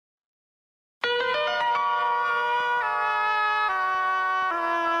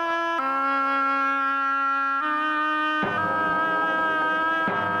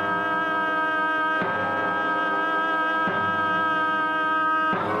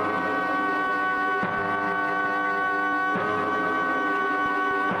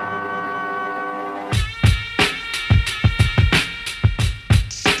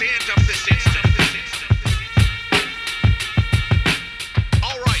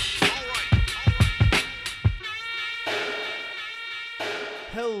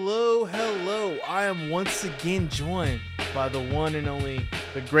am once again joined by the one and only,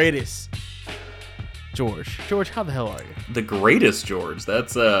 the greatest, George. George, how the hell are you? The greatest George.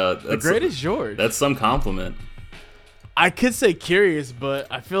 That's the greatest George. That's some compliment. I could say curious, but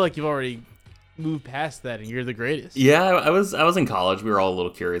I feel like you've already moved past that and you're the greatest. Yeah, I was in college. We were all a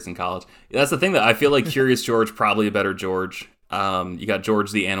little curious in college. That's the thing, that I feel like Curious George, probably a better George. You got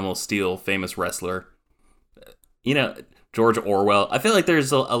George the Animal Steel, famous wrestler. You know, George Orwell. I feel like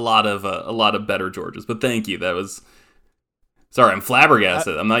there's a lot of better Georges. But thank you. That was... Sorry, I'm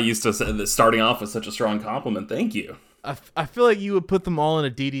flabbergasted. I'm not used to starting off with such a strong compliment. Thank you. I feel like you would put them all in a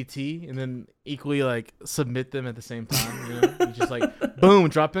DDT and then equally like submit them at the same time. You know, you just like boom,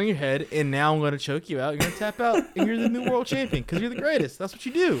 drop it on your head, and now I'm going to choke you out. You're going to tap out, and you're the new world champion because you're the greatest. That's what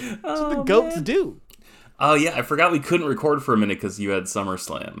you do. That's what the GOATs do. Oh yeah, I forgot we couldn't record for a minute because you had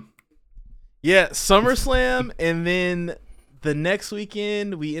SummerSlam. Yeah, SummerSlam, and then the next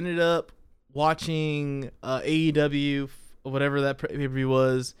weekend we ended up watching AEW, whatever that pay-per-view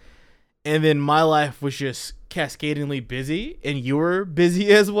was, and then my life was just cascadingly busy, and you were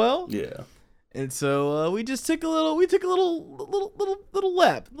busy as well. Yeah, and so we took a little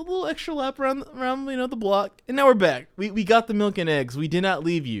lap, a little extra lap around the block, and now we're back. We got the milk and eggs. We did not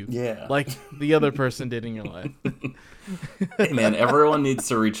leave you. Yeah, like the other person did in your life. Hey man, everyone needs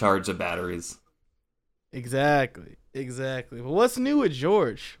to recharge the batteries. Exactly. But what's new with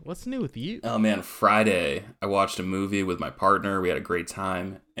George? What's new with you? Oh man, Friday I watched a movie with my partner. We had a great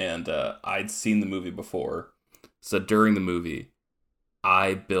time, and I'd seen the movie before. So during the movie,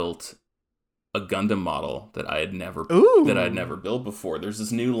 I built a Gundam model that I had never built before. There's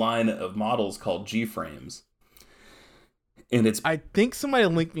this new line of models called G-frames. And I think somebody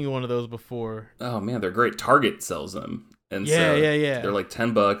linked me one of those before. Oh man, they're great. Target sells them. And yeah. They're like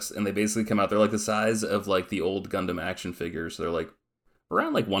 $10, and they basically come out. They're like the size of like the old Gundam action figures. So they're like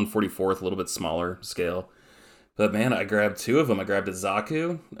around like 1/44th, a little bit smaller scale. But man, I grabbed two of them. I grabbed a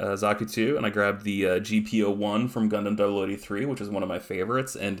Zaku 2, and I grabbed the GP01 from Gundam 0083, which is one of my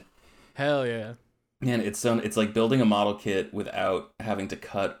favorites. And hell yeah, man, it's like building a model kit without having to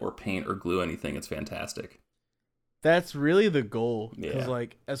cut or paint or glue anything. It's fantastic. That's really the goal. Yeah. Because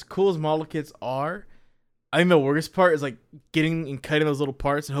like as cool as model kits are, I think the worst part is like getting and cutting those little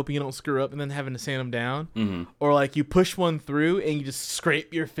parts and hoping you don't screw up and then having to sand them down. Mm-hmm. Or like you push one through and you just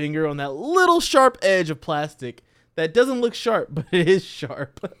scrape your finger on that little sharp edge of plastic that doesn't look sharp, but it is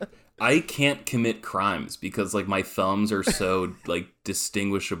sharp. I can't commit crimes because like my thumbs are so like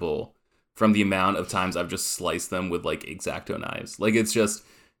distinguishable from the amount of times I've just sliced them with like X-Acto knives. Like it's just...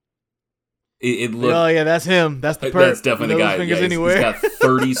 It looked, oh yeah, that's him. That's the perp. That's definitely the guy. Yeah, he's got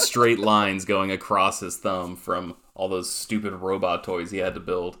 30 straight lines going across his thumb from all those stupid robot toys he had to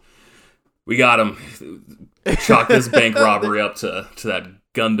build. We got him. Chalk this bank robbery up to that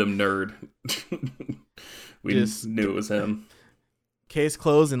Gundam nerd. We just knew it was him. Case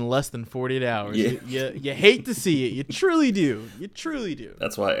closed in less than 48 hours. Yeah. You hate to see it. You truly do.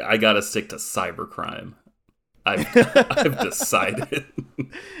 That's why I gotta stick to cybercrime. I've decided.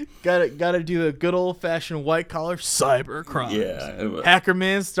 Gotta do a good old fashioned white collar cyber crime. Yeah. Hacker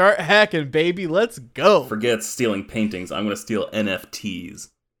man, start hacking, baby. Let's go. Forget stealing paintings. I'm gonna steal NFTs.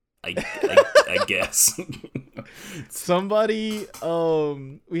 I guess. Somebody,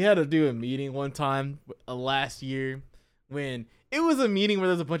 we had to do a meeting one time last year when it was a meeting where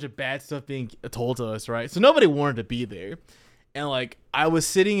there's a bunch of bad stuff being told to us, right? So nobody wanted to be there. And, like, I was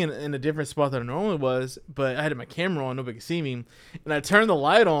sitting in a different spot than I normally was, but I had my camera on, nobody could see me. And I turned the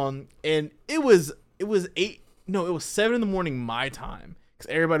light on, and it was 7 in the morning my time, because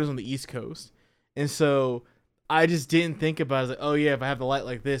everybody was on the East Coast. And so I just didn't think about it. I was like, oh, yeah, if I have the light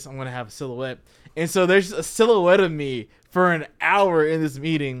like this, I'm going to have a silhouette. And so there's a silhouette of me for an hour in this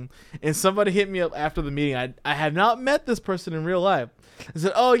meeting, and somebody hit me up after the meeting. I had not met this person in real life. I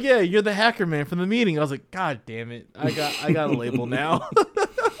said, "Oh yeah, you're the hacker man from the meeting." I was like, "God damn it, I got a label now."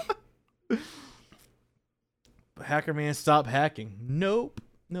 Hacker man, stop hacking. Nope.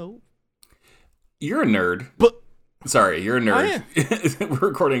 You're a nerd. But sorry, you're a nerd. I am. We're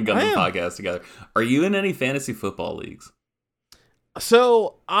recording a Gundam podcast together. Are you in any fantasy football leagues?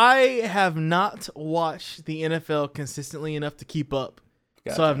 So I have not watched the NFL consistently enough to keep up.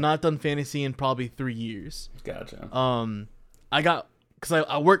 Gotcha. So I've not done fantasy in probably 3 years. Gotcha. Because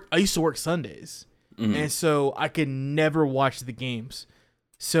I used to work Sundays, and so I could never watch the games.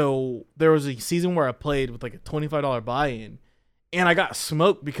 So there was a season where I played with like a $25 buy-in, and I got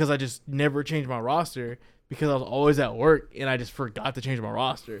smoked because I just never changed my roster because I was always at work, and I just forgot to change my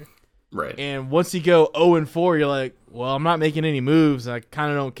roster. Right. And once you go 0-4, you're like, well, I'm not making any moves. I kind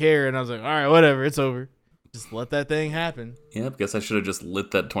of don't care. And I was like, all right, whatever. It's over. Just let that thing happen. Yep, guess I should have just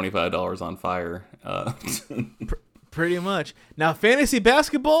lit that $25 on fire. Pretty much. Now, fantasy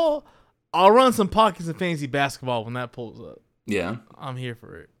basketball, I'll run some pockets of fantasy basketball when that pulls up. Yeah. I'm here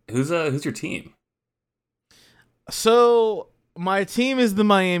for it. Who's your team? So, my team is the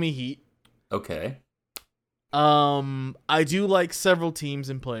Miami Heat. Okay. I do like several teams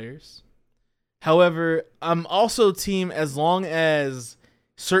and players. However, I'm also team as long as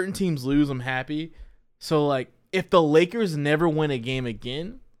certain teams lose, I'm happy. So, like, if the Lakers never win a game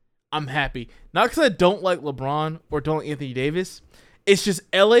again, I'm happy. Not because I don't like LeBron or don't like Anthony Davis. It's just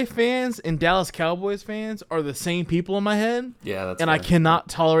LA fans and Dallas Cowboys fans are the same people in my head. Yeah, that's and fair. I cannot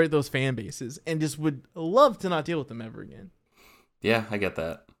tolerate those fan bases and just would love to not deal with them ever again. Yeah, I get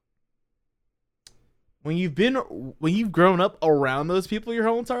that. When you've grown up around those people your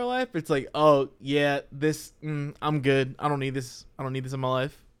whole entire life, it's like, oh yeah, this I'm good. I don't need this. I don't need this in my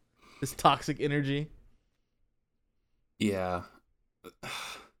life. This toxic energy. Yeah.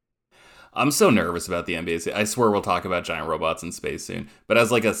 I'm so nervous about the NBA. I swear we'll talk about giant robots in space soon. But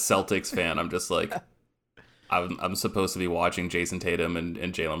as like a Celtics fan, I'm just like, I'm supposed to be watching Jason Tatum and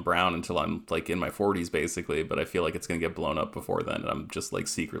Jaylen Brown until I'm like in my 40s basically. But I feel like it's gonna get blown up before then, and I'm just like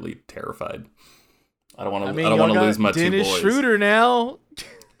secretly terrified. I don't want to. I don't want to lose my Dennis two boys. Schroeder now.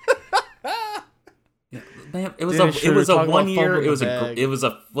 Man, it was a 1 year. It was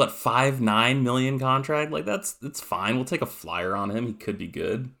a what, $5.9 million contract. Like it's fine. We'll take a flyer on him. He could be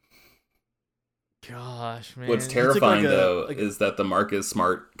good. Gosh, man. What's terrifying though is that the Marcus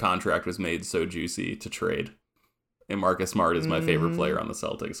Smart contract was made so juicy to trade, and Marcus Smart is my favorite player on the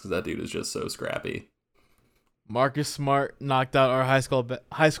Celtics because that dude is just so scrappy. Marcus Smart knocked out our high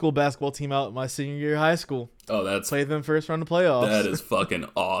school basketball team out my senior year of high school. Oh, that's played them first round of playoffs. That is fucking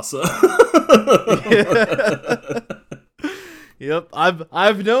awesome. Yep,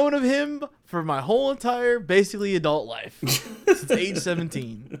 I've known of him for my whole entire basically adult life since age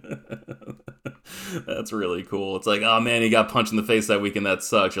 17. That's really cool. It's like, oh man, he got punched in the face that weekend. That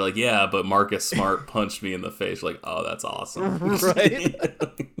sucks. You're like, yeah, but Marcus Smart punched me in the face. You're like, oh, that's awesome, right?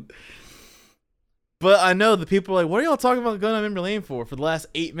 But I know the people are like, what are y'all talking about Gundam Memory Lane for the last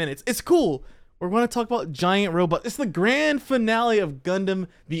 8 minutes? It's cool. We're going to talk about giant robots. It's the grand finale of Gundam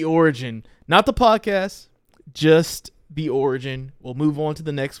The Origin. Not the podcast, just The Origin. We'll move on to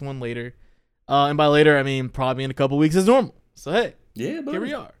the next one later. And by later, I mean probably in a couple weeks as normal. So, hey, yeah, buddy. Here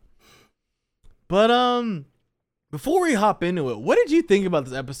we are. But before we hop into it, what did you think about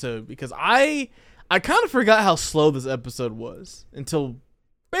this episode? Because I kind of forgot how slow this episode was until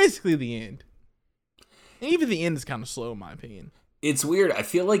basically the end. And even the end is kind of slow, in my opinion. It's weird. I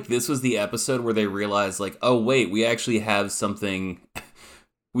feel like this was the episode where they realized, like, oh, wait, we actually have something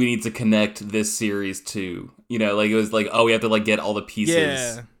we need to connect this series to. You know, like, it was like, oh, we have to, like, get all the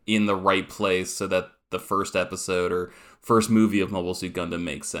pieces in the right place so that the first episode or first movie of Mobile Suit Gundam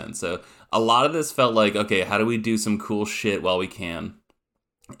makes sense. So a lot of this felt like, okay, how do we do some cool shit while we can?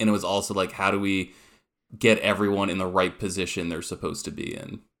 And it was also like, how do we get everyone in the right position they're supposed to be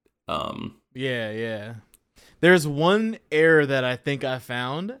in? Yeah. There's one error that I think I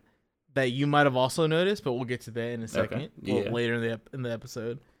found that you might have also noticed, but we'll get to that in a second. Okay. Yeah. Well, later in the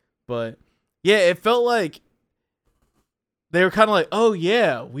episode. But yeah, it felt like they were kind of like, oh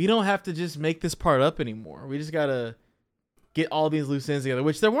yeah, we don't have to just make this part up anymore. We just gotta get all these loose ends together,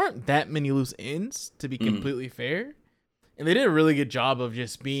 which there weren't that many loose ends, to be completely fair. And they did a really good job of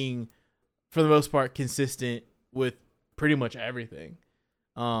just being, for the most part, consistent with pretty much everything.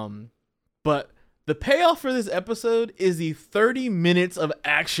 But the payoff for this episode is the 30 minutes of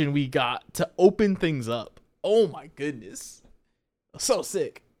action we got to open things up. Oh my goodness. So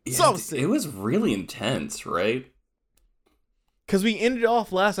sick. Yeah, so sick. It was really intense, right? Because we ended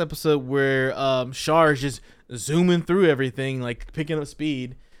off last episode where Char is just zooming through everything, like picking up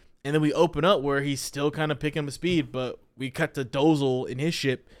speed. And then we open up where he's still kind of picking up speed, but we cut to Dozel in his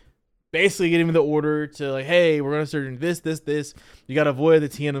ship, basically getting the order to like, hey, we're going to start doing this. You got to avoid the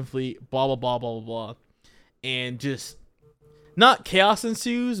Tienan fleet, blah, blah, blah, blah, blah, blah. And just not chaos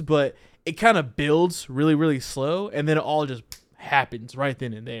ensues, but it kind of builds really, really slow. And then it all just happens right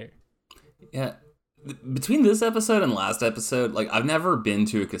then and there. Yeah. Between this episode and last episode, like, I've never been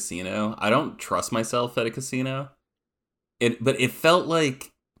to a casino. I don't trust myself at a casino. But it felt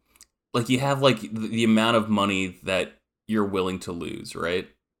like you have like the amount of money that you're willing to lose, right?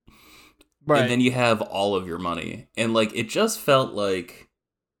 Right. And then you have all of your money. And like it just felt like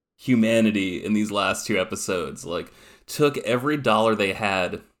humanity in these last two episodes like took every dollar they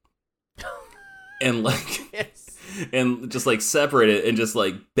had and like yes. and just like separate it and just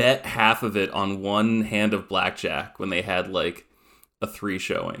like bet half of it on one hand of blackjack when they had like a 3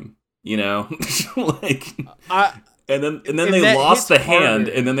 showing. you know? Like, I and then and they that lost the hits hand,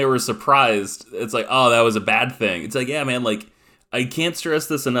 harder. and then they were surprised. It's like, oh, that was a bad thing. It's like, yeah, man, like, I can't stress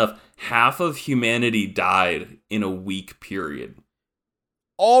this enough. Half of humanity died in a week period.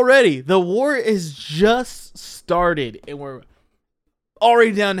 Already, the war is just started, and we're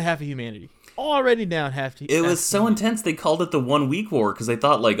already down to half of humanity. Already down half to. It was so intense, they called it the 1 week war because they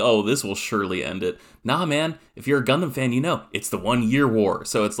thought, like, oh, this will surely end it. Nah, man, if you're a Gundam fan, you know, it's the 1 year war.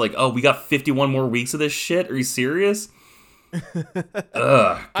 So it's like, oh, we got 51 more weeks of this shit? Are you serious?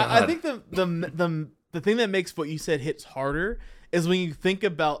 Ugh, I think the thing that makes what you said hits harder is when you think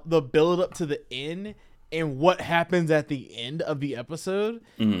about the build up to the end and what happens at the end of the episode.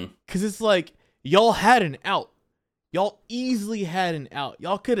 Because it's like, y'all had an out. Y'all easily had an out.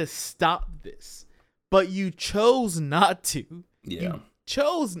 Y'all could have stopped this, but you chose not to. Yeah. You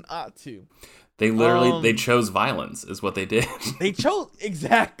chose not to. They literally, they chose violence is what they did. They chose,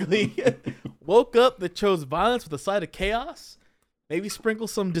 exactly. Woke up, they chose violence with a side of chaos. Maybe sprinkle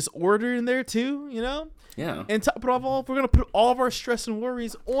some disorder in there too, you know? Yeah. And top it off all, we're going to put all of our stress and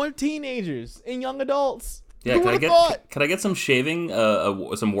worries on teenagers and young adults. Yeah, Who would've thought? Can I get some shaving,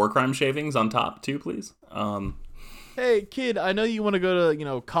 some war crime shavings on top too, please? Hey, kid, I know you want to go to, you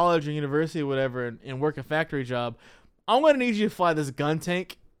know, college or university or whatever and work a factory job. I'm going to need you to fly this gun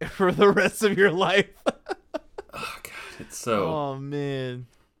tank for the rest of your life. Oh, God, it's so... Oh, man.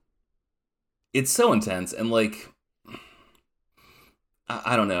 It's so intense, and, like...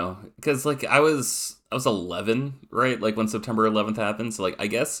 I don't know. Because, like, I was 11, right? Like, when September 11th happened, so, like, I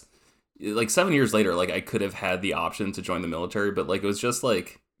guess... Like, 7 years later, like, I could have had the option to join the military, but, like, it was just,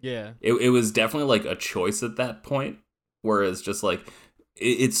 like... Yeah. It was definitely like a choice at that point, whereas just like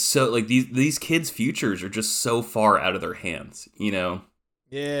it's so like these kids' futures are just so far out of their hands, you know?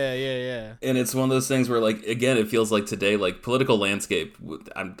 Yeah. And it's one of those things where, like, again, it feels like today, like, political landscape,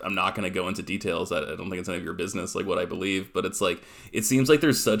 I'm not going to go into details. I don't think it's any of your business, like, what I believe, but it's like, it seems like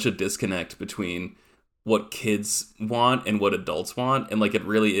there's such a disconnect between what kids want and what adults want. And, like, it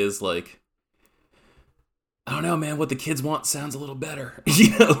really is, like, I don't know, man, what the kids want sounds a little better.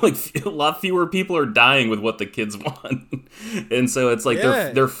 You know, like, a lot fewer people are dying with what the kids want. And so it's like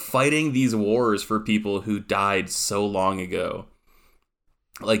they're fighting these wars for people who died so long ago.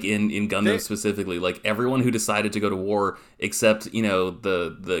 Like in Gundam specifically, like everyone who decided to go to war except, you know,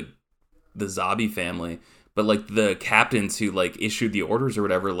 the Zabi family, but like the captains who like issued the orders or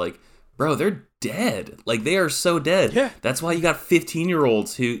whatever, like, bro, they're dead. Like, they are so dead. Yeah. That's why you got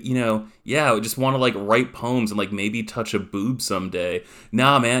 15-year-olds who, you know, yeah, just want to, like, write poems and, like, maybe touch a boob someday.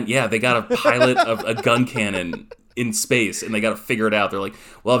 Nah, man, yeah, they got to pilot a gun cannon in space, and they got to figure it out. They're like,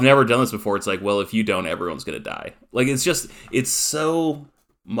 well, I've never done this before. It's like, well, if you don't, everyone's going to die. Like, it's so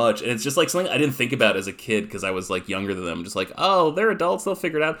much. And it's just, like, something I didn't think about as a kid because I was, like, younger than them. Just like, oh, they're adults. They'll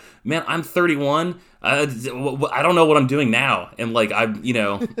figure it out. Man, I'm 31. I don't know what I'm doing now. And, like, I'm, you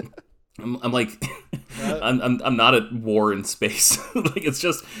know... I'm like, I'm not at war in space. Like, it's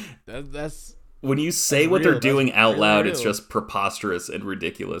just that's when you say what real. they're doing That's out really loud, real. it's just preposterous and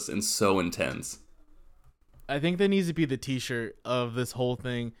ridiculous and so intense. I think there needs to be the T-shirt of this whole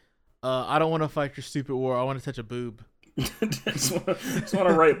thing. I don't want to fight your stupid war. I want to touch a boob. just want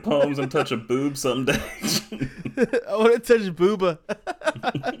to write poems and touch a boob someday. I want to touch booba.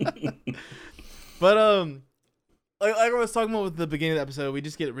 But like I was talking about with the beginning of the episode, we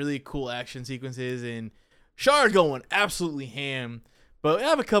just get really cool action sequences and Shard going absolutely ham. But I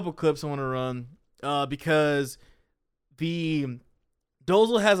have a couple clips I want to run because the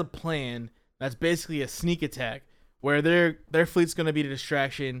Dozle has a plan that's basically a sneak attack where their fleet's going to be a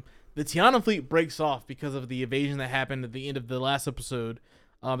distraction. The Tiana fleet breaks off because of the invasion that happened at the end of the last episode.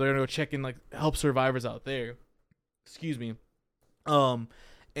 They're going to go check in, like, help survivors out there. Excuse me.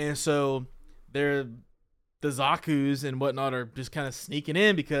 And so the Zaku's and whatnot are just kind of sneaking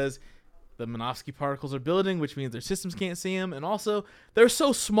in because the Minovsky particles are building, which means their systems can't see them. And also, they're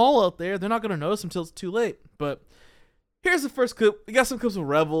so small out there, they're not going to notice until it's too late. But here's the first clip. We got some clips of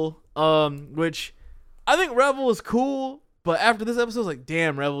Revel, which I think Revel is cool. But after this episode, I was like,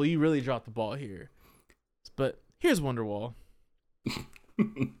 damn, Revel, you really dropped the ball here. But here's Wonderwall.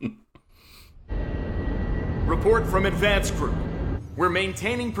 Report from advance crew. We're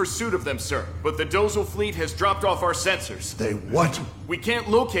maintaining pursuit of them, sir, but the Dozle fleet has dropped off our sensors. They what? We can't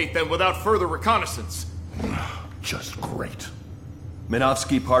locate them without further reconnaissance. Just great.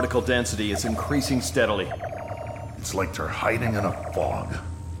 Minovsky particle density is increasing steadily. It's like they're hiding in a fog.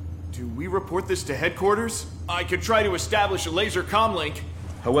 Do we report this to headquarters? I could try to establish a laser comm link.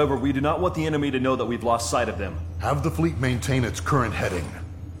 However, we do not want the enemy to know that we've lost sight of them. Have the fleet maintain its current heading.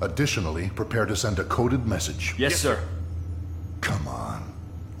 Additionally, prepare to send a coded message. Yes, sir. Come on.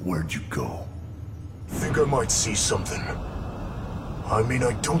 Where'd you go? Think I might see something. I mean,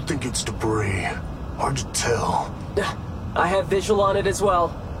 I don't think it's debris. Hard to tell. I have visual on it as well.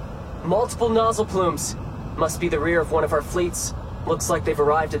 Multiple nozzle plumes. Must be the rear of one of our fleets. Looks like they've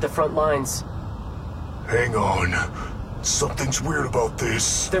arrived at the front lines. Hang on. Something's weird about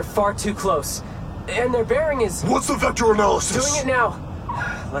this. They're far too close. And their bearing is... What's the vector analysis? Doing it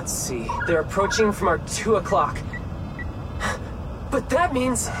now. Let's see. They're approaching from our 2 o'clock. But that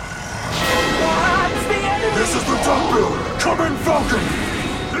means... It's the enemy! This is the duck bill! Come in, Falcon!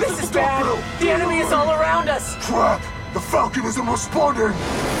 This is bad! The enemy is all around us! Crap! The Falcon isn't responding!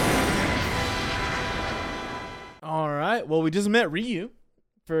 All right. Well, we just met Ryu.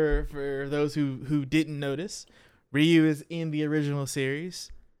 For those who didn't notice, Ryu is in the original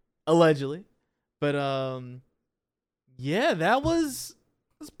series, allegedly. But yeah, that was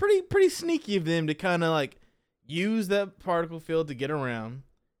pretty sneaky of them to kind of like use that particle field to get around,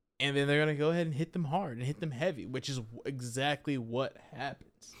 and then they're gonna go ahead and hit them hard and hit them heavy, which is exactly what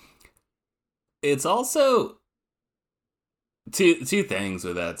happens. It's also two things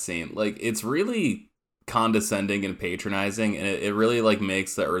with that scene. Like, it's really condescending and patronizing, and it really like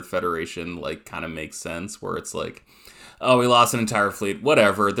makes the Earth Federation like kind of make sense, where it's like, oh, we lost an entire fleet,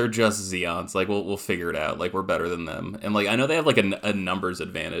 whatever, they're just Zeons, like we'll figure it out, like we're better than them. And like I know they have like a numbers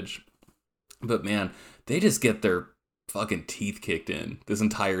advantage, but man, they just get their fucking teeth kicked in. This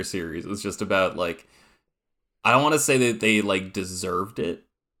entire series is just about like, I don't want to say that they like deserved it,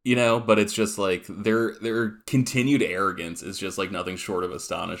 you know, but it's just like their continued arrogance is just like nothing short of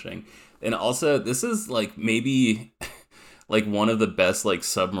astonishing. And also, this is like maybe like one of the best like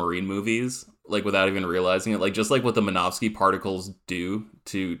submarine movies, like without even realizing it. Like just like what the Minovsky particles do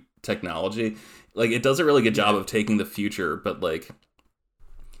to technology, like it does a really good job of taking the future, but like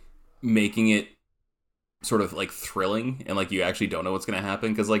making it sort of like thrilling, and like you actually don't know what's going to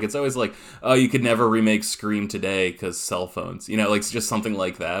happen, because like it's always like, oh, you could never remake Scream today because cell phones, you know, like it's just something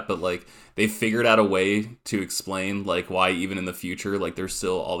like that. But like they figured out a way to explain like why even in the future like there's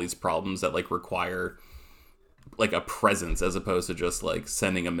still all these problems that like require like a presence, as opposed to just like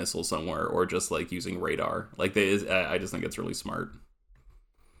sending a missile somewhere or just like using radar. Like I just think it's really smart.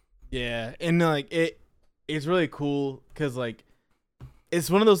 Yeah, and like it's really cool because like it's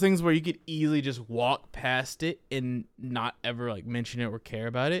one of those things where you could easily just walk past it and not ever like mention it or care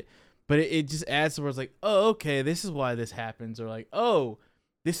about it, but it just adds to where it's like, oh, okay, this is why this happens, or like, oh,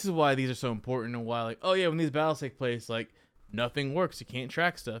 this is why these are so important, and why like, oh yeah, when these battles take place, like nothing works, you can't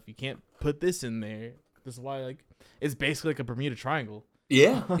track stuff, you can't put this in there. This is why like it's basically like a Bermuda Triangle.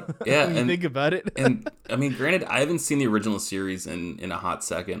 Yeah, yeah. When you think about it. And I mean, granted, I haven't seen the original series in a hot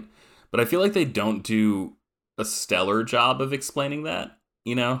second, but I feel like they don't do a stellar job of explaining that.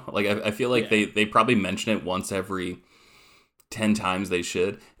 You know, like I feel like they probably mention it once every 10 times they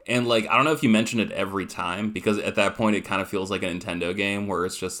should. And like, I don't know if you mention it every time, because at that point it kind of feels like a Nintendo game where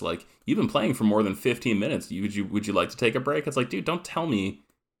it's just like, you've been playing for more than 15 minutes. Would you like to take a break? It's like, dude, don't tell me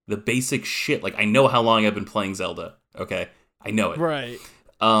the basic shit. Like, I know how long I've been playing Zelda. Okay. I know it. Right.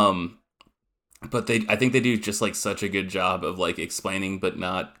 But I think they do just like such a good job of like explaining, but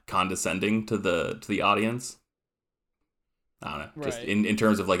not condescending to the audience. I don't know. Right. Just in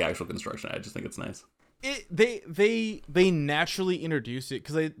terms of like actual construction, I just think it's nice. They naturally introduce it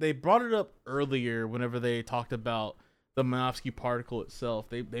because they brought it up earlier whenever they talked about the Minovsky particle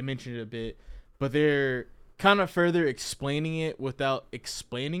itself. They mentioned it a bit, but they're kind of further explaining it without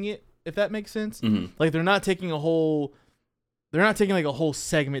explaining it, if that makes sense. Mm-hmm. Like they're not taking like a whole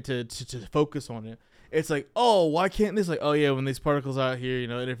segment to focus on it. It's like, oh, why can't this? Like, oh yeah, when these particles out here, you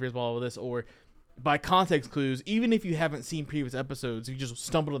know, it interferes with all of this, or by context clues, even if you haven't seen previous episodes, you just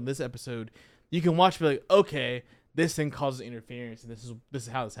stumbled on this episode, you can watch and be like, okay, this thing causes interference, and this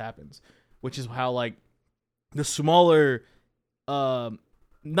is how this happens. Which is how like the smaller,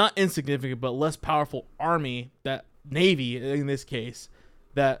 not insignificant but less powerful army, that Navy in this case,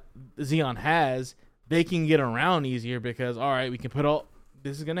 that Zeon has, they can get around easier because, all right, we can put all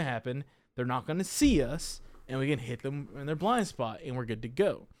this is gonna happen. They're not gonna see us, and we can hit them in their blind spot, and we're good to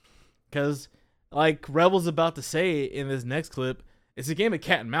go. Because like Rebel's about to say in this next clip, it's a game of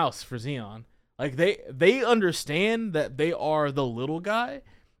cat and mouse for Zeon. Like they understand that they are the little guy.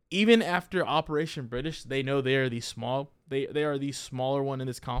 Even after Operation British, they know they are the smaller one in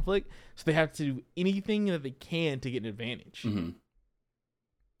this conflict. So they have to do anything that they can to get an advantage. Mm-hmm.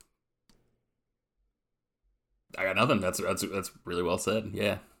 I got nothing. That's really well said.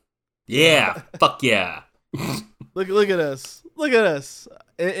 Yeah. Yeah. Fuck yeah. Look at us. Look at us.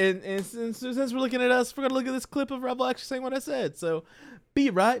 And since we're looking at us, we're going to look at this clip of Rebel actually saying what I said. So, be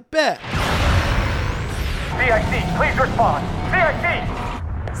right back. CIC, please respond.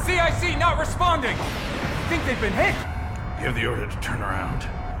 CIC! SIC not responding! Think they've been hit? Give the order to turn around.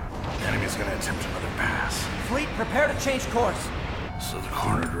 The enemy's gonna attempt another pass. Fleet, prepare to change course. So the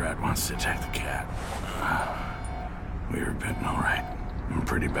cornered rat wants to attack the cat. We were bitten all right. And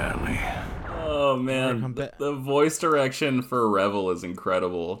pretty badly. Oh man, the voice direction for Revel is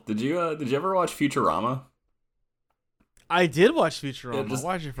incredible. Did you ever watch Futurama? I did watch Futurama. I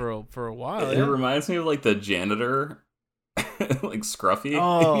watched it for a while. It reminds me of like the janitor, like Scruffy.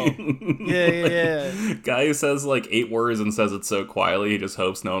 Oh, yeah. Guy who says like 8 words and says it so quietly he just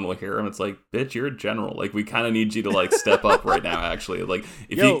hopes no one will hear him. It's like, bitch, you're a general. Like we kind of need you to like step up right now. Actually, like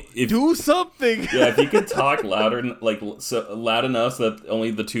if do something. Yeah, if you could talk louder, like loud enough so that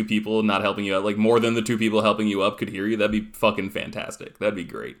only the 2 people not helping you out, like more than the 2 people helping you up, could hear you, that'd be fucking fantastic. That'd be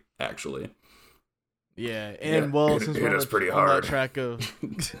great, actually. Yeah, and well, since it we're is pretty on hard. that track of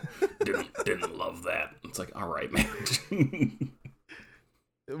didn't love that. It's like, all right, man.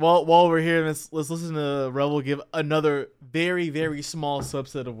 while we're here, let's listen to Rebel give another very, very small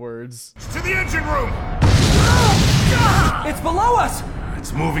subset of words. To the engine room! It's below us!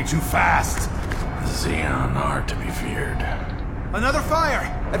 It's moving too fast. The Xeon are to be feared. Another fire!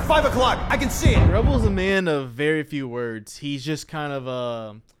 At 5 o'clock, I can see it! Rebel's a man of very few words. He's just kind of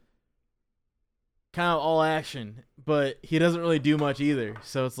all action, but he doesn't really do much either.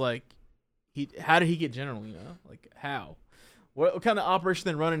 So it's like, how did he get general? You know, like how? What kind of operation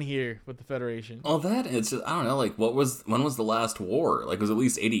they running here with the Federation? Well, that it's just, I don't know. Like, when was the last war? Like, it was at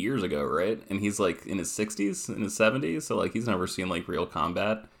least 80 years ago, right? And he's like in his 60s, in his 70s, so like he's never seen like real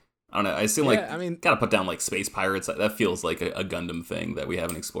combat. I don't know. I assume gotta put down like space pirates. That feels like a Gundam thing that we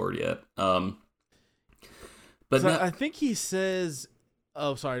haven't explored yet. But I think he says.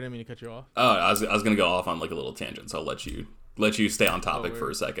 Oh, sorry, I didn't mean to cut you off. Oh, I was gonna go off on like a little tangent, so I'll let you stay on topic for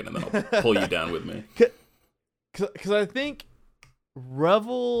a second, and then I'll pull you down with me. Because I think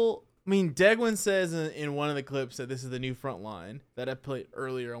Revel. I mean, Degwin says in one of the clips that this is the new front line that I played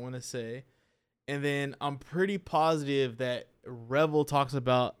earlier. I want to say, and then I'm pretty positive that Revel talks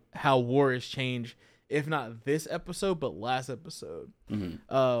about how war has changed, if not this episode, but last episode.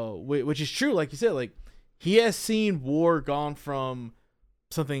 Which is true, like you said. Like he has seen war gone from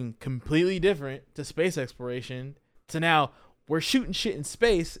something completely different to space exploration to now we're shooting shit in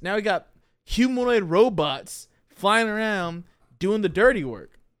space. Now we got humanoid robots flying around doing the dirty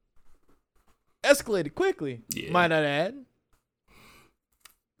work. Escalated quickly, might I add.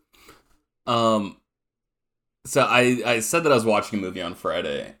 So I said that I was watching a movie on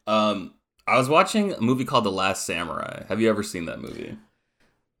Friday. I was watching a movie called The Last Samurai. Have you ever seen that movie?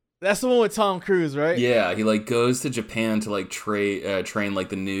 That's the one with Tom Cruise, right? Yeah, he like goes to Japan to like train like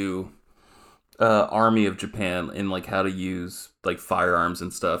the new army of Japan in like how to use like firearms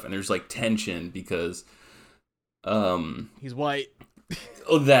and stuff. And there's like tension because he's white.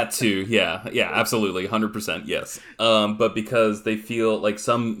 Oh, that too. Yeah, absolutely, 100%. Yes. But because they feel like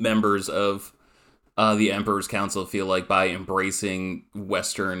some members of the Emperor's Council feel like by embracing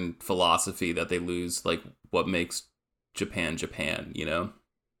Western philosophy that they lose like what makes Japan, you know?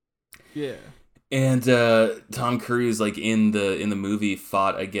 Yeah. And Tom Cruise, like in the movie,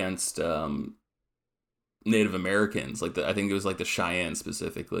 fought against Native Americans. Like I think it was like the Cheyenne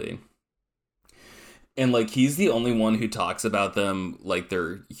specifically. And like he's the only one who talks about them like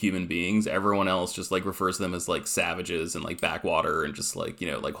they're human beings. Everyone else just like refers to them as like savages and like backwater and just like,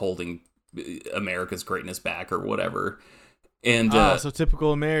 you know, like holding America's greatness back or whatever. And so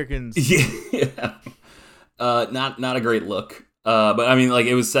typical Americans. Yeah. Not a great look. But I mean, like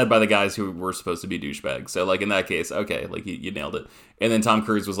it was said by the guys who were supposed to be douchebags. So like in that case, okay, like you nailed it. And then Tom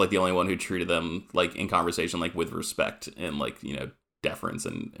Cruise was like the only one who treated them like in conversation, like with respect and like, you know, deference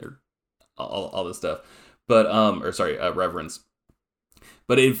and or all this stuff. But reverence.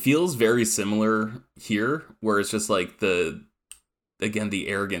 But it feels very similar here, where it's just like the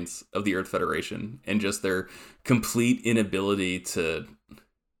arrogance of the Earth Federation and just their complete inability to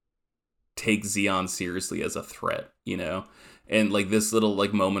take Xeon seriously as a threat, you know? And like this little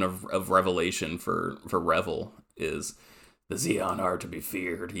like moment of revelation for Revel is the Xeon are to be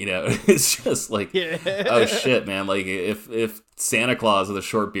feared, you know? It's just like, oh shit, man. Like if Santa Claus with a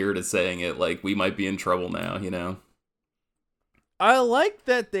short beard is saying it, like we might be in trouble now, you know? I like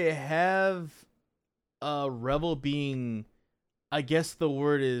that they have Revel being, I guess the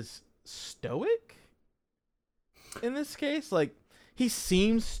word is stoic in this case. Like he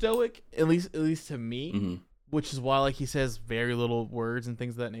seems stoic, at least to me, which is why like he says very little words and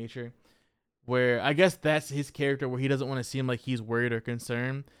things of that nature. Where I guess that's his character, where he doesn't want to seem like he's worried or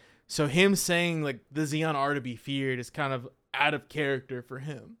concerned. So him saying like the Xeon are to be feared is kind of out of character for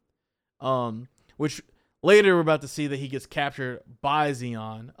him. Which later we're about to see that he gets captured by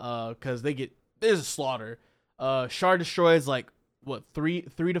Zeon, because there's a slaughter. Char destroys like what, three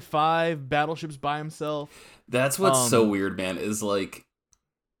to five battleships by himself. That's what's so weird, man, is like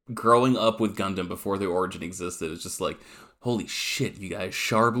growing up with Gundam before the Origin existed. It's just like, holy shit, you guys,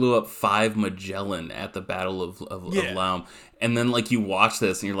 Char blew up 5 Magellan at the Battle of Laum. And then like you watch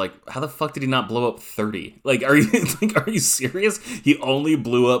this and you're like, how the fuck did he not blow up 30? Like, are you serious? He only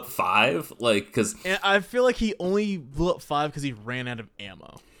blew up 5? Like, cause I feel like he only blew up 5 because he ran out of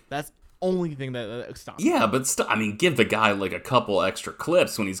ammo. That's only thing that stopped. Yeah, but I mean, give the guy like a couple extra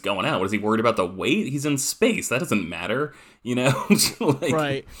clips when he's going out. What is he worried about the weight? He's in space. That doesn't matter, you know? Like,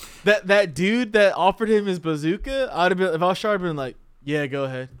 right. That dude that offered him his bazooka, I'd have been, if I was Char, I'd been like, yeah, go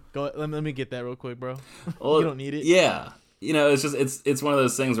ahead. Let me get that real quick, bro. Well, you don't need it. Yeah. You know, it's just it's one of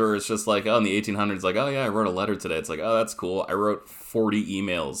those things where it's just like, oh, in the 1800s, like, oh yeah, I wrote a letter today. It's like, oh, that's cool. I wrote 40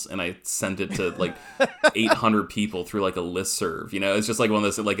 emails and I sent it to like 800 people through like a listserv. You know, it's just like one of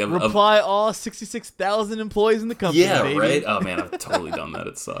those like reply all 66,000 employees in the company. Yeah, baby. right. Oh man, I've totally done that.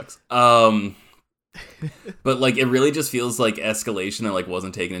 It sucks. But like it really just feels like escalation that like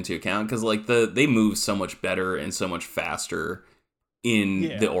wasn't taken into account because like they move so much better and so much faster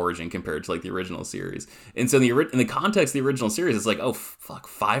in the Origin compared to like the original series. And so in the context of the original series, it's like, oh fuck,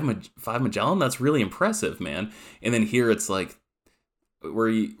 5 Magellan, that's really impressive, man. And then here it's like, were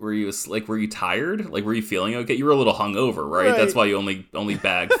you tired? Like, were you feeling okay? You were a little hungover, right? That's why you only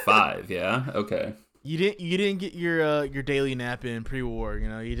bagged 5. Yeah, okay. You didn't get your daily nap in pre-war. You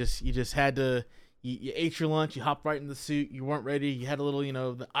know, you just had to. You ate your lunch. You hopped right in the suit. You weren't ready. You had a little,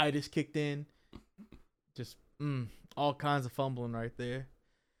 the itis kicked in. Just all kinds of fumbling right there.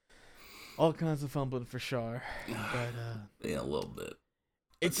 All kinds of fumbling for Char. But yeah, a little bit.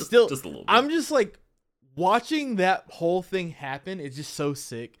 It's just a little bit. I'm just like watching that whole thing happen. It's just so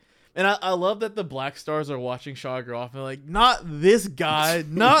sick. And I love that the Black Stars are watching Char grow off and like, not this guy,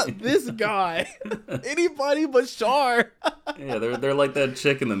 not this guy. Anybody but Char. Yeah, they're like that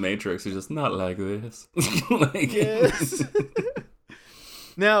chick in the Matrix who's just not like this. Like, yes.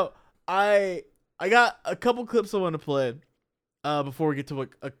 Now, I got a couple clips I want to play before we get to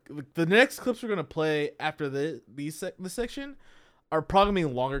the next clips we're going to play after this section are probably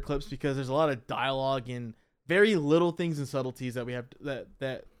longer clips because there's a lot of dialogue and very little things and subtleties that we have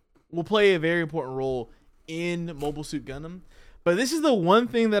that will play a very important role in Mobile Suit Gundam. But this is the one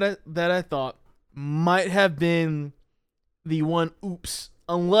thing that I thought might have been the one oops,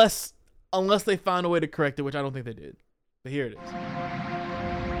 unless they found a way to correct it, which I don't think they did. But here it is.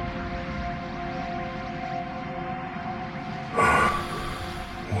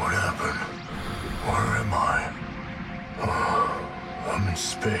 What happened? Where am I? I'm in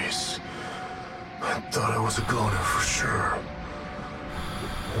space. I thought I was a goner for sure.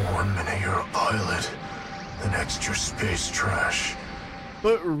 One minute you're a pilot, the next you're space trash.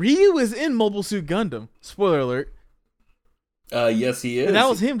 But Ryu is in Mobile Suit Gundam. Spoiler alert. Yes, he is. And that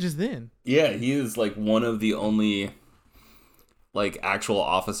was him just then. Yeah, he is like one of the only like actual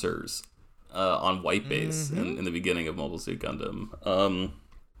officers on White Base in the beginning of Mobile Suit Gundam.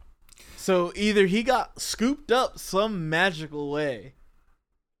 So either he got scooped up some magical way,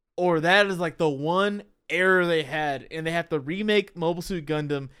 or that is like the one error they had, and they have to remake Mobile Suit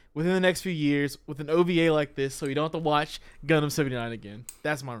Gundam within the next few years with an OVA like this, so you don't have to watch Gundam 79 again.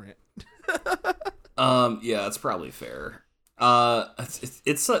 That's my rant. Yeah, it's probably fair.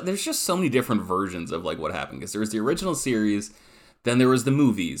 It's there's just so many different versions of like what happened because there was the original series, then there was the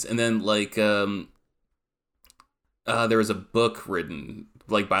movies, and then like there was a book written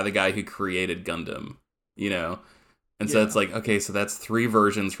like by the guy who created Gundam, you know. And so it's like, okay, so that's 3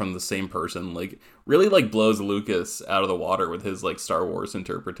 versions from the same person. Like, really, like, blows Lucas out of the water with his, like, Star Wars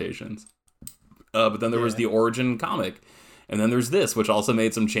interpretations. But then there was the Origin comic. And then there's this, which also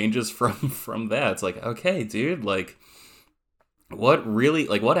made some changes from that. It's like, okay, dude, like,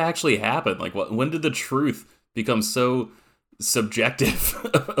 what actually happened? Like, when did the truth become so subjective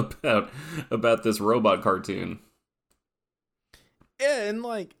about this robot cartoon? Yeah, and,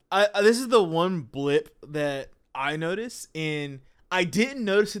 like, this is the one blip that I noticed, and I didn't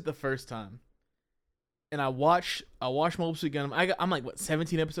notice it the first time. And I watched Mobile Suit Gundam. I'm like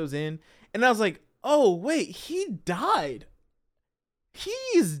 17 episodes in, and I was like, oh wait, he died.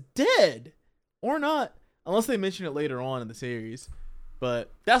 He's dead, or not, unless they mention it later on in the series.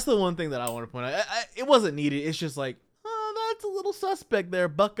 But that's the one thing that I want to point out. It wasn't needed. It's just like, oh, that's a little suspect there,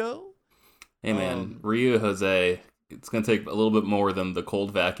 Bucko. Hey man, Ryu Jose. It's gonna take a little bit more than the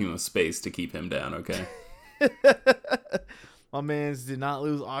cold vacuum of space to keep him down. Okay. My man's did not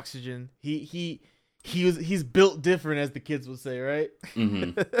lose oxygen. He's built different, as the kids would say, right?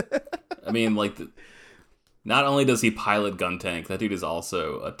 Mm-hmm. I mean, like Not only does he pilot gun tank, that dude is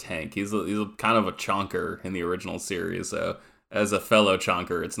also a tank. He's a kind of a chonker in the original series. So as a fellow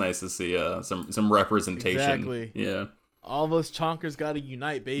chonker, it's nice to see some representation. Exactly. Yeah. All those chonkers got to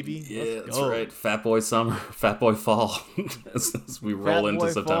unite, baby. Yeah, Let's that's go. right. Fat boy summer, fat boy fall. as we roll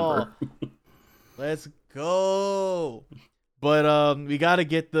into September. Let's go. But we gotta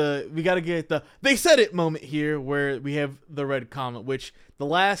get the they said it moment here where we have the Red Comet, which the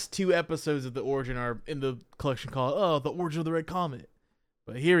last 2 episodes of the Origin are in the collection called the Origin of the Red Comet.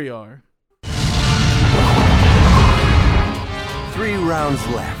 But here we are. 3 rounds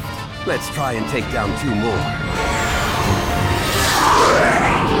left. Let's try and take down 2 more.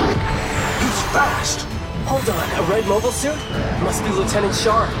 He's fast. Hold on, a red mobile suit? Must be Lieutenant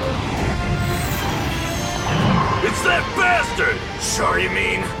Shar. It's that bastard! Sure, you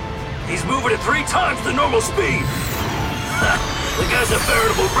mean? He's moving at 3 times the normal speed! The guy's a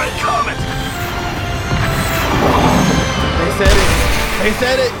veritable red comet! They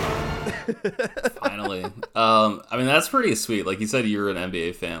said it! Finally. I mean, that's pretty sweet. Like you said, you're an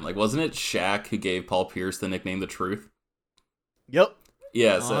NBA fan. Like, wasn't it Shaq who gave Paul Pierce the nickname The Truth? Yep.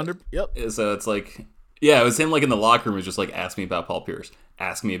 Yeah, so, yep. So it's like, yeah, it was him like in the locker room, was just like, ask me about Paul Pierce.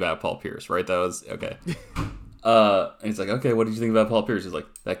 Ask me about Paul Pierce, right? That was, okay. And he's like, okay, what did you think about Paul Pierce? He's like,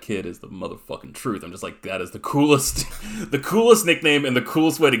 that kid is the motherfucking truth. I'm just like, that is the coolest nickname and the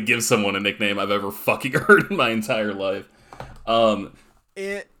coolest way to give someone a nickname I've ever fucking heard in my entire life. I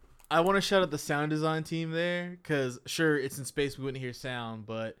want to shout out the sound design team there, because sure, it's in space, we wouldn't hear sound,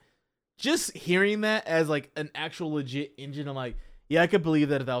 but just hearing that as like an actual legit engine, I'm like, yeah, I could believe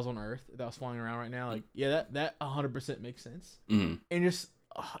that if that was on Earth, if that was flying around right now, like, yeah, that 100% makes sense. Mm-hmm. And just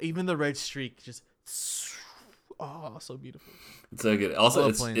even the red streak, just so beautiful. It's so good. Also,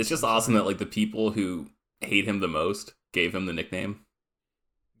 it's just awesome that like the people who hate him the most gave him the nickname.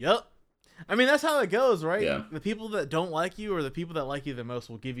 Yep. I mean, that's how it goes, right? Yeah. The people that don't like you or the people that like you the most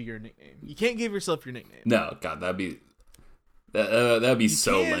will give you your nickname. You can't give yourself your nickname. No, God, that'd be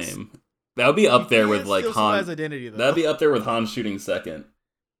so lame. That would be up there with like Han. Identity, though. That'd be up there with Han shooting second.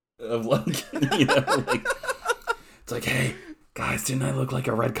 Of like, you know, like it's like, hey guys, didn't I look like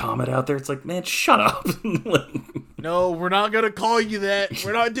a red comet out there? It's like, man, shut up. No, we're not gonna call you that.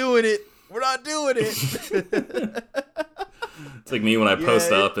 We're not doing it. We're not doing it. It's like me when I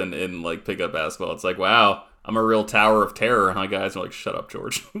post up and like pick up basketball. It's like, wow, I'm a real tower of terror, huh, guys? I'm like, shut up,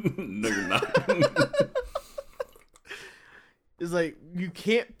 George. No, you're not. It's like, you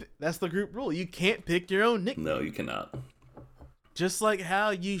can't, that's the group rule. You can't pick your own nickname. No, you cannot. Just like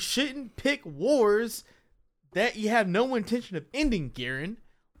how you shouldn't pick wars that you have no intention of ending, Garen.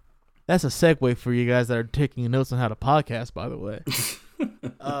 That's a segue for you guys that are taking notes on how to podcast, by the way.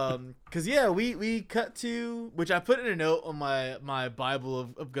 Cause yeah, we cut to, which I put in a note on my Bible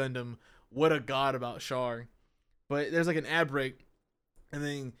of Gundam, what a god about Char. But there's like an ad break, and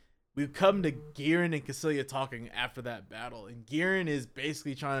then we come to Garen and Cassilia talking after that battle, and Garen is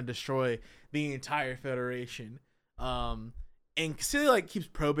basically trying to destroy the entire Federation. And Cassilia like keeps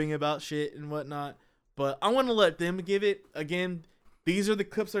probing about shit and whatnot, but I want to let them give it. Again, these are the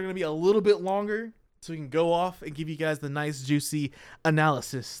clips that are going to be a little bit longer, so we can go off and give you guys the nice juicy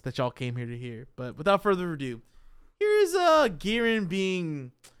analysis that y'all came here to hear. But without further ado, here's Garen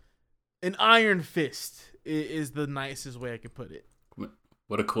being an iron fist is the nicest way I could put it.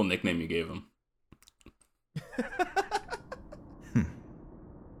 What a cool nickname you gave him.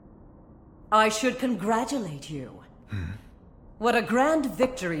 I should congratulate you. What a grand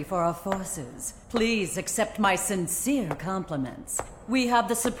victory for our forces. Please accept my sincere compliments. We have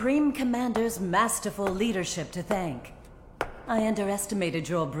the Supreme Commander's masterful leadership to thank. I underestimated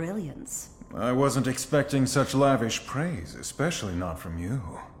your brilliance. I wasn't expecting such lavish praise, especially not from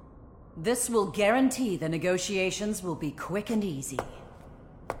you. This will guarantee the negotiations will be quick and easy.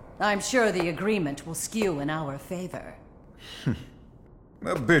 I'm sure the agreement will skew in our favor.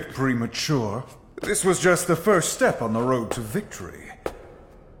 A bit premature. This was just the first step on the road to victory.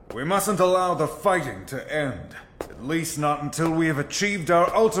 We mustn't allow the fighting to end. At least not until we have achieved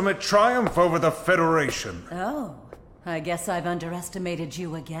our ultimate triumph over the Federation. Oh, I guess I've underestimated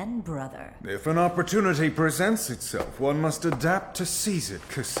you again, brother. If an opportunity presents itself, one must adapt to seize it,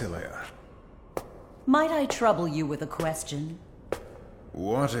 Cassilia. Might I trouble you with a question?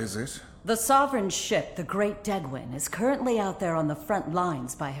 What is it? The Sovereign ship, the Great Degwin, is currently out there on the front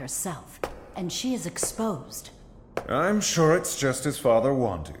lines by herself, and she is exposed. I'm sure it's just as Father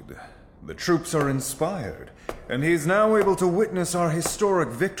wanted. The troops are inspired, and he's now able to witness our historic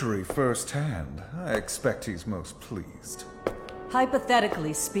victory firsthand. I expect he's most pleased.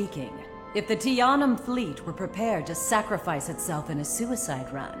 Hypothetically speaking, if the Tianum fleet were prepared to sacrifice itself in a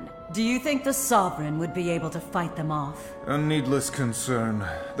suicide run, Do you think the Sovereign would be able to fight them off? A needless concern.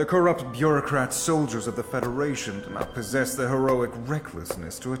 The corrupt bureaucrat soldiers of the Federation do not possess the heroic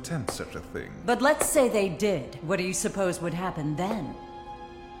recklessness to attempt such a thing. But let's say they did. What do you suppose would happen then?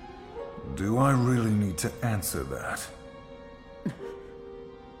 Do I really need to answer that?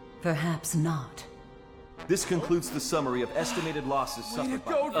 Perhaps not. This concludes the summary of estimated losses suffered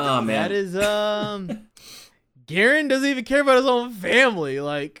by... Oh, man. That is, Garen doesn't even care about his own family.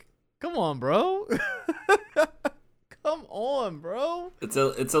 Like, come on, bro. Come on, bro. It's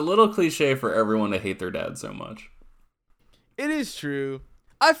a little cliche for everyone to hate their dad so much. It is true.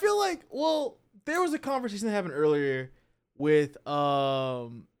 I feel like, well, there was a conversation that happened earlier with, well,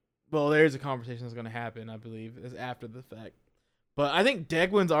 there's a conversation that's going to happen, I believe, is after the fact. But I think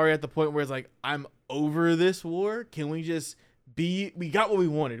Degwin's already at the point where it's like, I'm over this war. Can we just we got what we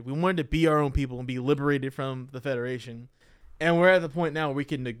wanted. We wanted to be our own people and be liberated from the Federation. And we're at the point now where we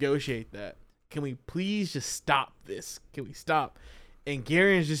can negotiate that. Can we please just stop this? Can we stop? And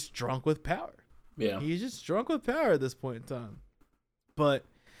Garen's just drunk with power. Yeah. He's just drunk with power at this point in time. But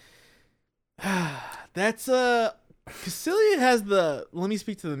that's Cassilia has the let me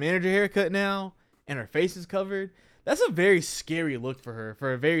speak to the manager haircut now, and her face is covered. That's a very scary look for her,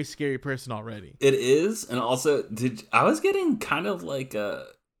 for a very scary person already. It is, and also I was getting kind of like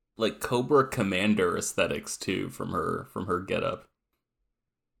Cobra Commander aesthetics too from her getup.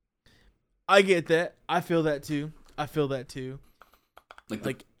 I get that. I feel that too.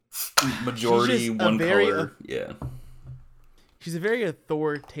 Like majority one color. Yeah. She's a very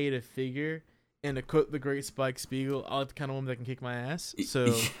authoritative figure, and to quote the great Spike Spiegel, I like the kind of woman that can kick my ass.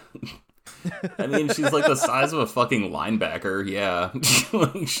 So I mean, she's like the size of a fucking linebacker. Yeah.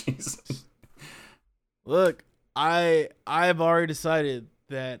 Like she's... Look, I've already decided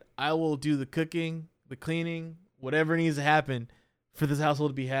that I will do the cooking, the cleaning, whatever needs to happen for this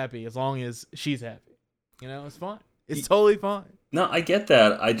household to be happy, as long as she's happy. You know, it's fine. It's totally fine. No, I get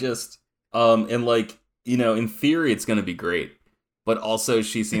that. I just and like, you know, in theory it's gonna be great. But also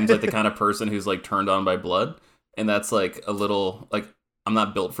she seems like the kind of person who's like turned on by blood. And that's like a little like I'm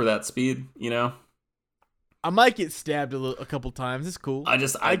not built for that speed, you know? I might get stabbed a couple times. It's cool. I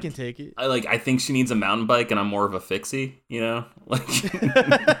can take it. I think she needs a mountain bike, and I'm more of a fixie, you know? Like,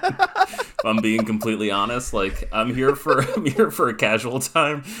 if I'm being completely honest, like I'm here for a casual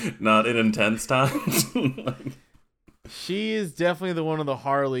time, not an intense time. Like, she is definitely the one of the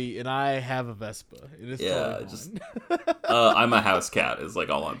Harley, and I have a Vespa. It is totally I'm a house cat is like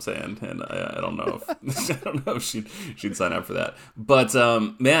all I'm saying, and I don't know if she'd sign up for that. But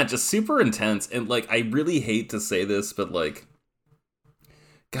man, just super intense, and like I really hate to say this, but like,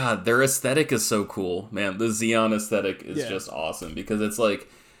 God, their aesthetic is so cool, man. The Zeon aesthetic is just awesome because it's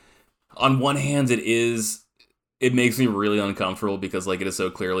like, on one hand, it makes me really uncomfortable because like it is so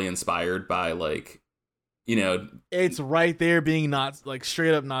clearly inspired by like, you know, it's right there being like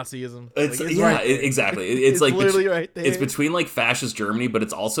straight up Nazism. It's right exactly. It's like literally right there. It's between like fascist Germany, but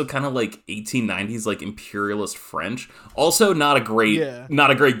it's also kind of like 1890s like imperialist French. Also not a great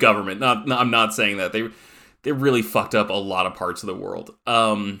government. I'm not saying that they really fucked up a lot of parts of the world.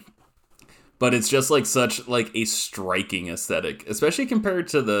 But it's just like such like a striking aesthetic, especially compared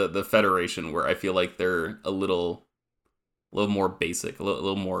to the Federation, where I feel like they're a little more basic, a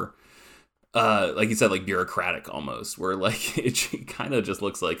little more. Like you said, like bureaucratic almost, where like it kind of just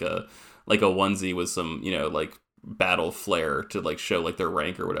looks like a onesie with some, you know, like battle flair to like show like their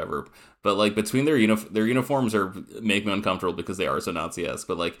rank or whatever. But like between their uniforms make me uncomfortable because they are so Nazi-esque.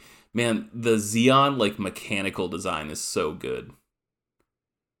 But like, man, the Zeon like mechanical design is so good.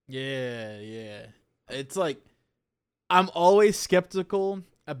 Yeah. It's like I'm always skeptical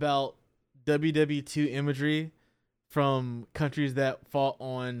about WW2 imagery from countries that fought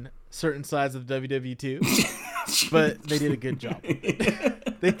on certain sides of WW2, but they did a good job.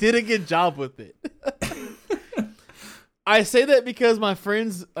 They did a good job with it. I say that because my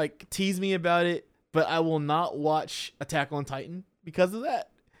friends like tease me about it, but I will not watch Attack on Titan because of that.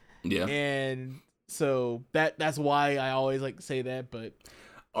 Yeah. And so that's why I always like say that, but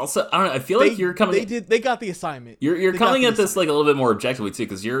also, I don't know, I feel like you're coming... They got the assignment. You're coming at this like a little bit more objectively too,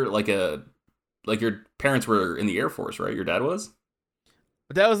 because you're like your parents were in the Air Force, right? Your dad was?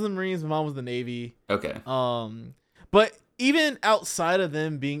 But that was in the Marines. My mom was in the Navy. Okay. But even outside of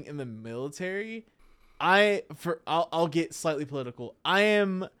them being in the military, I'll get slightly political. I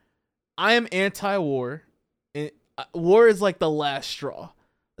am anti-war. And war is like the last straw.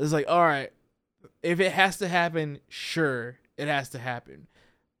 It's like, all right, if it has to happen, sure, it has to happen.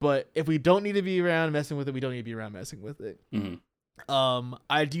 But if we don't need to be around messing with it, we don't need to be around messing with it. Mm-hmm.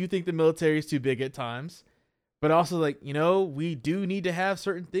 I do think the military is too big at times, but also like, you know, we do need to have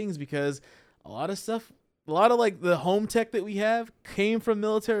certain things because a lot of like the home tech that we have came from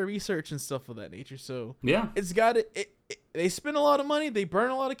military research and stuff of that nature. So yeah, it's got it. They spend a lot of money, they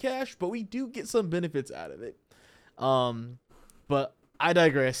burn a lot of cash, but we do get some benefits out of it. But I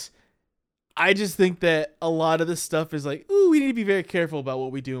digress. I just think that a lot of this stuff is like, ooh, we need to be very careful about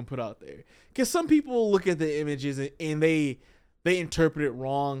what we do and put out there. Because some people look at the images and they interpret it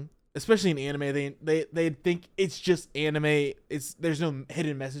wrong, especially in anime. They think it's just anime. There's no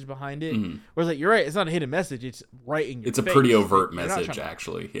hidden message behind it. Mm-hmm. Whereas like, you're right, it's not a hidden message. It's right in your face. It's a pretty overt message,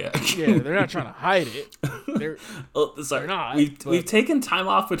 actually. Yeah. Yeah, they're not trying to hide it. They're not. We've taken time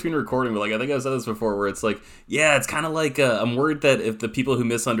off between recording, but like I think I've said this before, where it's like, yeah, it's kind of like I'm worried that if the people who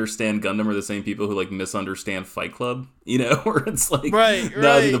misunderstand Gundam are the same people who like misunderstand Fight Club, you know, where it's like,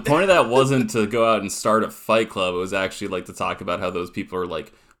 no, dude, the point of that wasn't to go out and start a Fight Club. It was actually like to talk about how those people are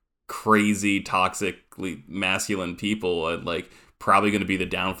like crazy, toxically masculine people and like probably going to be the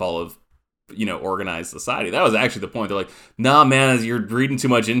downfall of, you know, organized society. That was actually the point. They're like, nah, man, as you're reading too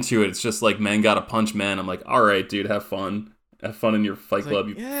much into it, it's just like men gotta punch men. I'm like, all right, dude, have fun in your Fight Club,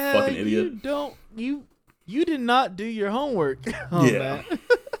 like, you fucking idiot. You did not do your homework on that.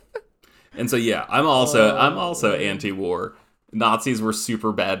 And so yeah, I'm also anti-war. Nazis were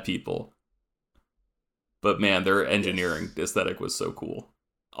super bad people, but man, their engineering aesthetic was so cool.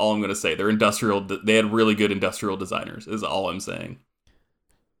 All I'm gonna say, they had really good industrial designers, is all I'm saying.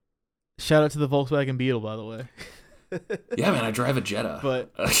 Shout out to the Volkswagen Beetle, by the way. Yeah, man, I drive a Jetta.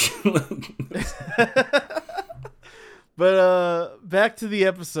 But back to the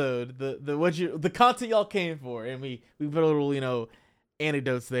episode, the content y'all came for, and we put a little, you know,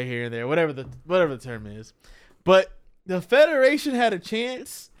 anecdotes there, here and there, whatever the term is. But the Federation had a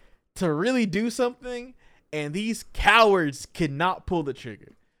chance to really do something, and these cowards could not pull the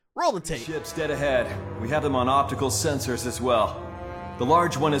trigger. Roll the tape. Ship's dead ahead. We have them on optical sensors as well. The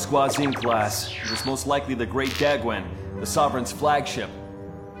large one is Guazin class. It is most likely the Great Dagwen, the Sovereign's flagship.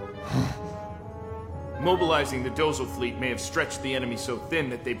 Mobilizing the Dozel fleet may have stretched the enemy so thin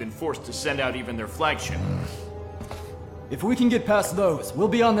that they've been forced to send out even their flagship. If we can get past those, we'll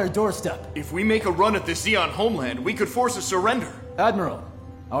be on their doorstep. If we make a run at the Zeon homeland, we could force a surrender. Admiral,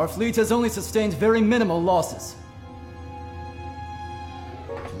 our fleet has only sustained very minimal losses.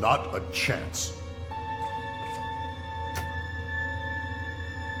 Not a chance.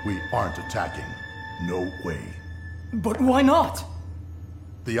 We aren't attacking. No way. But why not?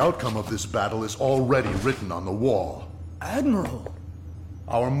 The outcome of this battle is already written on the wall. Admiral.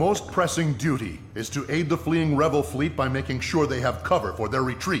 Our most pressing duty is to aid the fleeing rebel fleet by making sure they have cover for their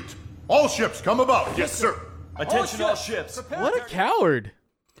retreat. All ships, come about! Yes, sir. Attention all ships. What a coward.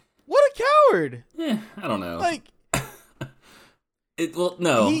 What a coward. Yeah, I don't know. Like... I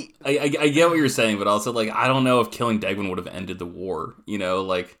get what you're saying, but also, like, I don't know if killing Dagwen would have ended the war, you know,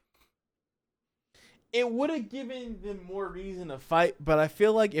 like... It would have given them more reason to fight, but I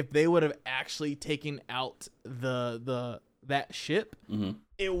feel like if they would have actually taken out that ship, mm-hmm.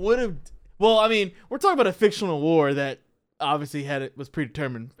 It would have... Well, I mean, we're talking about a fictional war that obviously was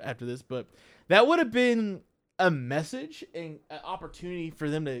predetermined after this, but that would have been a message and an opportunity for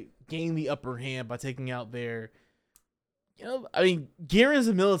them to gain the upper hand by taking out their... You know, I mean, Girin's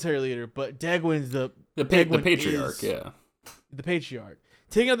a military leader, but Dagwen's the patriarch, yeah. The patriarch.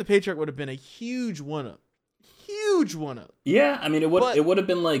 Taking out the patriarch would have been a huge one-up. Huge one-up. Yeah, I mean, it would have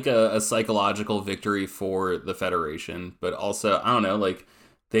been like a psychological victory for the Federation, but also, I don't know, like,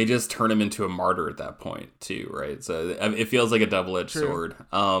 they just turn him into a martyr at that point, too, right? So it feels like a double-edged sword.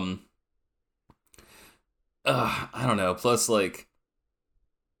 I don't know. Plus, like,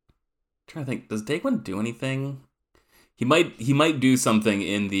 I'm trying to think, does Dagwen do anything? He might do something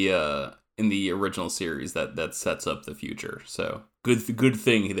in the original series that sets up the future. So good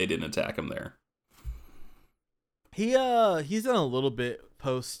thing they didn't attack him there. He's done a little bit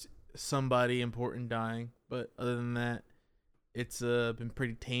post somebody important dying, but other than that, it's been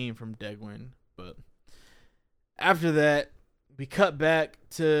pretty tame from Dagwen. But after that, we cut back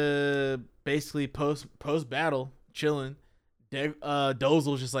to basically post battle, chilling.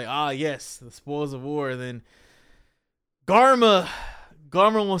 Dozel's just like, yes, the spoils of war. Then Garma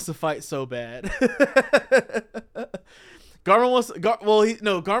wants to fight so bad. Garma's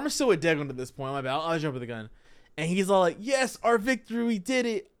still with Dagwen at this point. My bad. I'll jump with the gun. And he's all like, yes, our victory, we did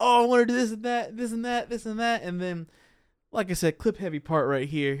it. Oh, I want to do this and that, this and that, this and that. And then, like I said, clip heavy part right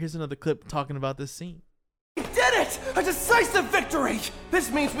here. Here's another clip talking about this scene. We did it! A decisive victory! This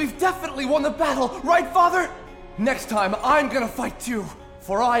means we've definitely won the battle, right, Father? Next time, I'm gonna fight too,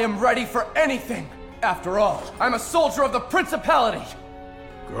 for I am ready for anything. After all, I'm a soldier of the Principality.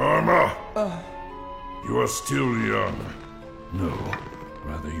 Garma! You are still young. No,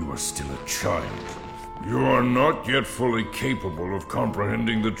 rather you are still a child. You are not yet fully capable of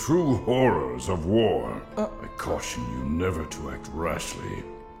comprehending the true horrors of war. I caution you never to act rashly.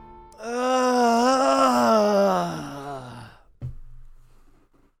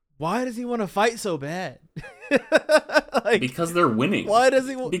 Why does he want to fight so bad? Because they're winning. Why does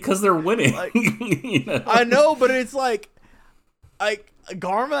he? Because they're winning. You know? I know, but it's like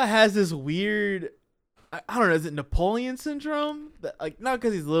Garma has this weird. I don't know. Is it Napoleon syndrome? That, not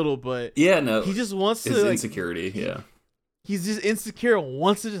because he's little, but yeah, no. He just wants his to insecurity. Yeah, he's just insecure and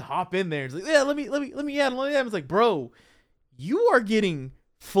wants to just hop in there. It's like, yeah, let me add. It's like, bro, you are getting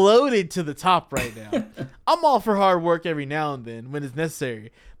floated to the top right now. I'm all for hard work every now and then when it's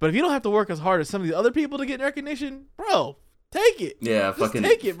necessary, but if you don't have to work as hard as some of the other people to get recognition, bro, take it. Yeah, just fucking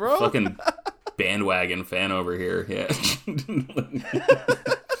take it, bro. Fucking bandwagon fan over here. Yeah.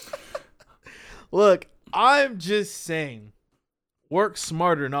 Look, I'm just saying, work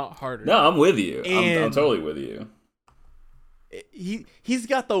smarter, not harder. No, I'm with you. I'm totally with you. He's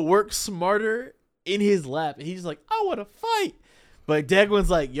got the work smarter in his lap, and he's like, I want to fight. But Dagwin's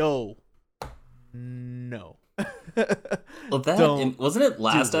like, yo, no. Well, wasn't it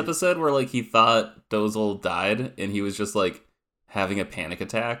last episode where like he thought Dozle died and he was just like having a panic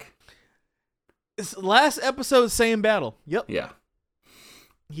attack? It's last episode, same battle. Yep. Yeah.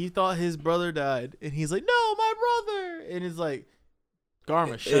 He thought his brother died, and he's like, no, my brother. And he's like,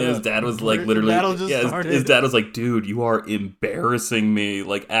 Garma, shut up. His dad was like, literally, his dad was like, dude, you are embarrassing me.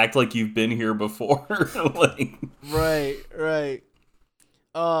 Like, act like you've been here before. Like, right.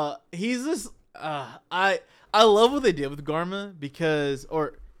 He's just, I love what they did with Garma because,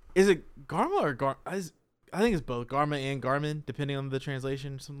 or is it Garma or I think it's both Garma and Garmin, depending on the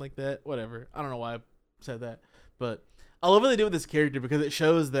translation, something like that. Whatever. I don't know why I said that, but I love what they did with this character because it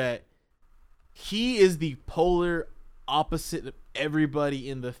shows that he is the polar opposite of everybody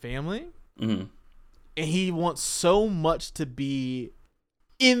in the family. Mm-hmm. And he wants so much to be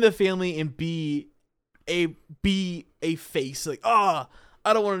in the family and be a face. Like, I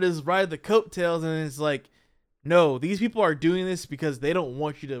don't want to just ride the coattails. And it's like, no, these people are doing this because they don't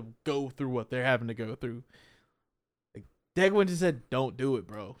want you to go through what they're having to go through. Like, Dagwin just said, don't do it,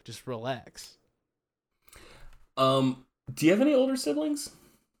 bro. Just relax. Do you have any older siblings?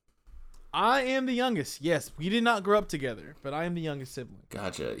 I am the youngest. Yes, we did not grow up together, but I am the youngest sibling.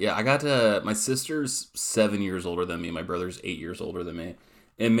 Gotcha. Yeah, I got my sister's 7 years older than me. My brother's 8 years older than me.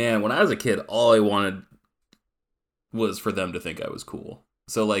 And man, when I was a kid, all I wanted was for them to think I was cool.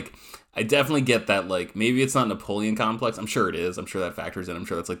 So like, I definitely get that. Like, maybe it's not Napoleon complex. I'm sure it is. I'm sure that factors in. I'm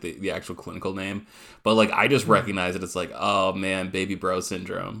sure that's like the actual clinical name. But like, I just recognize it. It's like, oh man, baby bro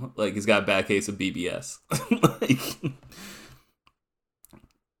syndrome. Like, he's got a bad case of BBS. Like,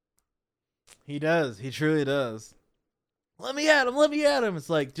 he does. He truly does. Let me at him. It's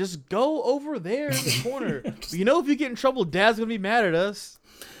like, just go over there in the corner. You know, if you get in trouble, Dad's gonna be mad at us.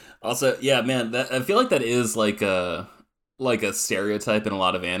 Also, yeah, man, I feel like that is like a stereotype in a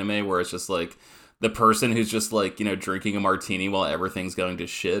lot of anime where it's just like the person who's just like, you know, drinking a martini while everything's going to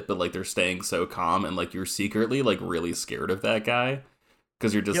shit, but like they're staying so calm and like you're secretly like really scared of that guy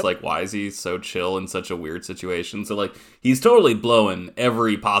because you're just like, why is he so chill in such a weird situation? So like, he's totally blowing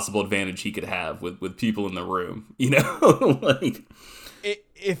every possible advantage he could have with people in the room, you know? Like,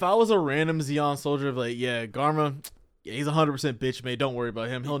 if I was a random Zeon soldier of like, yeah, Garma, yeah, he's 100% bitch made. Don't worry about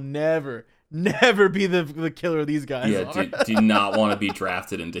him. He'll never be the killer of these guys. Yeah, do not want to be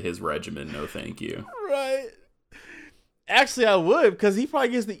drafted into his regiment. No, thank you. Right. Actually, I would, because he probably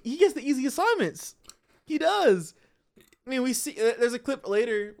gets the easy assignments. He does. I mean, we see there's a clip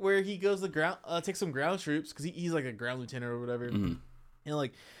later where he goes to ground, takes some ground troops because he's like a ground lieutenant or whatever. Mm-hmm. And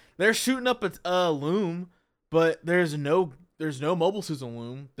like they're shooting up a loom, but there's no mobile suits on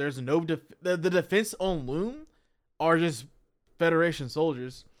loom. There's no the defense on loom are just Federation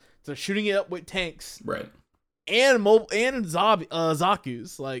soldiers. So shooting it up with tanks, right? And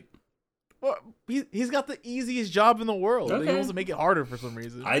Zaku's like, well, he's got the easiest job in the world. Okay. He wants to make it harder for some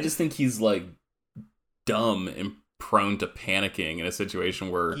reason. I just think he's like dumb and prone to panicking in a situation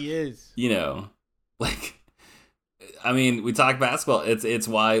where he is. You know, like, I mean, we talk basketball. It's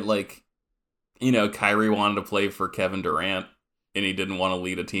why, like, you know, Kyrie wanted to play for Kevin Durant and he didn't want to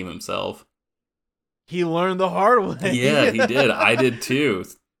lead a team himself. He learned the hard way. Yeah, he did. I did too.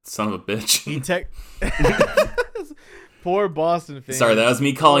 Son of a bitch. Poor Boston fans. Sorry, that was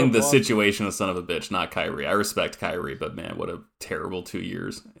me calling the situation a son of a bitch, not Kyrie. I respect Kyrie, but man, what a terrible 2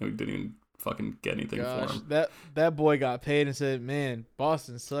 years. We didn't even fucking get anything for him. That boy got paid and said, "Man,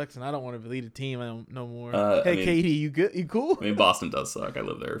 Boston sucks, and I don't want to lead a team no more." Hey, Katie, you good? You cool? I mean, Boston does suck. I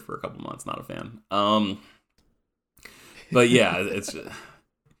lived there for a couple months. Not a fan. But yeah, it's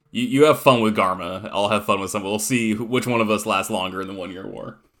you have fun with Garma. I'll have fun with some. We'll see which one of us lasts longer in the 1 year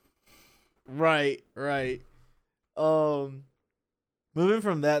war. Right. Moving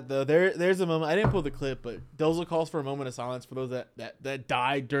from that though, there's a moment I didn't pull the clip, but Dozel calls for a moment of silence for those that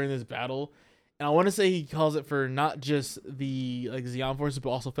died during this battle, and I want to say he calls it for not just the Zeon forces but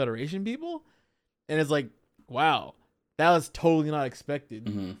also Federation people, and it's like, wow, that was totally not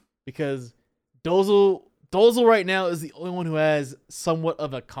expected because Dozel right now is the only one who has somewhat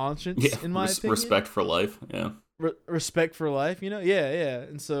of a conscience in my opinion. Respect for life, respect for life,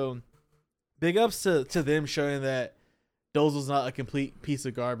 and so big ups to them showing that Dozel's not a complete piece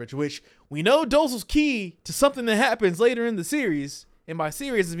of garbage, which we know Dozel's key to something that happens later in the series. And by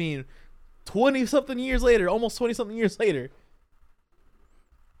series, I mean 20-something years later, almost 20-something years later.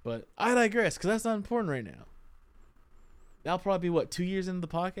 But I digress, because that's not important right now. That'll probably be, 2 years into the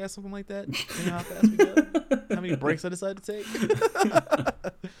podcast, something like that? You know how fast we go? How many breaks I decide to take?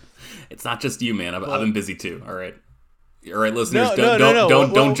 It's not just you, man. I've been busy too, all right? All right, listeners,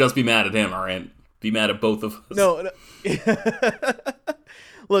 don't just be mad at him, all right? Be mad at both of us. No.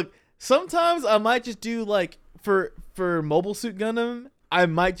 Look, sometimes I might just do for Mobile Suit Gundam, I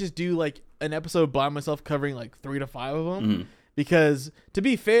might just do an episode by myself covering 3 to 5 of them. Because to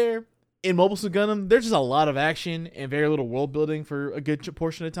be fair, in Mobile Suit Gundam, there's just a lot of action and very little world building for a good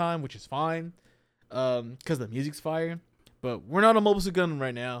portion of time, which is fine. Because the music's fire. But we're not on Mobile Suit Gundam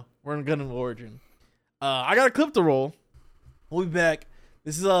right now. We're on Gundam Origin. I got a clip to roll. We'll be back.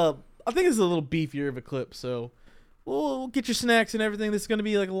 This is I think it's a little beefier of a clip, so we'll get your snacks and everything. This is going to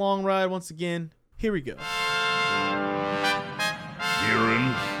be a long ride once again. Here we go.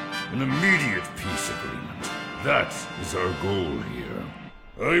 Gihren, an immediate peace agreement. That is our goal here.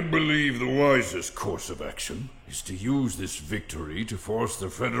 I believe the wisest course of action is to use this victory to force the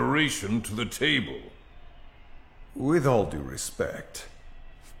Federation to the table. With all due respect,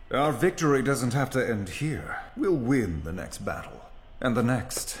 our victory doesn't have to end here. We'll win the next battle, and the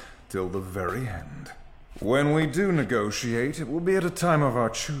next, till the very end. When we do negotiate, it will be at a time of our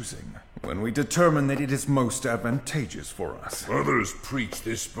choosing, when we determine that it is most advantageous for us. Others preach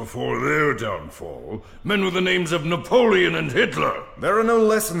this before their downfall. Men with the names of Napoleon and Hitler. There are no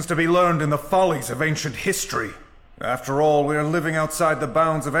lessons to be learned in the follies of ancient history. After all, we are living outside the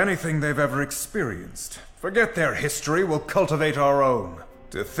bounds of anything they've ever experienced. Forget their history, we'll cultivate our own.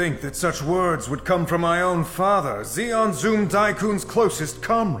 To think that such words would come from my own father, Zeon Zum Daikun's closest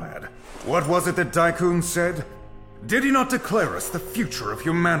comrade. What was it that Daikun said? Did he not declare us the future of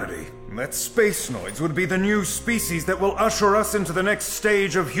humanity? That space noids would be the new species that will usher us into the next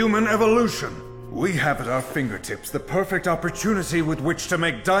stage of human evolution. We have at our fingertips the perfect opportunity with which to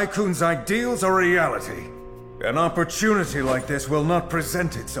make Daikun's ideals a reality. An opportunity like this will not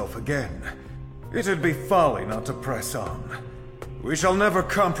present itself again. It'd be folly not to press on. We shall never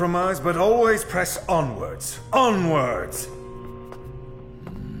compromise, but always press onwards. Onwards!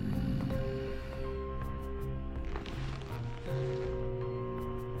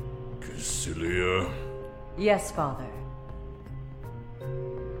 Kycilia? Yes, Father.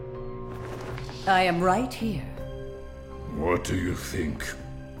 I am right here. What do you think?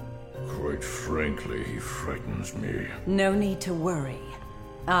 Quite frankly, he frightens me. No need to worry.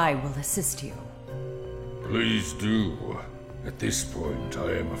 I will assist you. Please do. At this point,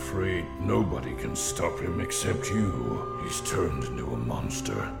 I am afraid nobody can stop him except you. He's turned into a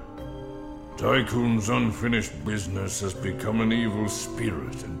monster. Daikun's unfinished business has become an evil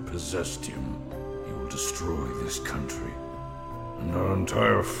spirit and possessed him. He will destroy this country, and our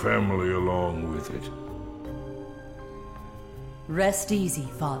entire family along with it. Rest easy,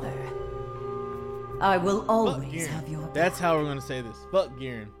 Father. I will always have your back. That's how we're going to say this. Fuck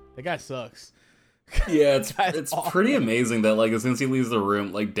Gihren. That guy sucks. Yeah, it's pretty amazing that as soon as he leaves the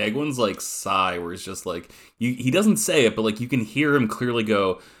room, Degwin's sigh, where he's just he doesn't say it, but you can hear him clearly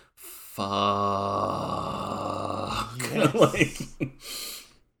go, fuck. Yes.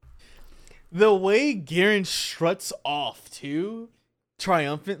 The way Gihren struts off too,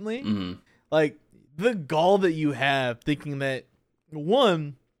 triumphantly, the gall that you have thinking that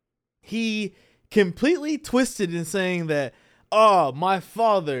one, he completely twisted in saying that, my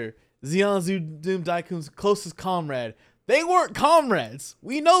father, Zeon Zum Daikun's closest comrade. They weren't comrades.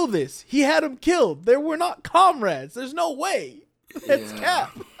 We know this. He had him killed. They were not comrades. There's no way. That's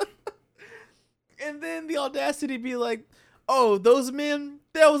cap. And then the audacity to be like, oh, those men,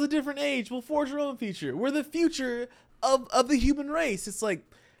 that was a different age. We'll forge our own future. We're the future of the human race. It's like,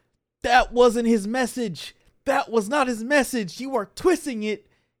 That wasn't his message. That was not his message. You are twisting it.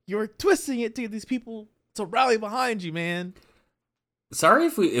 You're twisting it to get these people to rally behind you, man. Sorry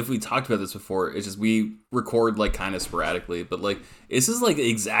if we talked about this before. It's just we record like kind of sporadically, but like this is like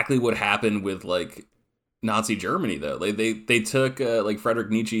exactly what happened with like Nazi Germany though. Like they took like Friedrich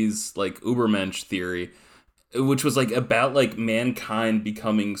Nietzsche's like Übermensch theory, which was like about like mankind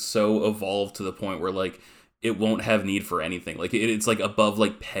becoming so evolved to the point where like it won't have need for anything. Like it's like above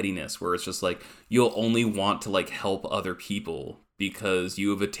like pettiness, where it's just like you'll only want to like help other people because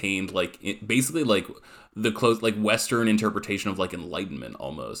you have attained like basically like the close like Western interpretation of like enlightenment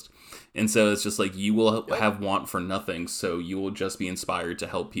almost. And so it's just like you will have want for nothing, so you will just be inspired to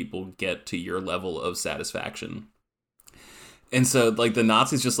help people get to your level of satisfaction. And so, like, the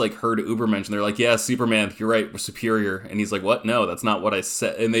Nazis just, like, heard Übermensch, and they're like, yeah, Superman, you're right, we're superior. And he's like, what? No, that's not what I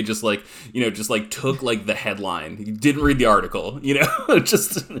said. And they just, like, you know, just, like, took, like, the headline. He didn't read the article, you know?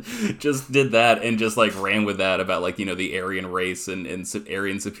 just did that and just, like, ran with that about, like, you know, the Aryan race and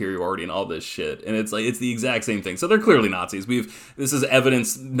Aryan superiority and all this shit. And it's, like, it's the exact same thing. So they're clearly Nazis. This is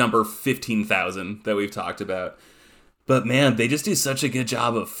evidence number 15,000 that we've talked about. But, man, they just do such a good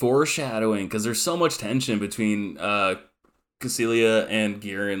job of foreshadowing, because there's so much tension between, Cassilia and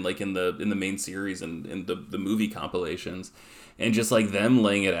Garen, like in the main series and in the movie compilations, and just like them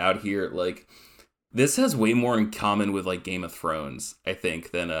laying it out here, like this has way more in common with like Game of Thrones, I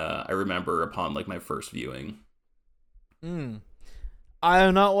think, than I remember upon like my first viewing. I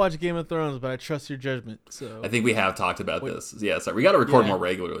have not watched Game of Thrones, but I trust your judgment. So I think we have talked about this. Yeah, sorry, we got to record more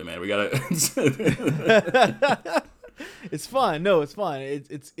regularly, man. We got to. It's fine. No, it's fine.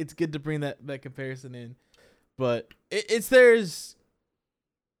 It's good to bring that comparison in. But there's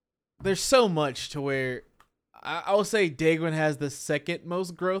so much to where I will say Dagwin has the second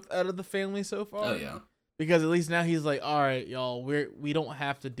most growth out of the family so far. Oh yeah, because at least now he's like, all right, y'all, we don't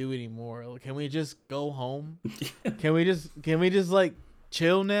have to do anymore. Like, can we just go home? Can we just like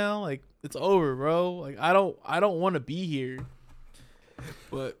chill now? Like, it's over, bro. Like, I don't want to be here.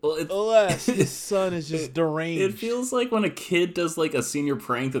 But alas, his son is just deranged. It feels like when a kid does like a senior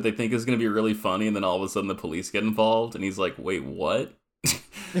prank that they think is going to be really funny, and then all of a sudden the police get involved, and he's like, "Wait, what?"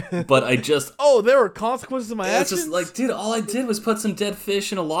 But I just there were consequences to my actions. It's just like, dude, all I did was put some dead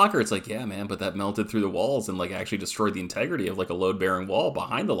fish in a locker. It's like, yeah, man, but that melted through the walls and like actually destroyed the integrity of like a load-bearing wall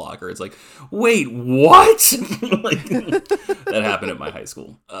behind the locker. It's like, wait, what? Like, that happened at my high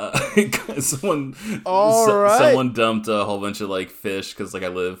school. Someone dumped a whole bunch of like fish because like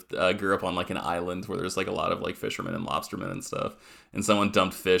I grew up on like an island where there's like a lot of like fishermen and lobstermen and stuff, and someone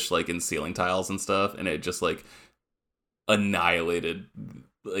dumped fish like in ceiling tiles and stuff, and it just like annihilated.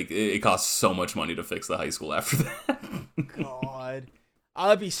 Like, it cost so much money to fix the high school after that. God.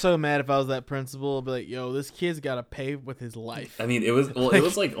 I'd be so mad if I was that principal. I'd be like, yo, this kid's got to pay with his life. I mean, it was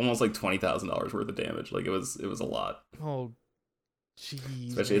like almost like $20,000 worth of damage. Like, it was a lot. Oh, jeez.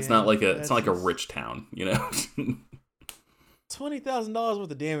 Especially, man, it's not like a rich town, you know? $20,000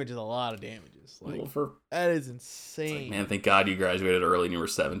 worth of damage is a lot of damages. Like, that is insane. Like, man, thank God you graduated early and you were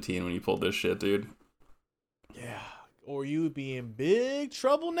 17 when you pulled this shit, dude. Yeah. Or you would be in big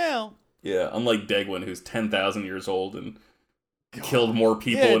trouble now. Yeah, unlike Dagwin, who's 10,000 years old and killed more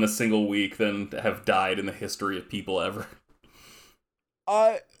people in a single week than have died in the history of people ever.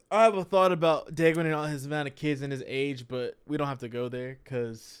 I have a thought about Dagwin and all his amount of kids and his age, but we don't have to go there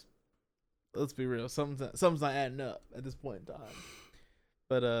because, let's be real, something's not adding up at this point in time.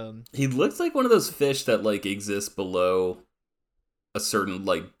 But he looks like one of those fish that like exists below a certain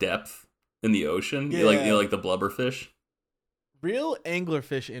like depth in the ocean. You like the blubberfish. Real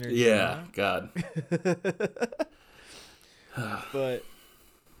anglerfish energy. Yeah, God. But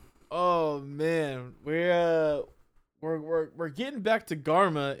oh man, we're getting back to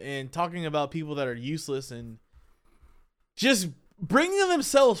Garma and talking about people that are useless and just bringing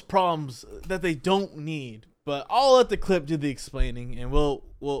themselves problems that they don't need. But I'll let the clip do the explaining, and we'll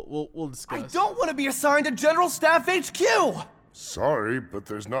discuss. I don't want to be assigned to General Staff HQ. Sorry, but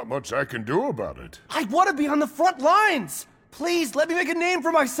there's not much I can do about it. I want to be on the front lines. Please, let me make a name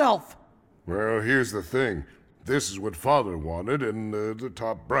for myself. Well, here's the thing. This is what Father wanted, and the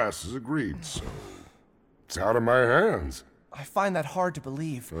top brass has agreed, so it's out of my hands. I find that hard to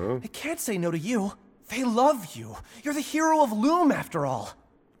believe. Huh? They can't say no to you. They love you. You're the hero of Loom, after all.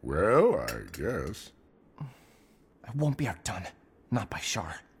 Well, I guess. I won't be outdone. Not by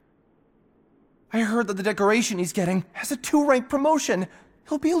Shar. I heard that the decoration he's getting has a 2-rank promotion.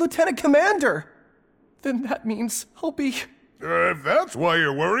 He'll be a lieutenant commander. Then that means I'll be... If that's why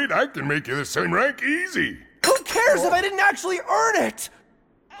you're worried, I can make you the same rank easy. Who cares if I didn't actually earn it?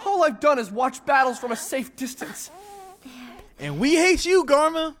 All I've done is watch battles from a safe distance. And we hate you,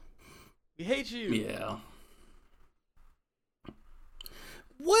 Garma. He hates you. Yeah.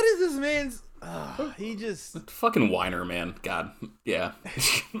 What is this man's? He just fucking whiner, man. God, yeah.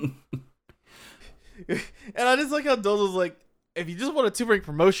 And I just like how Dozo's like, if you just want a 2-rank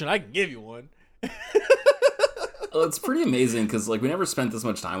promotion, I can give you one. Well, it's pretty amazing because like we never spent this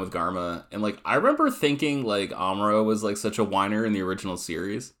much time with Garma, and like I remember thinking like Amuro was like such a whiner in the original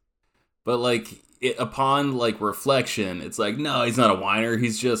series, but like upon like reflection, it's like no, he's not a whiner.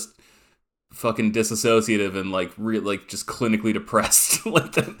 He's just fucking disassociative and like like just clinically depressed.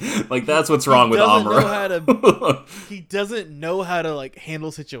 like that's what's wrong with Amuro. He doesn't know how to like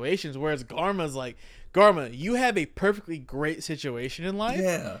handle situations, whereas Garma's like, Garma, you have a perfectly great situation in life.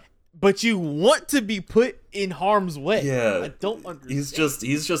 Yeah. But you want to be put in harm's way. Yeah. I don't understand.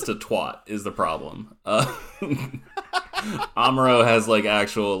 He's just a twat is the problem. Amuro has like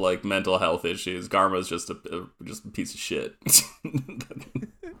actual like mental health issues. Garma's just a piece of shit.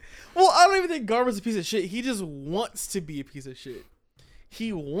 Well, I don't even think Garma's a piece of shit. He just wants to be a piece of shit.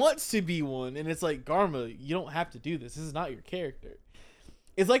 He wants to be one, and it's like, Garma, you don't have to do this. This is not your character.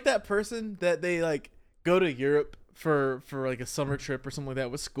 It's like that person that they like go to Europe for like a summer trip or something like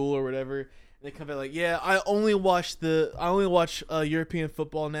that with school or whatever, and they come back like, yeah, I only watch European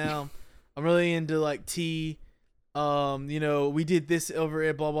football now. I'm really into like tea. You know, we did this over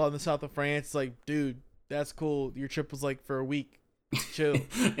at blah blah in the south of France. It's like, dude, that's cool. Your trip was like for a week. Chill.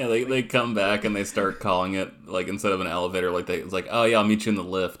 Yeah, they come back and they start calling it like instead of an elevator, like it's like, oh yeah, I'll meet you in the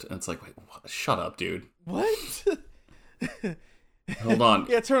lift, and it's like, wait, what? Shut up, dude. What? Hold on.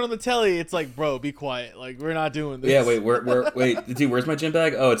 Yeah, turn on the telly. It's like, bro, be quiet. Like, we're not doing this. Yeah, wait, dude, where's my gym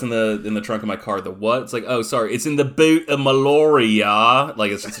bag? Oh, it's in the trunk of my car. The what? It's like, oh, sorry, it's in the boot of my lorry, yeah.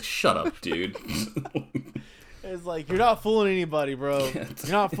 Like, it's just like, shut up, dude. It's like, you're not fooling anybody, bro. You're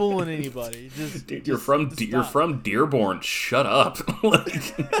not fooling anybody. Just, dude, you're from Dearborn. Shut up.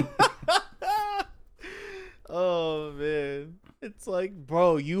 Oh man, it's like,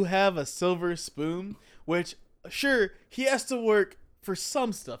 bro, you have a silver spoon, which sure he has to work for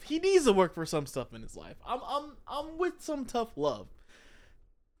some stuff. He needs to work for some stuff in his life. I'm with some tough love.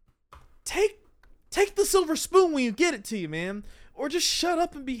 Take the silver spoon when you get it to you, man, or just shut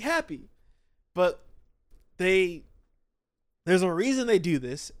up and be happy. But there's a reason they do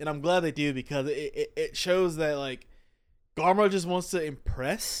this, and I'm glad they do, because it shows that like Garma just wants to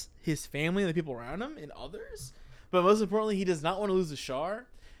impress his family and the people around him and others, but most importantly, he does not want to lose to Char.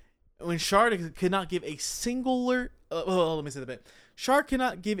 When Char could not give a singular let me say that bit. Char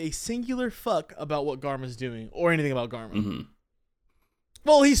cannot give a singular fuck about what Garma's doing or anything about Garma. Mm-hmm.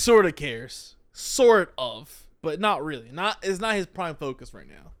 Well, he sort of cares, sort of, but not really. It's not his prime focus right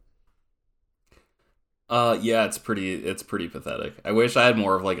now. Yeah, it's pretty pathetic. I wish I had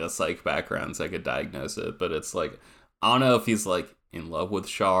more of like a psych background so I could diagnose it, but it's like, I don't know if he's like in love with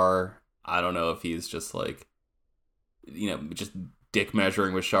Char. I don't know if he's just like, you know, just dick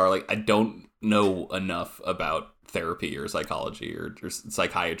measuring with Char. Like, I don't know enough about therapy or psychology or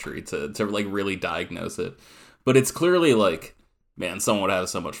psychiatry to like really diagnose it. But it's clearly like, man, someone would have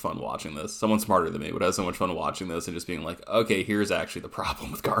so much fun watching this. Someone smarter than me would have so much fun watching this and just being like, okay, here's actually the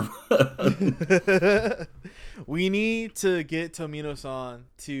problem with Garma. We need to get Tomino-san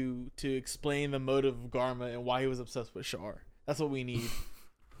to explain the motive of Garma and why he was obsessed with Char. That's what we need.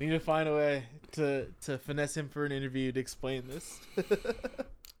 We need to find a way to finesse him for an interview to explain this.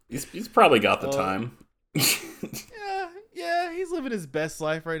 He's probably got the time. Yeah, he's living his best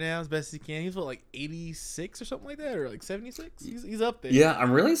life right now, as best as he can. He's what, like 86 or something like that, or like 76. He's up there. Yeah,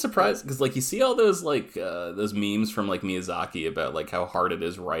 I'm really surprised because like you see all those like those memes from like Miyazaki about like how hard it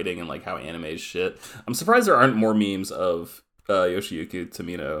is writing and like how anime is shit. I'm surprised there aren't more memes of Yoshiyuki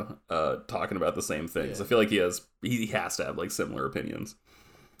Tomino talking about the same things. Yeah. I feel like he has to have like similar opinions.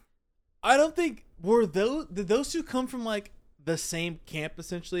 I don't think did those two come from like the same camp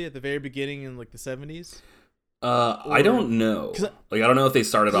essentially at the very beginning in like the 70s? I don't know. Like, I don't know if they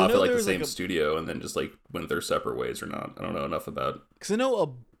started off at like the same like studio and then just like went their separate ways or not. I don't know enough about. Because I know a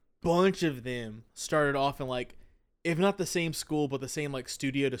bunch of them started off in like, if not the same school, but the same like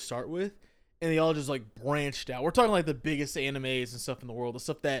studio to start with, and they all just like branched out. We're talking like the biggest animes and stuff in the world, the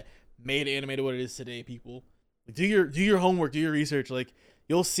stuff that made anime to what it is today. People, like, do your homework, do your research. Like,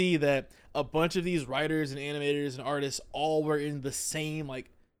 you'll see that a bunch of these writers and animators and artists all were in the same like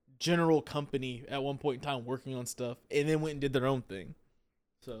general company at one point in time working on stuff, and then went and did their own thing.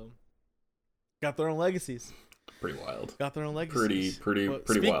 So got their own legacies. Pretty wild. Got their own legacies. Pretty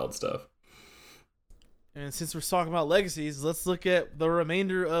wild stuff. And since we're talking about legacies, let's look at the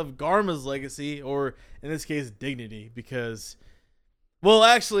remainder of Garma's legacy, or in this case, dignity. Because, well,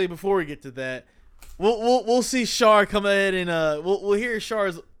 actually, before we get to that, we'll see Char come ahead and we'll hear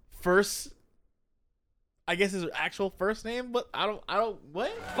Char's first, I guess his actual first name, but I don't,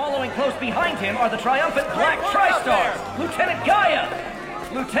 what? Following close behind him are the triumphant Black Tri-Stars, Lieutenant Gaia,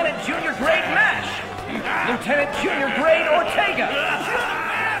 Lieutenant Junior Grade Mash, Lieutenant Junior Grade Ortega,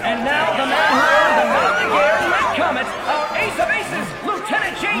 and now the man who earned the Mountain Air Red Comet, our ace of aces,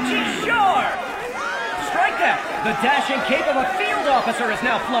 Lieutenant J.G. Shar. Strike that! The dashing cape of a field officer is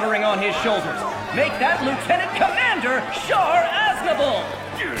now fluttering on his shoulders. Make that Lieutenant Commander Shar Aznable!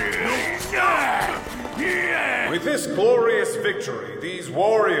 With this glorious victory, these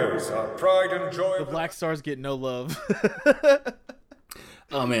warriors, our pride and joy. The Black Stars get no love.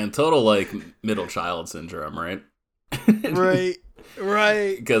 Oh man, total like middle child syndrome, right?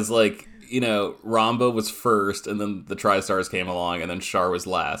 Right. Because like, you know, Ramba was first, and then the Tri-Stars came along, and then Shar was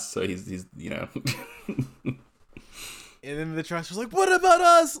last. So he's you know. And then the Tri-Stars like, what about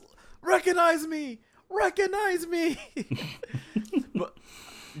us? Recognize me! But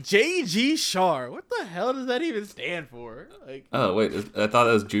J.G. Shar, what the hell does that even stand for? Like, oh wait, I thought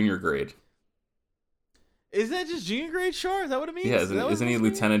that was junior grade. Is that just junior grade Shar? Is that what it means? Yeah, isn't he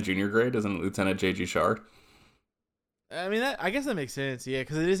Lieutenant Junior Grade? Isn't it Lieutenant J.G. Shar? I mean, I guess that makes sense, yeah,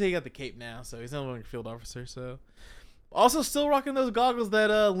 because it is he got the cape now, so he's no longer field officer. So, also still rocking those goggles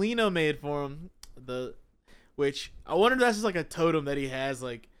that Lino made for him. Which I wonder if that's just like a totem that he has.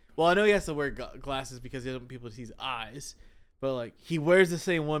 Like, well, I know he has to wear glasses because he doesn't want people to see his eyes, but like he wears the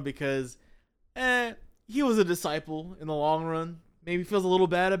same one because, he was a disciple in the long run. Maybe feels a little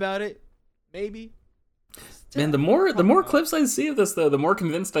bad about it. Maybe. Man, the more clips I see of this, though, the more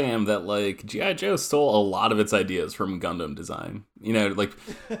convinced I am that like G.I. Joe stole a lot of its ideas from Gundam design. You know, like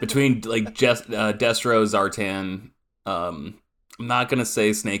between like Destro, Zartan. I'm not gonna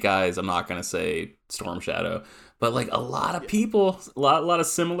say Snake Eyes. I'm not gonna say Storm Shadow, but like a lot of people, a lot of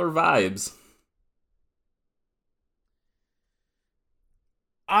similar vibes.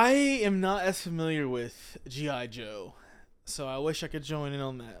 I am not as familiar with G.I. Joe, so I wish I could join in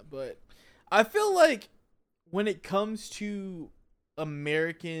on that. But I feel like when it comes to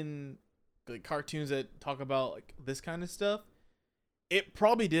American like cartoons that talk about like this kind of stuff, it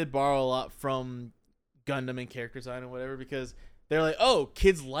probably did borrow a lot from Gundam and character design and whatever, because they're like, oh,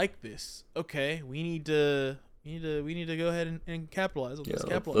 kids like this. Okay, we need to go ahead and capitalize on this.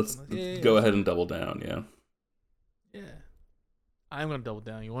 Let's go ahead and double down. Yeah. I'm gonna double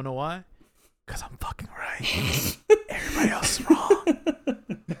down. You wanna know why? Because I'm fucking right. Everybody else is wrong.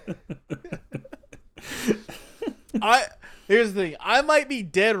 Here's the thing. I might be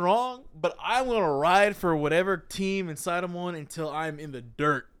dead wrong, but I'm gonna ride for whatever team inside of one until I'm in the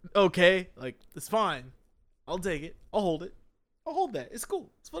dirt. Okay? Like, it's fine. I'll take it. I'll hold it. I'll hold that. It's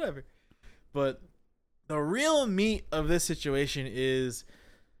cool. It's whatever. But the real meat of this situation is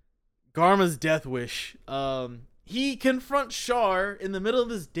Garma's death wish. He confronts Shar in the middle of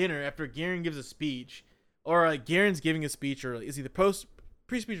this dinner after Garen gives a speech, or Garen's giving a speech, or is he the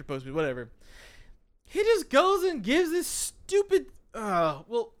pre-speech or post-speech, whatever. He just goes and gives this stupid.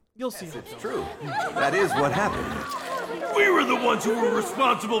 Well, you'll see. It's true. That is what happened. We were the ones who were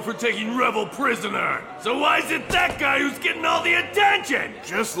responsible for taking Rebel prisoner. So why is it that guy who's getting all the attention?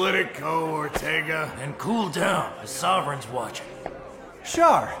 Just let it go, Ortega. And cool down. The Sovereign's watching.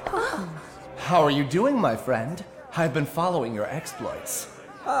 Shar. How are you doing, my friend? I've been following your exploits.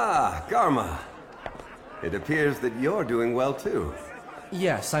 Ah, Garma. It appears that you're doing well, too.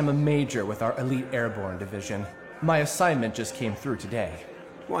 Yes, I'm a major with our Elite Airborne Division. My assignment just came through today.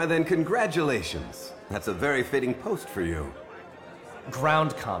 Why then, congratulations. That's a very fitting post for you.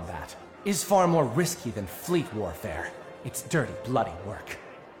 Ground combat is far more risky than fleet warfare. It's dirty, bloody work.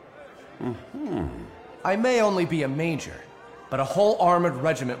 I may only be a major, but a whole armored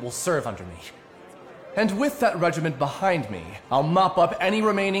regiment will serve under me. And with that regiment behind me, I'll mop up any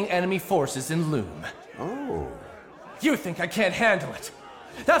remaining enemy forces in Loom. Oh. You think I can't handle it?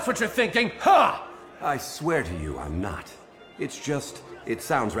 That's what you're thinking, ha! I swear to you, I'm not. It's just, it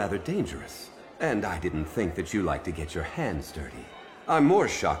sounds rather dangerous. And I didn't think that you like to get your hands dirty. I'm more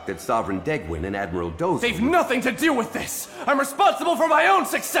shocked that Sovereign Degwin and Admiral Dozle... They've nothing to do with this! I'm responsible for my own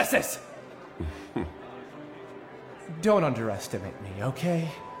successes! Don't underestimate me,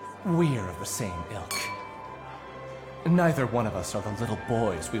 okay? We're of the same ilk. Neither one of us are the little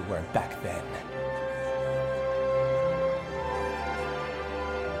boys we were back then.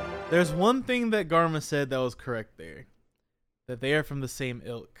 There's one thing that Garma said that was correct there. That they are from the same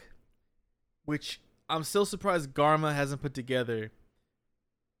ilk. Which I'm still surprised Garma hasn't put together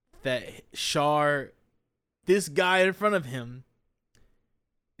that Shar, this guy in front of him,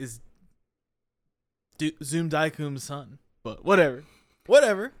 is Zoom Daikum's son. But whatever.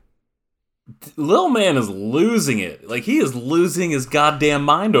 Lil Man is losing it. Like, he is losing his goddamn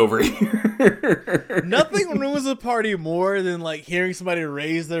mind over here. Nothing ruins a party more than like hearing somebody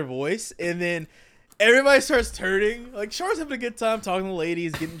raise their voice and then everybody starts turning. Like, Char's having a good time talking to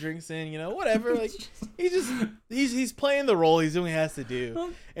ladies, getting drinks in, you know, whatever. Like, he's playing the role. He's doing what he has to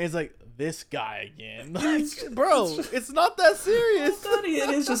do. And it's like, this guy again. Like, bro, it's not that serious. It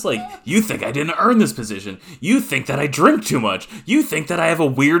is just like, you think I didn't earn this position. You think that I drink too much. You think that I have a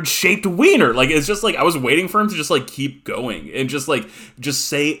weird shaped wiener. Like, it's just like, I was waiting for him to just like keep going and just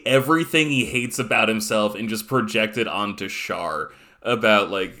say everything he hates about himself and just project it onto Char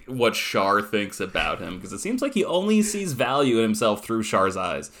about like what Char thinks about him. Because it seems like he only sees value in himself through Char's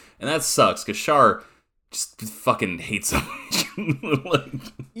eyes. And that sucks because Char just fucking hates him. Like,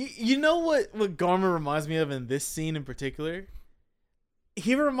 you know what Garma reminds me of in this scene in particular?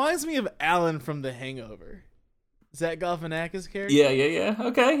 He reminds me of Alan from The Hangover. Zach Galifianakis character. Yeah.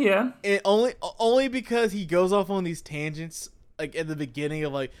 Okay, yeah. And only because he goes off on these tangents, like at the beginning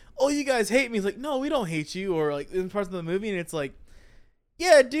of like, oh, you guys hate me. He's like, no, we don't hate you. Or like in parts of the movie, and it's like,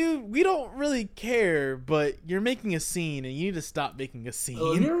 yeah, dude, we don't really care, but you're making a scene, and you need to stop making a scene.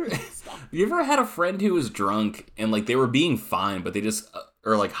 You ever had a friend who was drunk, and like they were being fine, but they just,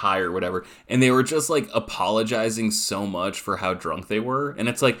 or like high or whatever, and they were just like apologizing so much for how drunk they were, and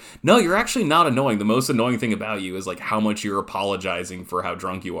it's like, no, you're actually not annoying. The most annoying thing about you is like how much you're apologizing for how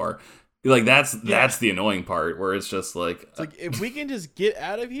drunk you are. Like that's the annoying part, where it's just like, it's like, if we can just get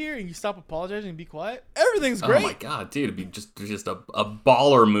out of here and you stop apologizing and be quiet, everything's great. Oh my god, dude, it'd be just a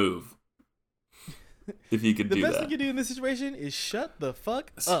baller move if you could do that. The best thing you do in this situation is shut the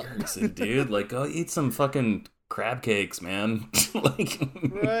fuck up. Seriously, dude, like, go eat some fucking crab cakes, man. Like,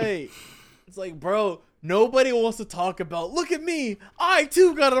 right? It's like, bro, nobody wants to talk about, look at me, I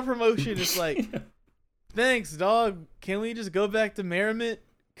too got a promotion. It's like, thanks, dog. Can we just go back to merriment?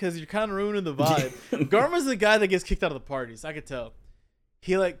 Because you're kind of ruining the vibe. Garma's the guy that gets kicked out of the parties. I could tell.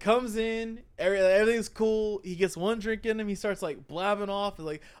 He like comes in, everything's cool. He gets one drink in him. He starts like blabbing off and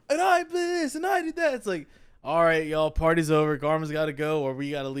like, and I did this and I did that. It's like, all right, y'all, party's over. Garma's got to go, or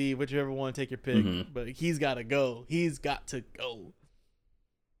we got to leave. Whichever one, take your pick. Mm-hmm. But he's got to go. He's got to go.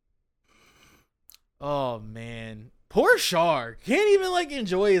 Oh man, poor Char can't even like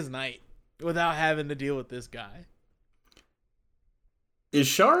enjoy his night without having to deal with this guy. Is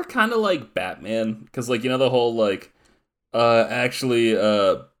Char kind of like Batman? Because, like, you know, the whole, like,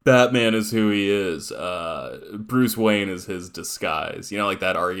 Batman is who he is. Bruce Wayne is his disguise. You know, like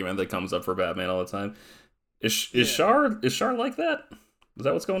that argument that comes up for Batman all the time. Is Char like that? Is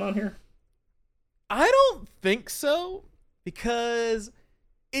that what's going on here? I don't think so, because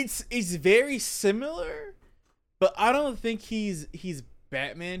it's very similar, but I don't think he's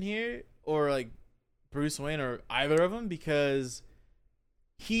Batman here, or like Bruce Wayne, or either of them, because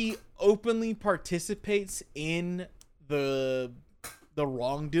he openly participates in the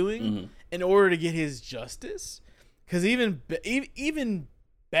wrongdoing in order to get his justice. Because even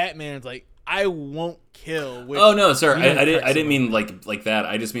Batman's like, I won't kill. Which, oh no, sir, I didn't mean like that.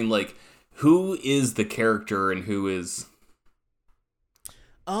 I just mean like, who is the character and who is?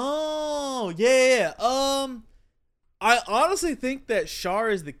 Oh yeah. I honestly think that Char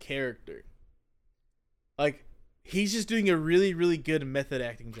is the character. Like, he's just doing a really, really good method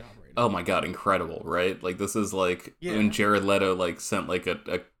acting job right now. Oh my god, incredible, right? Like, this is like when Jared Leto like sent like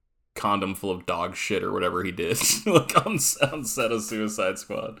a condom full of dog shit or whatever he did like on set of Suicide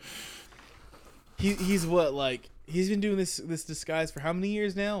Squad. He's what, like, he's been doing this disguise for how many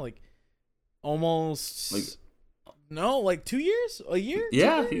years now? Like almost like 2 years? A year?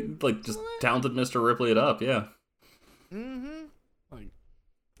 Yeah, he like just talented Mr. Ripley it up, yeah. Like,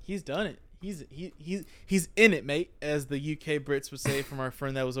 he's done it. He's in it, mate, as the UK Brits would say from our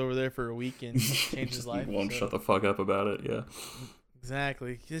friend that was over there for a week and changed his life. Won't shut the fuck up about it, yeah.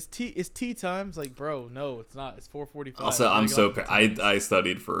 Exactly. It's tea time. It's like, bro, no, it's not. It's 4:45. Also, I'm so I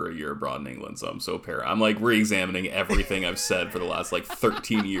studied for a year abroad in England, so I'm so I'm like re-examining everything I've said for the last like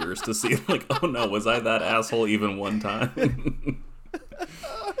 13 years to see like, oh no, was I that asshole even one time?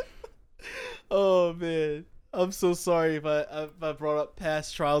 Oh man. I'm so sorry if I brought up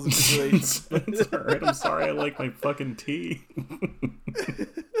past trials and tribulations. It's alright. I'm sorry. I like my fucking tea.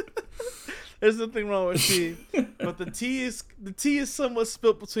 There's nothing wrong with tea, but the tea is somewhat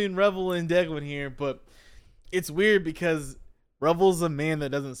split between Revel and Degwin here. But it's weird because Revel's a man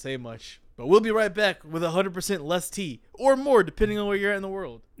that doesn't say much. But we'll be right back with 100% less tea or more, depending on where you're at in the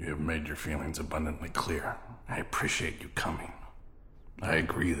world. You have made your feelings abundantly clear. I appreciate you coming. I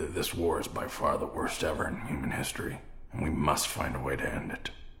agree that this war is by far the worst ever in human history, and we must find a way to end it.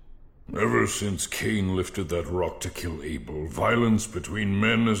 Ever since Cain lifted that rock to kill Abel, violence between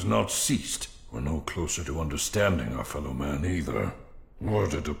men has not ceased. We're no closer to understanding our fellow man either.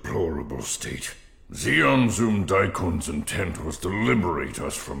 What a deplorable state. Zeon Zum Daikun's intent was to liberate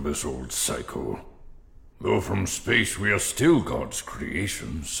us from this old cycle. Though from space we are still God's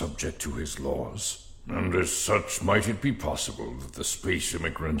creation, subject to his laws. And as such, might it be possible that the space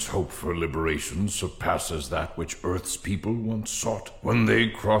immigrants' hope for liberation surpasses that which Earth's people once sought when they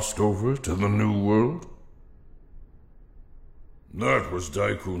crossed over to the New World? That was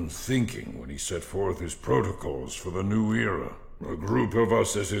Daikun's thinking when he set forth his protocols for the new era. A group of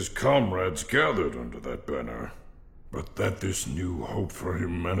us as his comrades gathered under that banner. But that this new hope for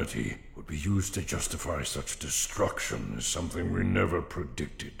humanity would be used to justify such destruction is something we never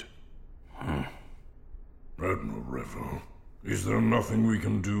predicted. Admiral Revel, is there nothing we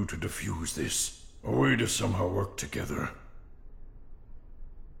can do to defuse this? A way to somehow work together?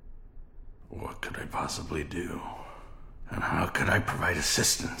 What could I possibly do? And how could I provide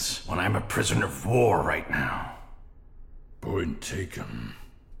assistance when I'm a prisoner of war right now? Point taken.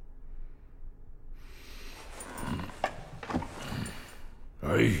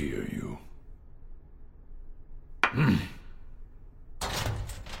 I hear you.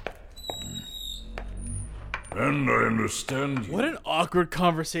 And I understand you. What an awkward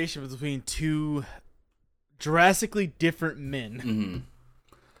conversation between two drastically different men.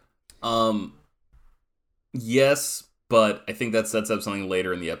 Yes, but I think that sets up something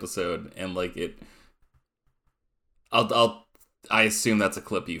later in the episode, and like it. I assume that's a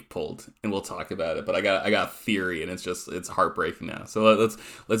clip you've pulled, and we'll talk about it. But I got a theory, and it's heartbreaking now. So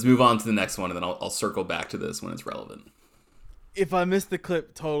let's move on to the next one, and then I'll circle back to this when it's relevant. If I missed the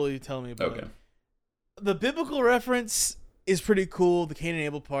clip, totally tell me about it. The biblical reference is pretty cool. The Cain and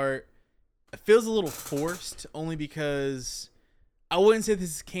Abel part, it feels a little forced, only because I wouldn't say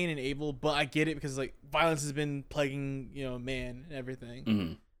this is Cain and Abel, but I get it because like violence has been plaguing man and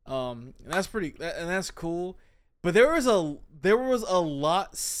everything. And that's that's cool. But there was a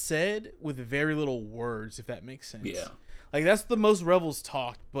lot said with very little words, if that makes sense. Yeah. Like that's the most Rebels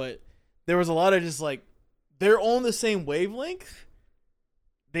talked, but there was a lot of just like they're on the same wavelength.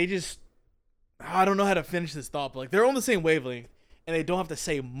 They just I don't know how to finish this thought, but like they're on the same wavelength and they don't have to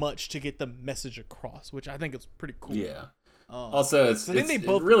say much to get the message across, which I think is pretty cool. Yeah. Also, it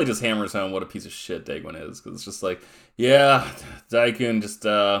really just hammers home what a piece of shit Daegwin is, because it's just like, yeah, Daikun just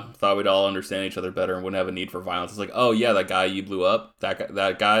thought we'd all understand each other better and wouldn't have a need for violence. It's like, oh yeah, that guy you blew up,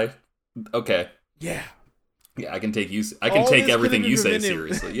 that guy, okay, yeah, I can take everything you say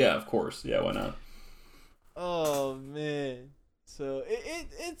seriously. Yeah, of course, yeah, why not? Oh man, so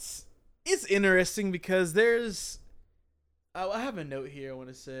it's interesting because there's, I have a note here I want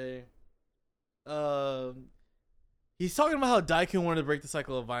to say, he's talking about how Daikun wanted to break the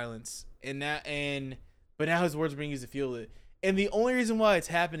cycle of violence, but now his words are being used to fuel it. And the only reason why it's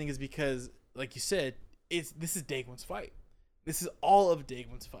happening is because, like you said, this is Daegwin's fight. This is all of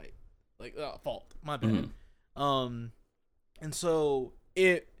Daegwin's fight, fault. My bad. And so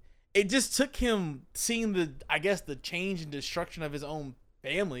it just took him seeing the change and destruction of his own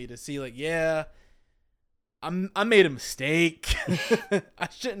family to see like, yeah, I made a mistake. I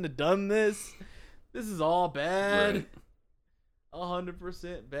shouldn't have done this. This is all bad. Right.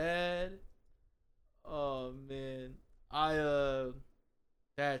 100% bad. Oh man.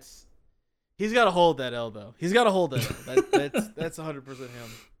 He's got to hold that L though. He's got to hold that L. That's 100%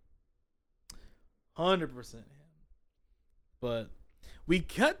 him. 100% him. But we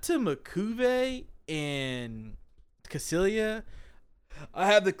cut to M'Quve and Kycilia. I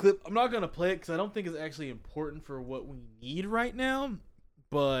have the clip. I'm not going to play it because I don't think it's actually important for what we need right now.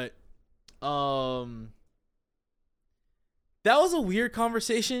 But that was a weird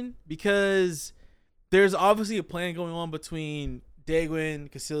conversation because there's obviously a plan going on between Daegwin,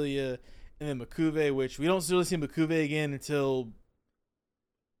 Kycilia, and then M'Quve, which we don't really see M'Quve again until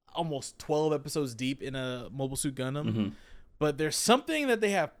almost 12 episodes deep in a Mobile Suit Gundam. But there's something that they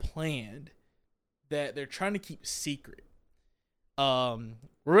have planned that they're trying to keep secret. One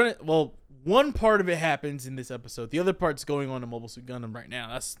part of it happens in this episode. The other part's going on in Mobile Suit Gundam right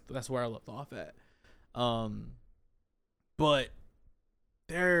now. That's where I left off at. But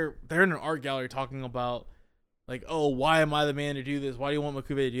they're in an art gallery talking about like, oh, why am I the man to do this? Why do you want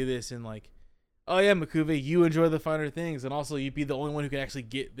M'Quve to do this? And like, oh yeah, M'Quve, you enjoy the finer things, and also you'd be the only one who can actually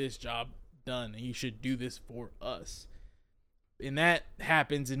get this job done, and you should do this for us. And that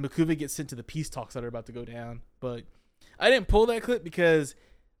happens, and M'Quve gets sent to the peace talks that are about to go down. But I didn't pull that clip because,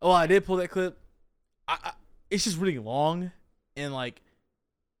 I did pull that clip. It's just really long, and like,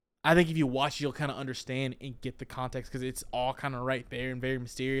 I think if you watch, you'll kind of understand and get the context because it's all kind of right there and very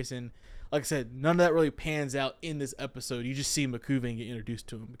mysterious. And like I said, none of that really pans out in this episode. You just see McCuven get introduced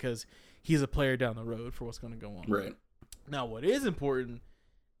to him because he's a player down the road for what's going to go on. Right. Now, what is important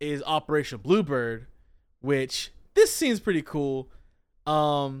is Operation Bluebird, which this seems pretty cool.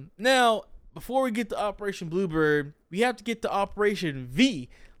 Now, before we get to Operation Bluebird, we have to get to Operation V.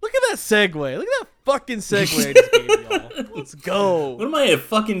 Look at that segue. Look at that fucking segue I just gave y'all. Let's go. What am I, a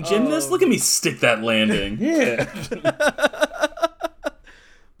fucking gymnast? Look at me stick that landing. Yeah.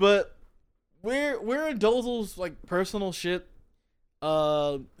 But we're in Dozel's like personal shit.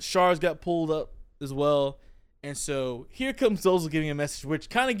 Char's got pulled up as well. And so here comes Dozel giving a message, which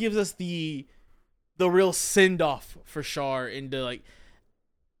kind of gives us the real send off for Char into like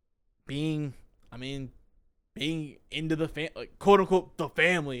being into the like quote unquote the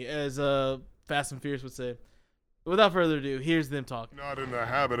family, as Fast and Furious would say. But without further ado, here's them talking. Not in the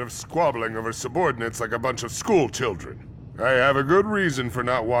habit of squabbling over subordinates like a bunch of school children. I have a good reason for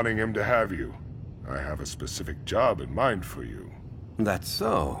not wanting him to have you. I have a specific job in mind for you. That's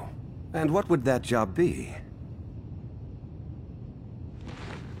so. And what would that job be?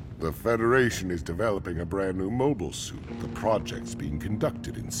 The Federation is developing a brand new mobile suit. The project's being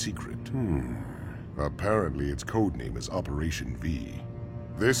conducted in secret. Apparently, its codename is Operation V.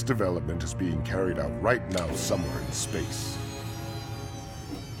 This development is being carried out right now somewhere in space.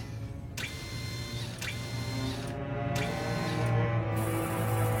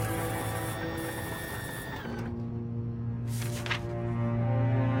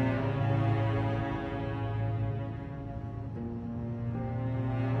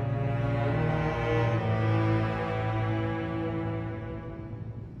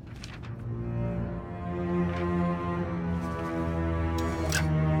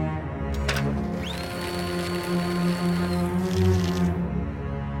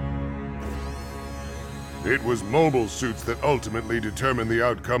 It was mobile suits that ultimately determined the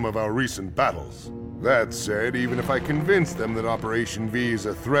outcome of our recent battles. That said, even if I convince them that Operation V is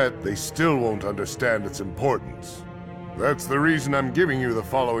a threat, they still won't understand its importance. That's the reason I'm giving you the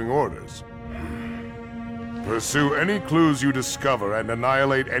following orders. Pursue any clues you discover and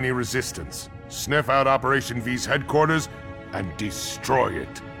annihilate any resistance. Sniff out Operation V's headquarters and destroy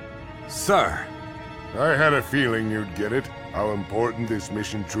it. Sir! I had a feeling you'd get it, how important this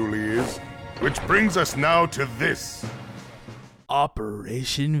mission truly is. Which brings us now to this.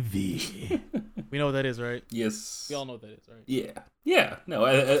 Operation V. We know what that is, right? Yes. We all know what that is, right? Yeah. Yeah. No,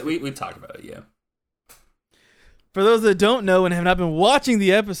 we talked about it, yeah. For those that don't know and have not been watching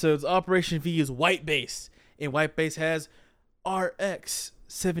the episodes, Operation V is White Base. And White Base has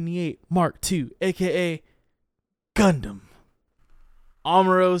RX-78 Mark II, a.k.a. Gundam.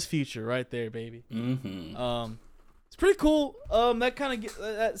 Amuro's future right there, baby. Mm-hmm. It's pretty cool. That kind of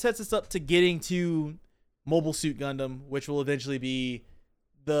that sets us up to getting to Mobile Suit Gundam, which will eventually be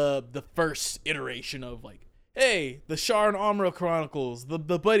the first iteration of like, hey, the Char and Amuro Chronicles, the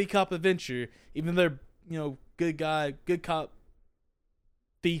buddy cop adventure. Even they're good guy, good cop,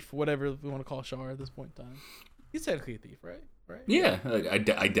 thief, whatever we want to call Char at this point in time. He's technically a thief, right? Right? Yeah,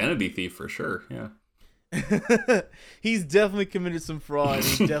 identity thief for sure. Yeah. He's definitely committed some fraud.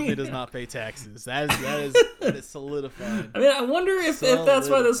 He definitely does not pay taxes. That is solidified. I mean, I wonder if that's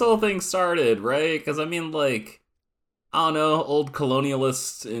why this whole thing started, right? Because I mean, like, I don't know, old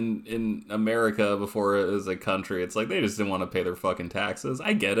colonialists in America before it was a country. It's like they just didn't want to pay their fucking taxes.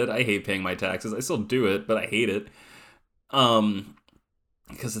 I get it. I hate paying my taxes. I still do it, but I hate it.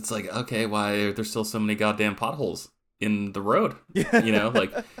 Because it's like, okay, why are there still so many goddamn potholes in the road?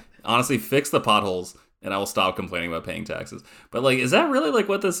 Like, honestly, fix the potholes. And I will stop complaining about paying taxes. But, like, is that really, like,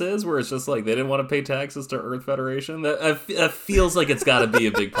 what this is? Where it's just, like, they didn't want to pay taxes to Earth Federation? That feels like it's got to be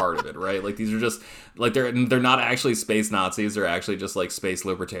a big part of it, right? Like, these are just, like, they're not actually space Nazis. They're actually just, like, space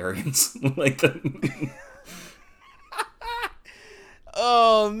libertarians.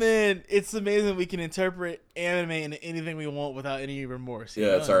 Oh, man. It's amazing we can interpret anime into anything we want without any remorse.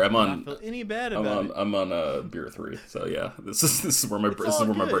 Yeah, sorry. I'm on... I feel any bad about it. I'm on Beer 3. So, yeah. This is where my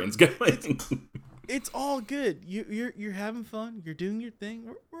brain's going. It's all good. You're having fun. You're doing your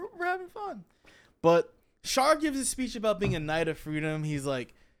thing. We're having fun. But Char gives a speech about being a knight of freedom. He's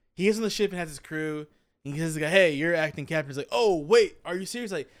like, he gets on the ship and has his crew. And he says, "Hey, you're acting captain." He's like, "Oh, wait, are you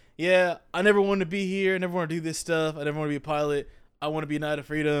serious?" Like, yeah, I never wanted to be here. I never want to do this stuff. I never want to be a pilot. I want to be a knight of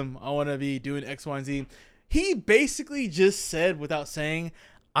freedom. I want to be doing X, Y, and Z. He basically just said, without saying,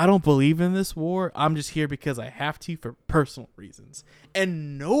 I don't believe in this war. I'm just here because I have to for personal reasons.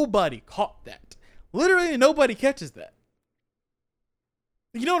 And nobody caught that. Literally nobody catches that.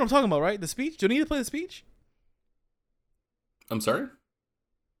 You know what I'm talking about, right? The speech? Do you need to play the speech? I'm sorry?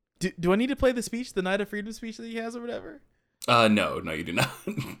 Do I need to play the speech, the Night of Freedom speech that he has or whatever? No, you do not.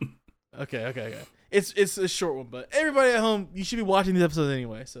 Okay. It's a short one, but everybody at home, you should be watching these episodes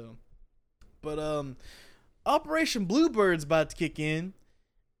anyway. So, but Operation Bluebird's about to kick in,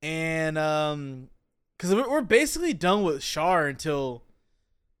 and because we're basically done with Char until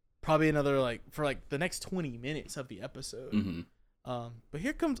probably another for the next 20 minutes of the episode. Mm-hmm. But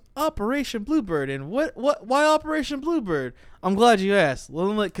here comes Operation Bluebird, and why Operation Bluebird? I'm glad you asked.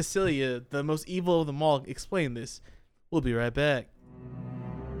 Let Cassilia, the most evil of them all, explain this. We'll be right back.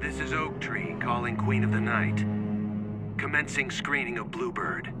 This is Oak Tree calling Queen of the Night. Commencing screening of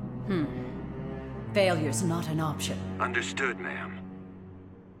Bluebird. Failure's not an option. Understood, ma'am.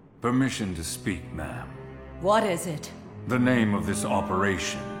 Permission to speak, ma'am. What is it? The name of this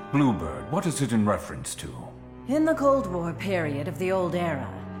operation, Bluebird, what is it in reference to? In the Cold War period of the old era,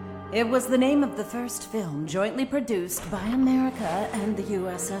 it was the name of the first film jointly produced by America and the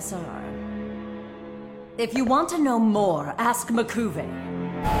USSR. If you want to know more, ask M'Quve.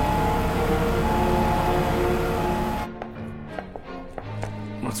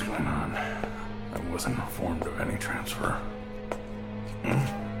 What's going on? I wasn't informed of any transfer.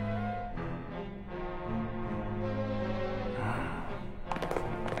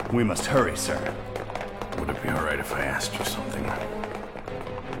 We must hurry, sir. Would it be all right if I asked you something?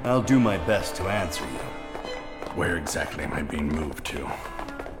 I'll do my best to answer you. Where exactly am I being moved to?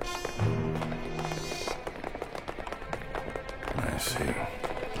 I see.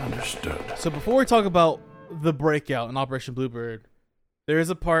 Understood. So before we talk about the breakout in Operation Bluebird, there is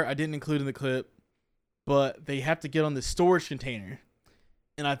a part I didn't include in the clip, but they have to get on the storage container.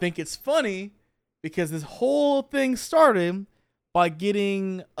 And I think it's funny because this whole thing started by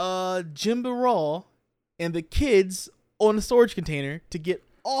getting Jim Barral and the kids on the storage container to get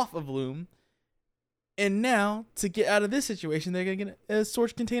off of Loom. And now, to get out of this situation, they're going to get a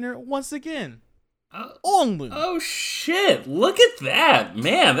storage container once again. On Loom. Oh, shit. Look at that.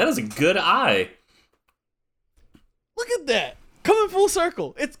 Man, that is a good eye. Look at that. Coming full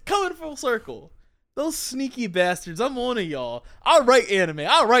circle. It's coming full circle. Those sneaky bastards. I'm on it, y'all. I write anime.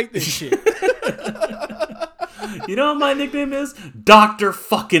 I write this shit. You know what my nickname is? Dr.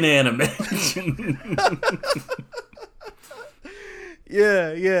 fucking Animation.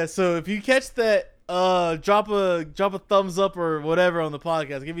 Yeah. So if you catch that, drop a thumbs up or whatever on the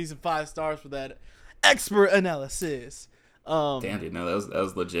podcast. Give me some 5 stars for that expert analysis. Damn, dude, no, that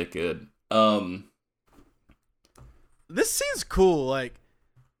was legit good. This scene's cool. Like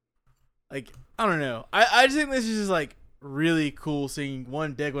I don't know. I just think this is just really cool seeing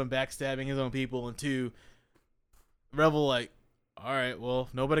one, Degwin backstabbing his own people, and 2, Revel all right, well,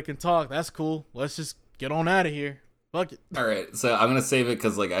 if nobody can talk, that's cool. Let's just get on out of here. Fuck it. All right, so I'm gonna save it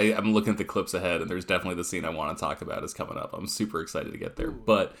because I'm looking at the clips ahead, and there's definitely the scene I want to talk about is coming up. I'm super excited to get there. Ooh.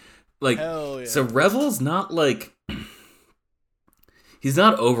 But Hell yeah. So Revel's not he's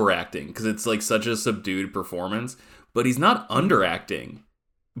not overacting because it's such a subdued performance, but he's not underacting,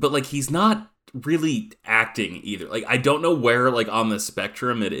 but he's not really acting either. I don't know where on the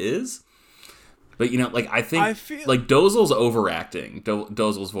spectrum it is. But I think I feel Dozel's overacting.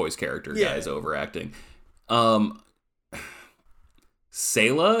 Dozel's voice character guy is overacting. Sayla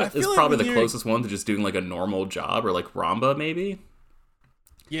is probably the closest one to just doing a normal job, or Ramba maybe.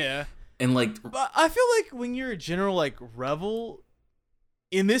 Yeah. And but I feel when you're a general Revel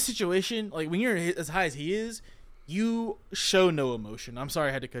in this situation, when you're as high as he is, you show no emotion. I'm sorry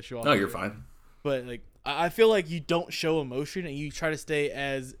I had to cut you off. No, you're fine. But I feel you don't show emotion and you try to stay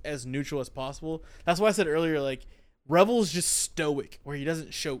as neutral as possible. That's why I said earlier, Revel's just stoic, where he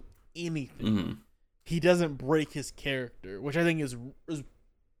doesn't show anything. Mm-hmm. He doesn't break his character, which I think is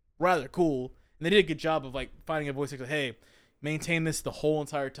rather cool. And they did a good job of finding a voice hey, maintain this the whole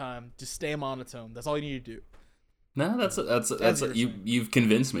entire time. Just stay monotone. That's all you need to do. No, that's you've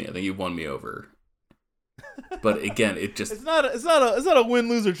convinced me. I think you've won me over. But again, it just it's not a win,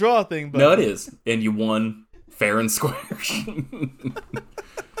 lose, or draw thing. But no, it is, and you won fair and square.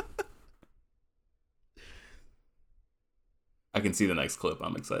 I can see the next clip.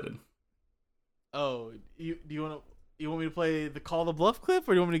 I'm excited. Oh, do you want me to play the Call the Bluff clip,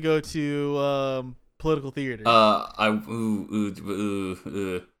 or do you want me to go to political theater?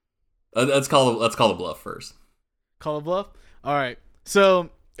 Let's call the bluff first. Call the Bluff. All right. So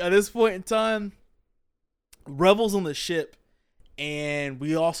at this point in time, Revel's on the ship, and we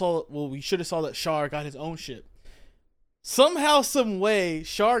should have saw that Char got his own ship. Somehow, some way,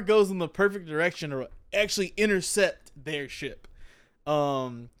 Char goes in the perfect direction to actually intercept their ship.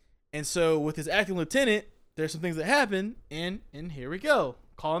 And so with his acting lieutenant, there's some things that happen, and here we go.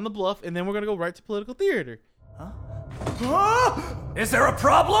 Calling the bluff, and then we're gonna go right to political theater. Huh? Is there a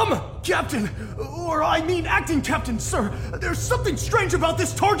problem? Captain, or I mean acting captain, sir. There's something strange about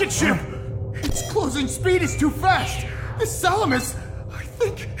this target ship. Its closing speed is too fast. This Salamis, I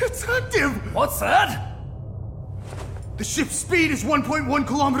think it's active. What's that? The ship's speed is 1.1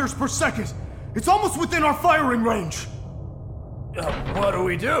 kilometers per second. It's almost within our firing range. What do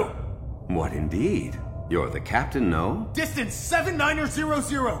we do? What indeed? You're the captain, no? Distance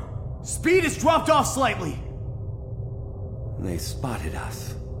 7900. Speed has dropped off slightly. They spotted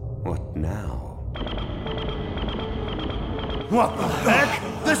us. What now? What the heck?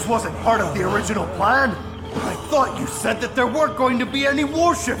 This wasn't part of the original plan. I thought you said that there weren't going to be any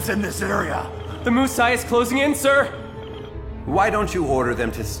warships in this area. The Musai is closing in, sir. Why don't you order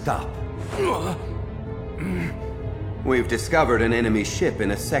them to stop? We've discovered an enemy ship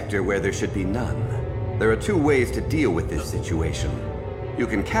in a sector where there should be none. There are two ways to deal with this situation. You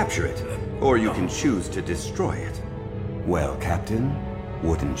can capture it, or you can choose to destroy it. Well, Captain,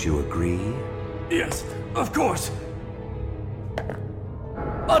 wouldn't you agree? Yes, of course.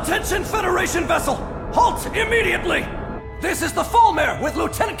 Attention, Federation vessel! Halt immediately! This is the Fulmare with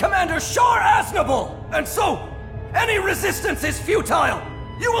Lieutenant Commander Shar Aznable! And so, any resistance is futile!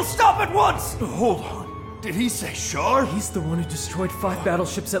 You will stop at once! Hold on. Did he say Shar? He's the one who destroyed 5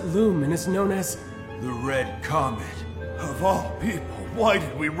 battleships at Loom and is known as... The Red Comet. Of all people, why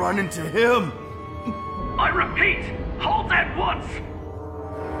did we run into him? I repeat, halt at once!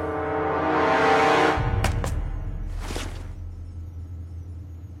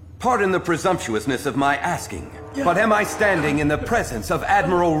 Pardon the presumptuousness of my asking, but am I standing in the presence of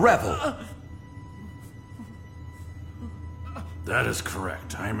Admiral Revel? That is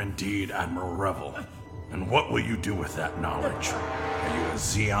correct. I am indeed Admiral Revel. And what will you do with that knowledge? Are you a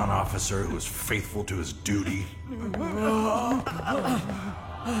Xeon officer who is faithful to his duty?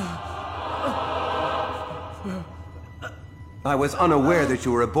 I was unaware that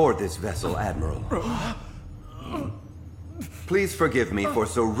you were aboard this vessel, Admiral. Please forgive me for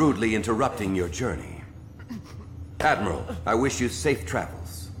so rudely interrupting your journey. Admiral, I wish you safe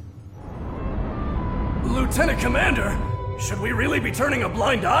travels. Lieutenant Commander, should we really be turning a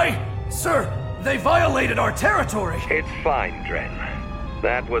blind eye? Sir, they violated our territory. It's fine, Dren.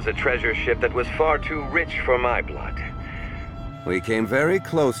 That was a treasure ship that was far too rich for my blood. We came very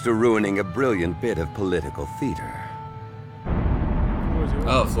close to ruining a brilliant bit of political theater.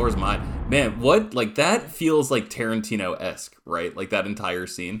 Oh, floor's mine. Man, what? Like, that feels like Tarantino-esque, right? Like, that entire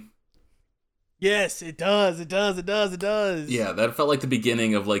scene. Yes, it does. It does. It does. It does. Yeah, that felt like the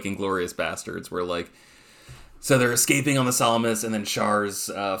beginning of, like, Inglourious Bastards, where, like, so they're escaping on the Salamis, and then Shar's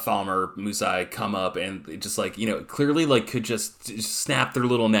Falmer, Musai come up, and it just, like, you know, clearly, like, could just snap their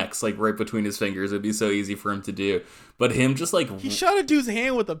little necks, like, right between his fingers. It'd be so easy for him to do. But him just, like... He shot a dude's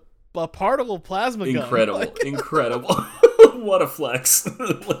hand with a particle plasma gun. Incredible. Like... Incredible. What a flex.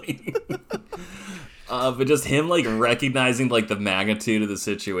 Like, but just him, like, recognizing, like, the magnitude of the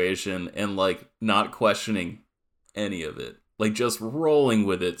situation and, like, not questioning any of it. Like, just rolling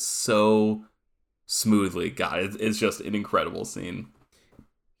with it so smoothly. God, it's just an incredible scene.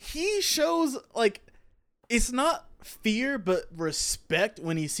 He shows, like, it's not fear, but respect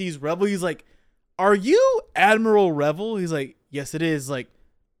when he sees Revel. He's like, "Are you Admiral Revel?" He's like, "Yes, it is." Like,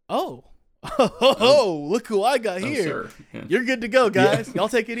 oh. Oh, look who I got here. Sure. Yeah. You're good to go, guys. Yeah. Y'all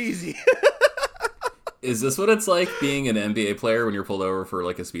take it easy. Is this what it's like being an NBA player when you're pulled over for,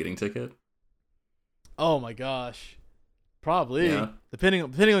 like, a speeding ticket? Oh my gosh. Probably. Yeah. Depending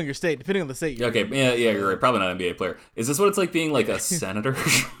on your state, depending on the state. Okay, yeah, you're right. Probably not an NBA player. Is this what it's like being, like, a senator?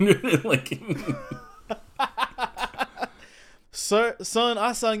 Like, Sir, son,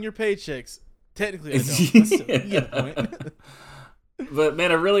 I signed your paychecks. Technically, I don't. Still, you get the point. But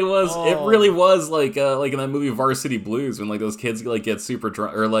man, it really was. Oh. It really was like in that movie Varsity Blues when, like, those kids, like, get super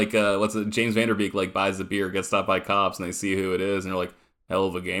drunk, or like James Van Der Beek, like, buys the beer, gets stopped by cops, and they see who it is, and they're like, "Hell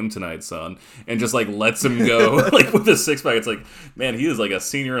of a game tonight, son," and just, like, lets him go like with a 6-pack. It's like, man, he is like a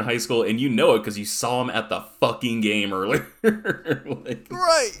senior in high school, and you know it because you saw him at the fucking game earlier. Like,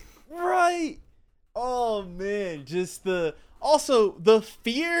 right. Oh man, just the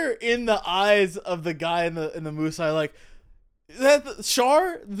fear in the eyes of the guy in the Musai, like. That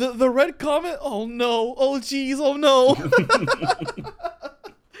Shar, the Red Comet. Oh no! Oh jeez! Oh no!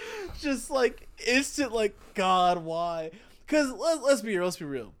 Just like instant, like, God, why? Because let's be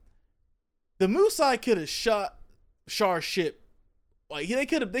real. The Musai could have shot Shar's ship. Like, they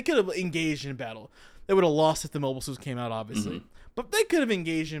could have engaged in battle. They would have lost if the mobile suits came out, obviously. Mm-hmm. But they could have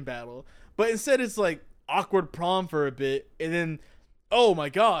engaged in battle. But instead, it's like awkward prom for a bit, and then, oh my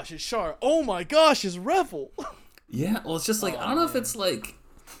gosh, it's Shar. Oh my gosh, it's Revel. Yeah, well, it's just like, I don't know if it's like,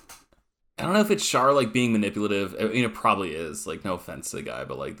 I don't know if it's Char like being manipulative. I mean, it probably is. Like, no offense to the guy,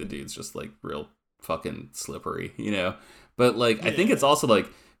 but like the dude's just like real fucking slippery, you know. But like, I think it's also like,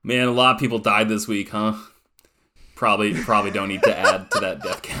 man, a lot of people died this week, huh? Probably don't need to add to that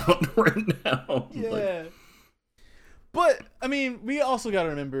death count right now. Yeah. Like, but I mean, we also got to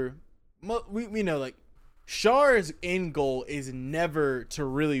remember, we know like Char's end goal is never to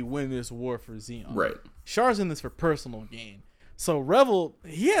really win this war for Xeon. Right. Char's in this for personal gain. So Revel,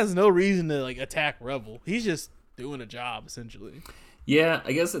 he has no reason to like attack Revel. He's just doing a job essentially. Yeah,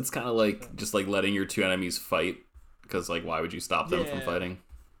 I guess it's kind of like just like letting your two enemies fight, because like why would you stop them from fighting?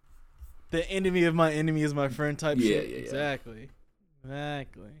 The enemy of my enemy is my friend type shit. Yeah. Exactly.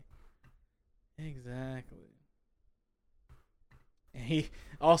 And he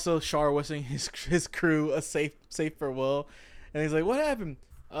also Char wishing his crew a safe farewell, and he's like, "What happened?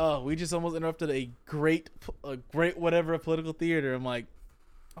 Oh, we just almost interrupted a great whatever political theater." I'm like,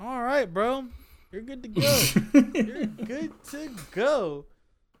 "All right, bro, you're good to go. You're good to go."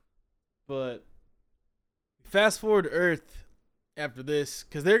 But fast forward to Earth after this,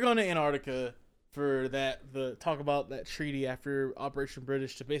 because they're going to Antarctica for the talk about that treaty after Operation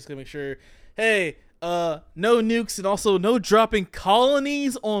British to basically make sure, hey, no nukes and also no dropping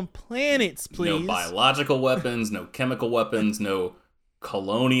colonies on planets, please. No biological weapons, no chemical weapons, no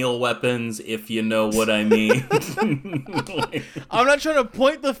colonial weapons, if you know what I mean. I'm not trying to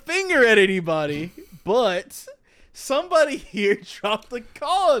point the finger at anybody, but somebody here dropped a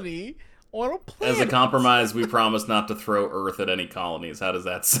colony on a planet. As a compromise, we promise not to throw Earth at any colonies. How does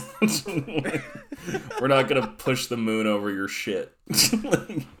that sound? We're not going to push the moon over your shit.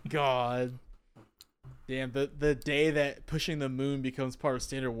 God. Damn, the day that pushing the moon becomes part of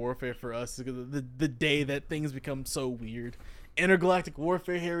standard warfare for us is the day that things become so weird. Intergalactic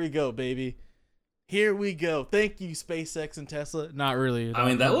warfare, here we go, baby. Here we go. Thank you, SpaceX and Tesla. Not really. I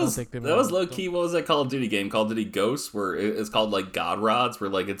mean, that was low key. What was that Call of Duty game? Call of Duty Ghosts, where it's called like God Rods, where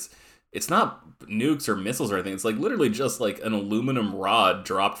like it's not nukes or missiles or anything. It's like literally just like an aluminum rod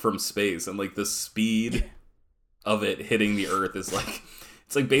dropped from space, and like the speed of it hitting the Earth is like,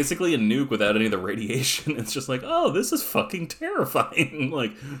 it's like basically a nuke without any of the radiation. It's just like, oh, this is fucking terrifying.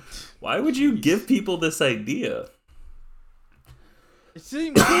 Like, why would you give people this idea? It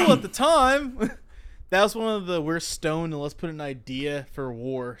seemed cool at the time. That was one of the we're stoned and let's put an idea for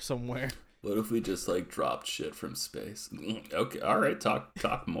war somewhere. What if we just like dropped shit from space? Okay, all right,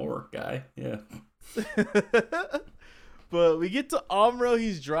 talk more, guy. Yeah. But we get to Amuro,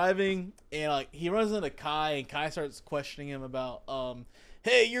 he's driving, and like he runs into Kai, and Kai starts questioning him about,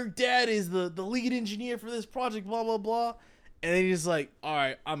 hey, your dad is the lead engineer for this project, blah blah blah. And then he's like, all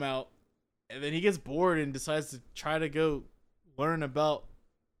right, I'm out. And then he gets bored and decides to try to go learn about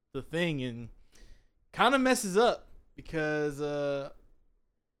the thing, and kind of messes up because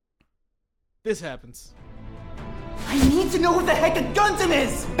this happens. I need to know what the heck a Gundam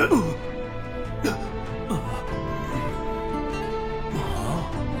is!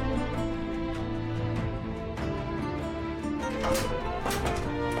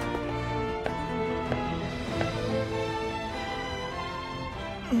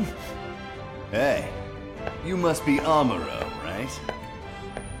 Hey, you must be Amuro, right?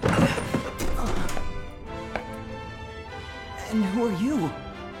 And who are you?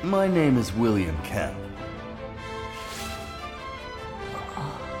 My name is William Kemp.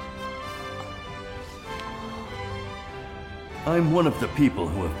 I'm one of the people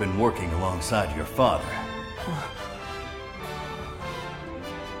who have been working alongside your father.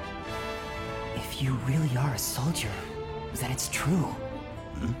 If you really are a soldier, then it's true.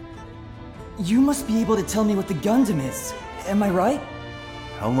 You must be able to tell me what the Gundam is. Am I right?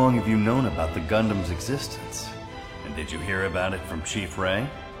 How long have you known about the Gundam's existence? And did you hear about it from Chief Ray?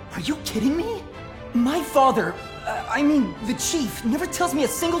 Are you kidding me? My father, I mean, the Chief, never tells me a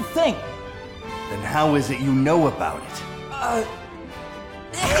single thing. Then how is it you know about it?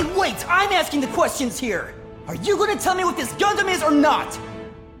 Hey, wait! I'm asking the questions here! Are you gonna tell me what this Gundam is or not?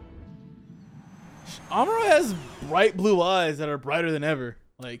 Amuro has bright blue eyes that are brighter than ever.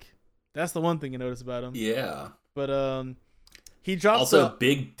 Like, that's the one thing you notice about him. Yeah. But, he drops also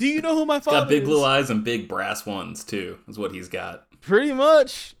big. Do you know who my father is? Got big blue eyes and big brass ones, too, is what he's got. Pretty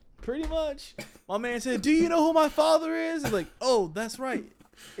much. My man said, do you know who my father is? He's like, oh, that's right.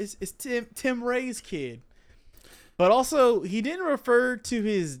 It's Tim Ray's kid. But also, he didn't refer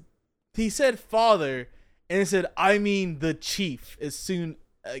to he said father, and he said, I mean the chief, as soon,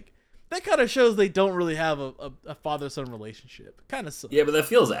 like, that kind of shows they don't really have a father-son relationship. Kind of sucks. Yeah, but that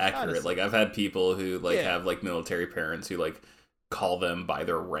feels accurate. Like, I've had people who, like, have, like, military parents who, like, call them by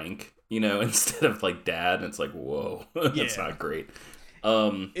their rank, you know, instead of, like, dad, and it's like, whoa, that's not great.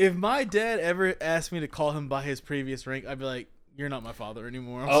 If my dad ever asked me to call him by his previous rank, I'd be like, "You're not my father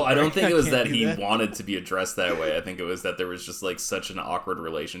anymore." I don't think it was that he wanted to be addressed that way. I think it was that there was just like such an awkward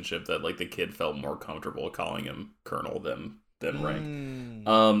relationship that like the kid felt more comfortable calling him Colonel than rank.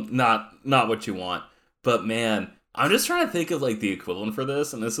 Not what you want. But man, I'm just trying to think of like the equivalent for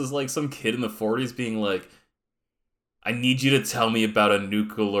this, and this is like some kid in the 40s being like, I need you to tell me about a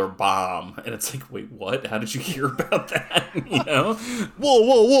nuclear bomb. And it's like, wait, what? How did you hear about that? You know?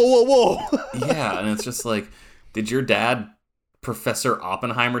 Whoa. Yeah, and it's just like, did your dad, Professor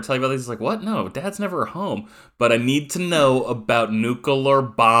Oppenheimer, tell you about this? He's like, what? No, Dad's never home. But I need to know about nuclear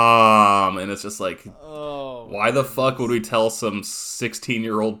bomb. And it's just like, why the fuck would we tell some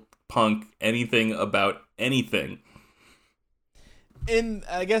 16-year-old punk anything about anything? And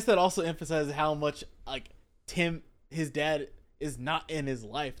I guess that also emphasizes how much, like, Tim... his dad is not in his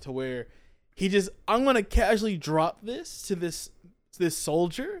life to where he just, I'm going to casually drop this to this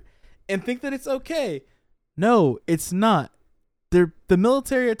soldier and think that it's okay. No, it's not. They're the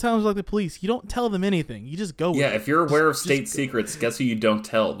military at times like the police. You don't tell them anything. You just go with it. If you're aware of state secrets, guess who you don't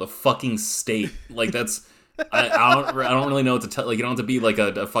tell? The fucking state. Like that's, I don't really know what to tell. Like you don't have to be like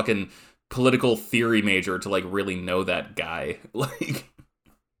a fucking political theory major to like really know that guy. Like,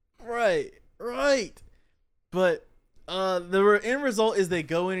 right. But the end result is they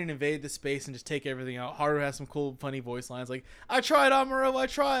go in and invade the space and just take everything out. Haru has some cool, funny voice lines like, I tried, Amuro, I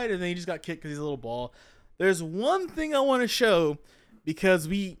tried. And then he just got kicked because he's a little ball. There's one thing I want to show because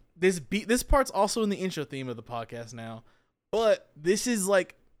this part's also in the intro theme of the podcast now. But this is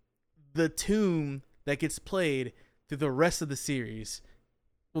like the tune that gets played through the rest of the series.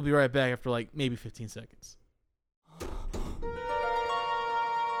 We'll be right back after like maybe 15 seconds.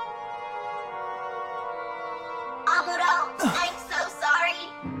 Amuro, I'm so sorry.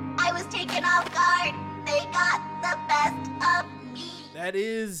 I was taken off guard. They got the best of me. That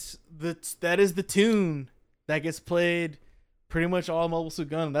is the tune that gets played pretty much all Mobile Suit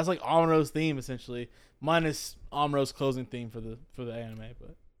Gundam. That's like Amuro's theme essentially, minus Amuro's closing theme for the anime.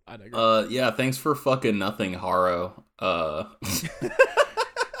 But I digress. Yeah, thanks for fucking nothing, Haro.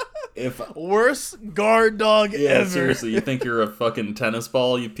 If worst guard dog ever. Seriously, you think you're a fucking tennis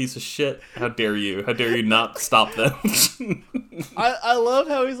ball, you piece of shit? How dare you? How dare you not stop them? I love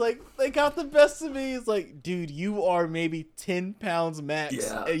how he's like, they got the best of me. He's like, dude, you are maybe 10 pounds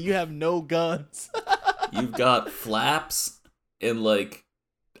max, and you have no guns. You've got flaps and like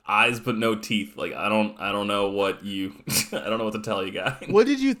eyes but no teeth. Like I don't know what you I don't know what to tell you guys. What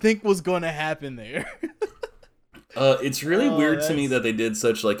did you think was going to happen there? It's really weird to me that they did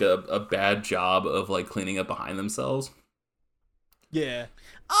such like a bad job of like cleaning up behind themselves. Yeah.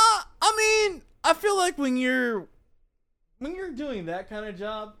 I mean, I feel like when you're doing that kind of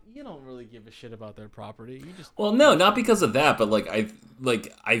job, you don't really give a shit about their property. You just no, not because of that, but like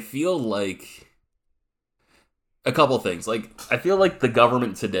I feel like a couple things. Like I feel like the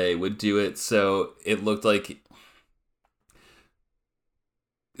government today would do it so it looked like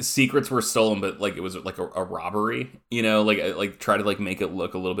secrets were stolen, but like it was like a robbery, you know, like try to like make it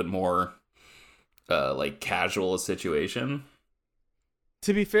look a little bit more like casual a situation.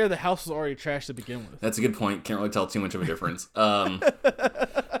 To be fair, the house was already trashed to begin with. That's a good point. Can't really tell too much of a difference.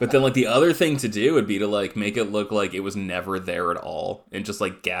 But then like the other thing to do would be to like make it look like it was never there at all and just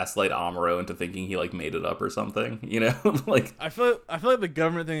like gaslight Amuro into thinking he like made it up or something, you know? Like I feel like the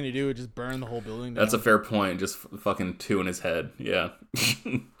government thing to do would just burn the whole building down. That's a fair point. Just fucking two in his head. Yeah.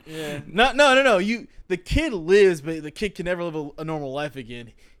 Yeah. No. The kid lives, but the kid can never live a normal life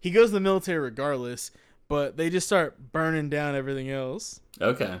again. He goes to the military regardless, but they just start burning down everything else.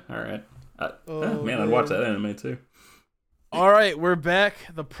 Okay. All right. Man, I'd watch that anime too. All right, we're back.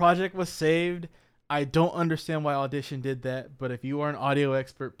 The project was saved. I don't understand why Audition did that, but if you are an audio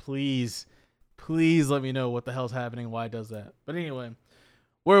expert, please let me know what the hell's happening, why it does that. But anyway,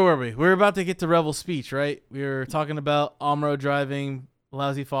 where were we? We're about to get to Rebel's speech, right? We were talking about Amuro driving,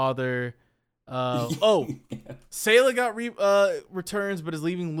 lousy father. Sayla got returns, but is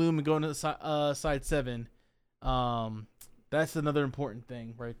leaving Loom and going to side 7. That's another important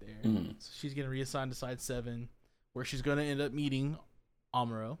thing right there. Mm. So she's getting reassigned to side 7. Where she's going to end up meeting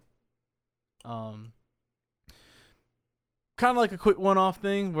Amuro. Kind of like a quick one-off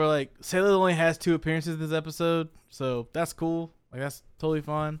thing where, like, Sayla only has 2 appearances this episode, so that's cool. Like, that's totally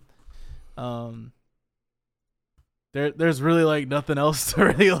fine. There's really, like, nothing else to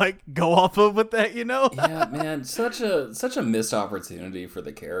really, like, go off of with that, you know? Yeah, man, such a missed opportunity for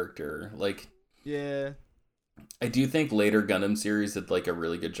the character. Like, yeah. I do think later Gundam series did, like, a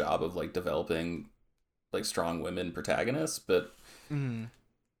really good job of, like, developing like strong women protagonists, but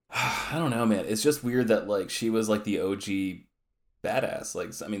I don't know, man. It's just weird that like she was like the OG badass.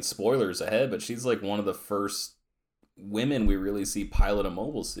 Like, I mean, spoilers ahead, but she's like one of the first women we really see pilot a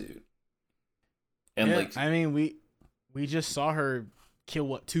mobile suit. And yeah, like, I mean, we just saw her kill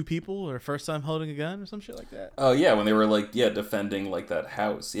what, 2 people her first time holding a gun or some shit like that. oh yeah, when they were like, yeah, defending like that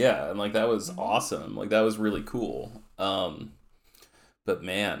house. Yeah, and like that was awesome. Like that was really cool. But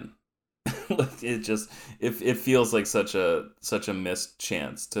man, like it feels like such a missed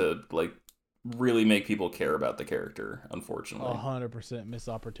chance to like really make people care about the character, unfortunately. 100% missed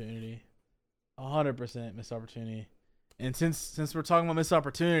opportunity. 100% missed opportunity. And since we're talking about missed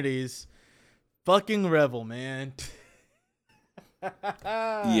opportunities, fucking Revel, man.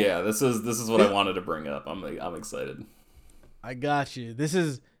 Yeah, this is what I wanted to bring up. I'm excited. I got you. This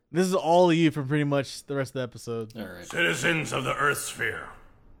is all of you for pretty much the rest of the episode. All right. Citizens of the Earth Sphere,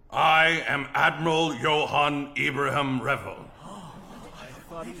 I am Admiral Johann Ibrahim Revel.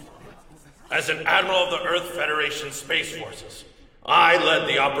 As an Admiral of the Earth Federation Space Forces, I led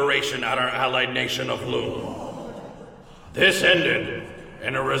the operation at our allied nation of Loon. This ended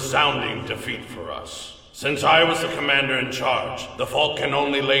in a resounding defeat for us. Since I was the commander in charge, the fault can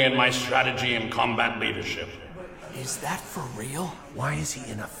only lay in my strategy and combat leadership. Is that for real? Why is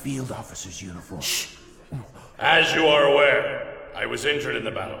he in a field officer's uniform? Shh. As you are aware, I was injured in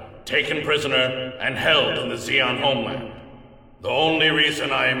the battle, taken prisoner, and held in the Xeon homeland. The only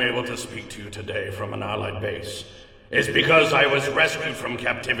reason I am able to speak to you today from an allied base is because I was rescued from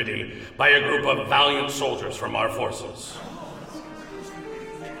captivity by a group of valiant soldiers from our forces.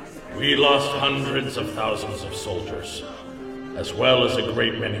 We lost hundreds of thousands of soldiers, as well as a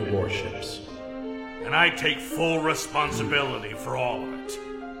great many warships. And I take full responsibility for all of it.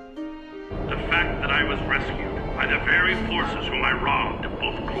 The fact that I was rescued by the very forces whom I wronged of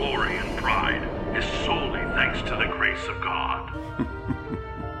both glory and pride is solely thanks to the grace of God.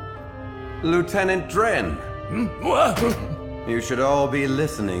 Lieutenant Dren. You should all be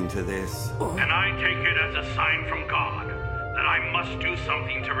listening to this. And I take it as a sign from God that I must do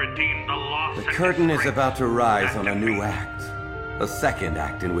something to redeem the loss. The curtain is about to rise on a new act. A second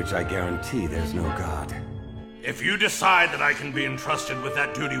act in which I guarantee there's no God. If you decide that I can be entrusted with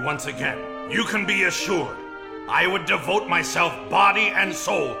that duty once again, you can be assured I would devote myself body and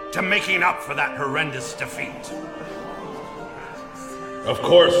soul to making up for that horrendous defeat. Of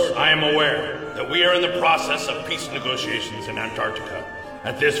course, I am aware that we are in the process of peace negotiations in Antarctica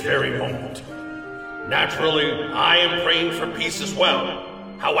at this very moment. Naturally, I am praying for peace as well.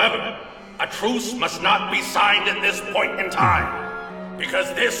 However, a truce must not be signed at this point in time,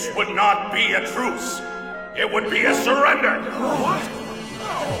 because this would not be a truce. It would be a surrender.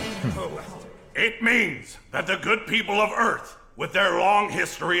 It means that the good people of Earth, with their long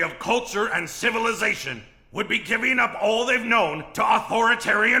history of culture and civilization, would be giving up all they've known to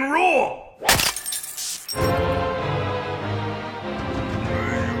authoritarian rule.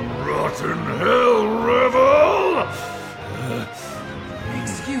 Rotten hell, Revel!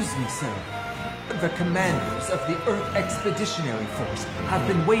 Excuse me, sir. The commanders of the Earth Expeditionary Force have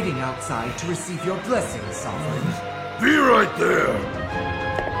been waiting outside to receive your blessings, Sovereign. Be right there!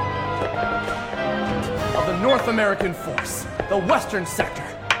 Of the North American Force, the Western Sector.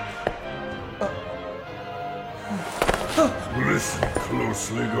 Listen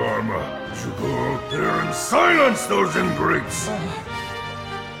closely, Garma. You go out there and silence those ingrates!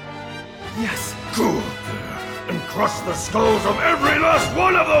 Yes. Go out there and crush the skulls of every last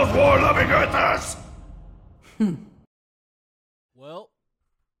one of those war-loving Earthers! Well,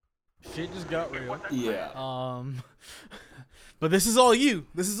 shit just got real. Yeah. But this is all you.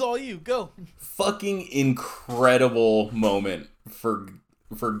 This is all you. Go. Fucking incredible moment for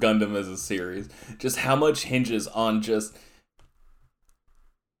Gundam as a series. Just how much hinges on just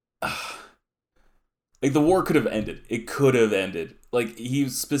like the war could have ended. It could have ended. Like he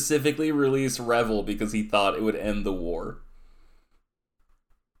specifically released Revel because he thought it would end the war.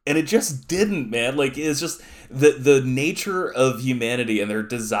 And it just didn't, man. Like it's just the nature of humanity and their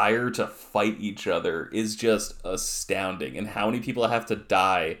desire to fight each other is just astounding. And how many people have to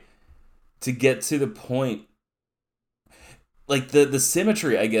die to get to the point, like the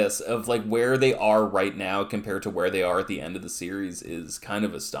symmetry, I guess, of like where they are right now compared to where they are at the end of the series is kind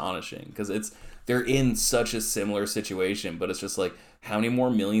of astonishing, because they're in such a similar situation, but it's just like how many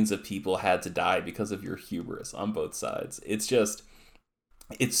more millions of people had to die because of your hubris on both sides. It's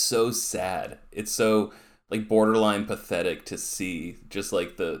so sad. It's so like borderline pathetic to see just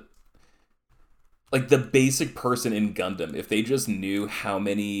like the basic person in Gundam, if they just knew how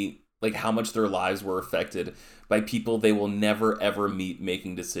much their lives were affected by people they will never ever meet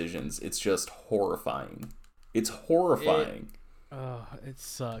making decisions. It's just horrifying. It's horrifying. It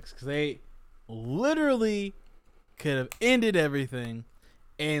sucks because they literally could have ended everything,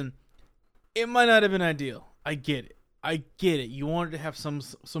 and it might not have been ideal. I get it. You wanted to have some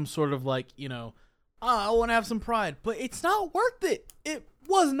sort of like, you know, I want to have some pride, but it's not worth it. It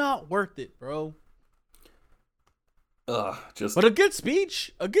was not worth it, bro. But a good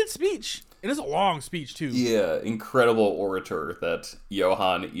speech, and it's a long speech too. Yeah, incredible orator that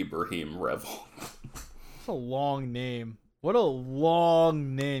Johann Ibrahim Revel. It's a long name. What a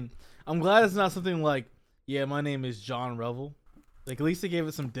long name. I'm glad it's not something like, yeah, my name is John Revel. Like, at least they gave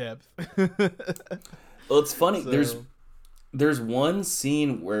it some depth. Well, it's funny. So, there's one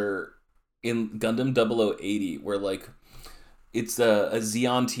scene where in Gundam 0080 where like it's a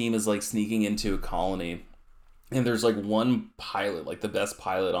Zeon team is like sneaking into a colony, and there's like one pilot, like the best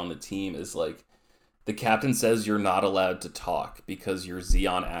pilot on the team, is like, the captain says you're not allowed to talk because your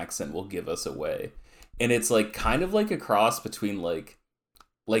Zeon accent will give us away. And it's like kind of like a cross between like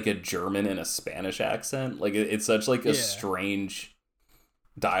a German and a Spanish accent. Like it's such like a strange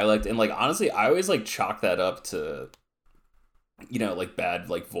dialect. And like honestly, I always like chalk that up to, you know, like bad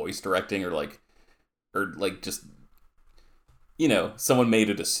like voice directing or just, you know, someone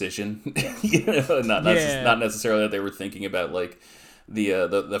made a decision. You know, not necessarily that they were thinking about like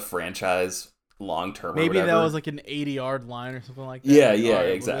the franchise long term. Maybe that was like an 80-yard line or something like that. Yeah,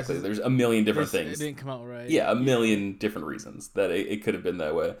 exactly. There's a million different things. It didn't come out right. Yeah, a million different reasons that it could have been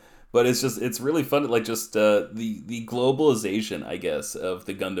that way. But it's really fun. Like just the globalization, I guess, of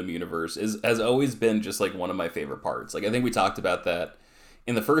the Gundam universe has always been just like one of my favorite parts. Like I think we talked about that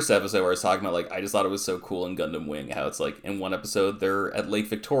in the first episode where I was talking about like I just thought it was so cool in Gundam Wing how it's like in one episode they're at Lake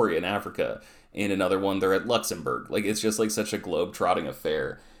Victoria in Africa, in another one they're at Luxembourg. Like it's just like such a globe-trotting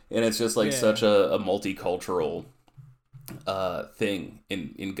affair. And it's just like such a multicultural thing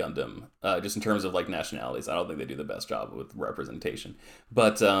in Gundam, just in terms of like nationalities. I don't think they do the best job with representation,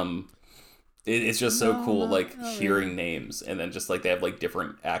 but it's just so cool, like hearing names and then just like they have like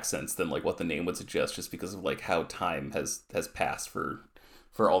different accents than like what the name would suggest, just because of like how time has passed for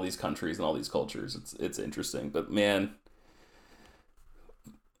all these countries and all these cultures. It's interesting, but man,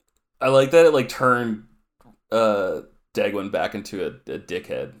 I like that it like turned Degwin back into a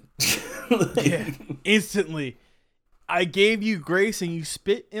dickhead. Yeah, instantly. I gave you grace and you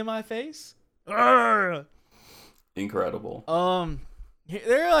spit in my face. Urgh. Incredible.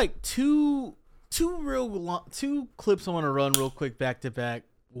 There are like two clips I want to run real quick back to back.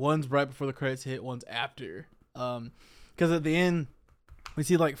 One's right before the credits hit, one's after. Because at the end we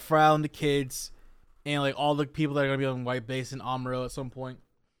see like Frau and the kids and like all the people that are gonna be on White Base and Amuro at some point.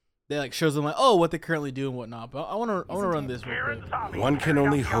 They like shows them like, oh, what they currently do and whatnot. But I want to run this real quick. One can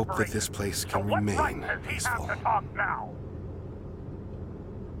only hope that this place can remain peaceful.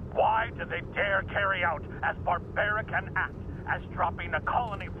 Why do they dare carry out as barbaric an act as dropping a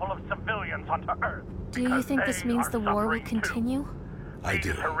colony full of civilians onto Earth? Do you think this means the war will continue? I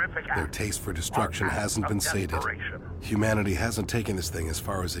do. Their taste for destruction hasn't been sated. Humanity hasn't taken this thing as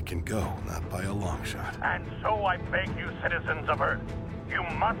far as it can go, not by a long shot. And so I beg you, citizens of Earth, you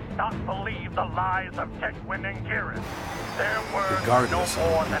must not believe the lies of Degwin and Geras. Their words Regardless no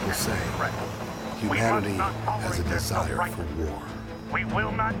more of than what people say, humanity has a desire for war. We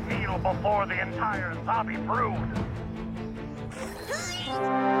will not kneel before the entire Zabi brood.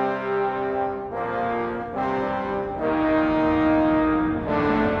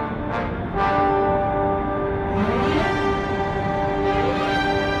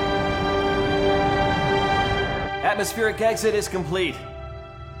 Atmospheric exit is complete.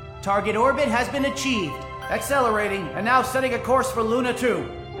 Target orbit has been achieved. Accelerating, and now setting a course for Luna 2.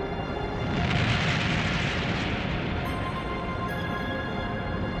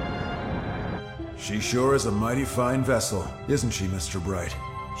 She sure is a mighty fine vessel, isn't she, Mr. Bright?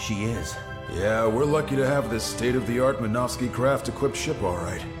 She is. Yeah, we're lucky to have this state-of-the-art Minovsky craft-equipped ship, all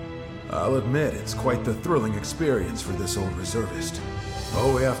right. I'll admit, it's quite the thrilling experience for this old reservist.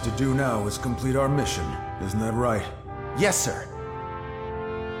 All we have to do now is complete our mission, isn't that right? Yes, sir.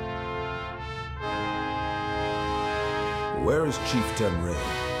 Where is Chief Tenrei?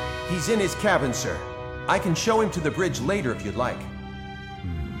 He's in his cabin, sir. I can show him to the bridge later if you'd like.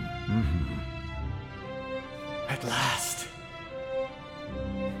 At last.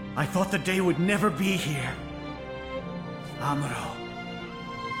 I thought the day would never be here. Amuro,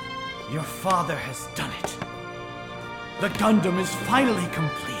 your father has done it. The Gundam is finally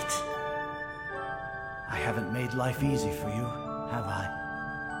complete. I haven't made life easy for you, have I?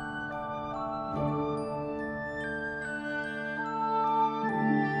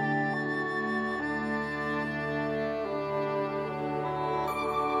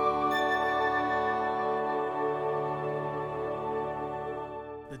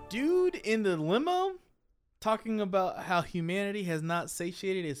 The dude in the limo talking about how humanity has not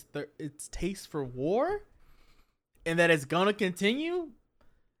satiated its taste for war, and that it's gonna continue.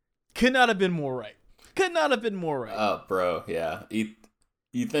 Could not have been more right. Could not have been more right. Oh, bro, yeah.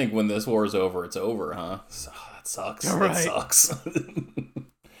 You think when this war is over, it's over, huh? That sucks. Right. That sucks.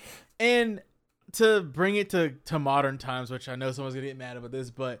 And to bring it to modern times, which I know someone's gonna get mad about this,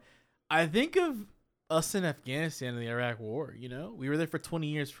 but I think of us in Afghanistan in the Iraq War. You know, we were there for 20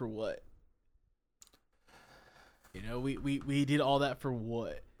 years for what? You know, we did all that for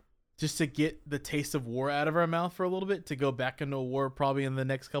what? Just to get the taste of war out of our mouth for a little bit, to go back into a war probably in the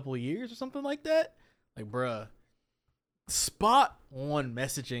next couple of years or something like that. Like, bruh, spot on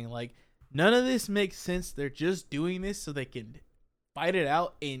messaging. Like, none of this makes sense. They're just doing this so they can fight it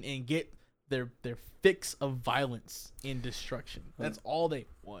out and get their fix of violence and destruction. That's all they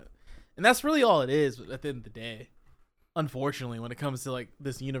want. And that's really all it is at the end of the day. Unfortunately, when it comes to like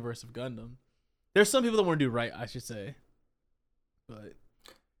this universe of Gundam. There's some people that want to do right, I should say. But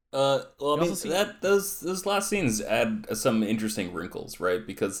well, I mean, those last scenes add some interesting wrinkles, right?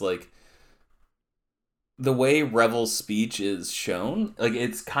 Because like the way Revel's speech is shown, like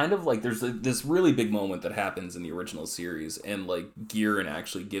it's kind of like there's this really big moment that happens in the original series, and like Gihren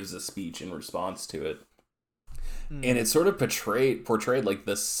actually gives a speech in response to it, and it's sort of portrayed like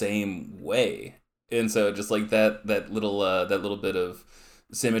the same way, and so just like that little bit of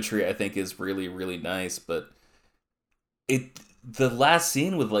symmetry, I think, is really, really nice. But the last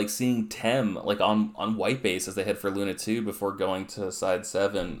scene with like seeing Tem like on White Base as they head for Luna 2 before going to Side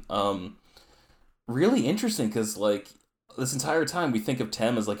 7, really interesting, because like this entire time we think of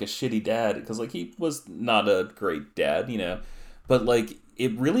Tem as like a shitty dad, because like he was not a great dad, you know, but like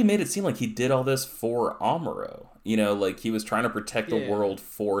it really made it seem like he did all this for Amuro, you know, like he was trying to protect the world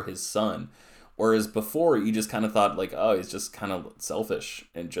for his son. Whereas before, you just kind of thought, like, oh, he's just kind of selfish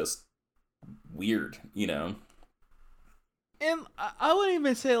and just weird, you know? And I wouldn't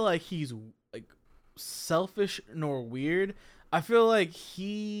even say, like, he's, like, selfish nor weird. I feel like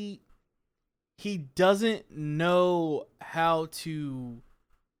he doesn't know how to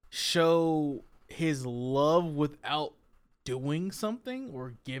show his love without doing something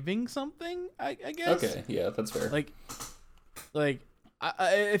or giving something, I guess. Okay, yeah, that's fair. Like,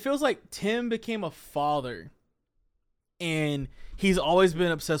 it feels like Tim became a father, and he's always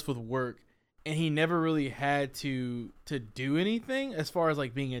been obsessed with work, and he never really had to do anything as far as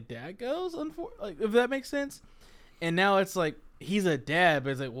like being a dad goes. Like, if that makes sense. And now it's like he's a dad, but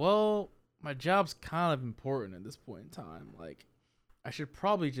it's like, well, my job's kind of important at this point in time. Like, I should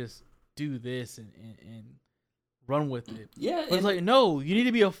probably just do this and run with it. Yeah, but it's like, no, you need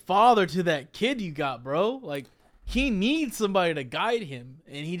to be a father to that kid you got, bro. Like, he needs somebody to guide him,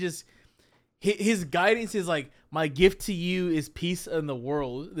 and his guidance is like, my gift to you is peace in the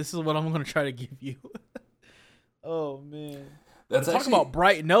world. This is what I'm going to try to give you. Oh man, that's talking about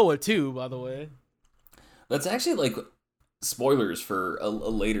Bright Noah too, by the way. That's actually like spoilers for a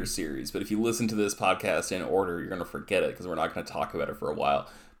later series, but if you listen to this podcast in order, you're going to forget it because we're not going to talk about it for a while.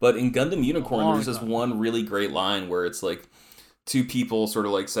 But in Gundam Unicorn, there's this one really great line where it's like two people sort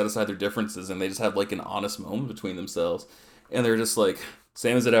of like set aside their differences and they just have like an honest moment between themselves, and they're just like,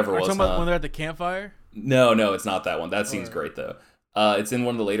 same as it ever was. Talking about when they're at the campfire? No, it's not that one. That scene's great though. It's in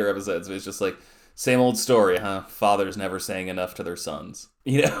one of the later episodes. It's just like, same old story, huh? Fathers never saying enough to their sons.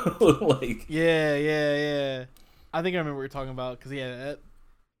 You know, like yeah. I think I remember what you're talking about, because man,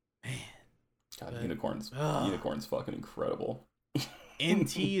 God, Unicorn's fucking incredible.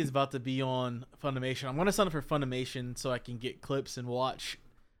 NT is about to be on Funimation. I'm gonna sign up for Funimation so I can get clips and watch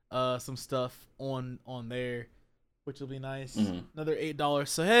some stuff on there, which will be nice. Another $8.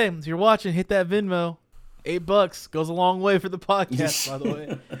 So hey, if you're watching, hit that Venmo. $8 goes a long way for the podcast, by the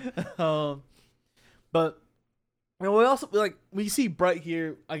way. But you know, we also we see Bright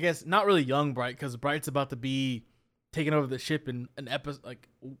here. I guess not really young Bright, because Bright's about to be taking over the ship in an episode like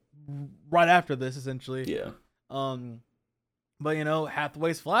right after this, essentially. Yeah. But you know,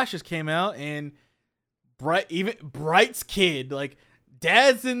 Hathaway's Flashes came out, and Bright's kid, like,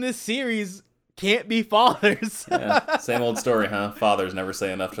 dads in this series can't be fathers. Yeah, same old story, huh? Fathers never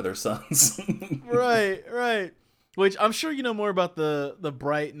say enough to their sons. Right. Which I'm sure you know more about the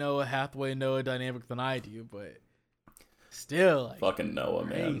Bright Noah Hathaway Noah dynamic than I do, but still, like, fucking Noah,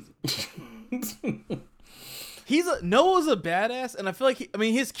 man. Noah's a badass, and I feel like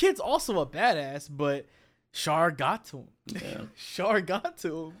his kid's also a badass, but Char got to him. Yeah. Char got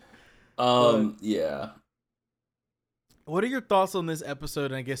to him. Yeah. What are your thoughts on this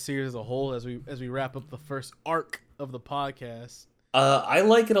episode and I guess series as a whole as we wrap up the first arc of the podcast? I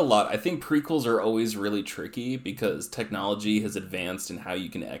like it a lot. I think prequels are always really tricky because technology has advanced in how you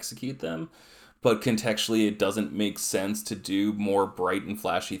can execute them. but contextually it doesn't make sense to do more bright and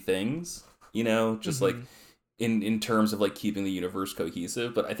flashy things, you know, just like in terms of like keeping the universe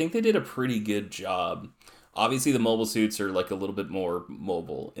cohesive. But I think they did a pretty good job. Obviously the mobile suits are like a little bit more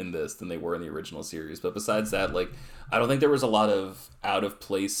mobile in this than they were in the original series, but besides that, like, I don't think there was a lot of out of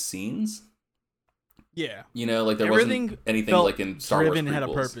place scenes. Yeah, you know, like there wasn't anything like in Star Wars prequels. Had a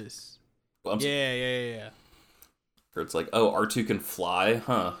purpose. Well, yeah. Where it's like, oh, R2 can fly,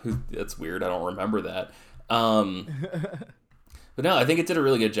 huh? That's weird. I don't remember that. But no, I think it did a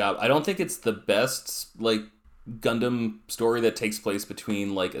really good job. I don't think it's the best like Gundam story that takes place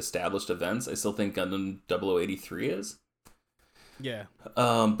between like established events. I still think Gundam 0083 is. Yeah.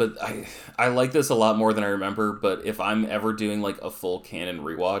 But I like this a lot more than I remember. But if I'm ever doing like a full canon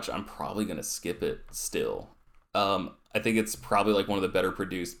rewatch, I'm probably gonna skip it still. I think it's probably like one of the better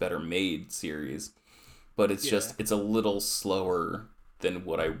produced, better made series. But it's just, it's a little slower than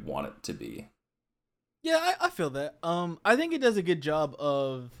what I want it to be. Yeah, I feel that. I think it does a good job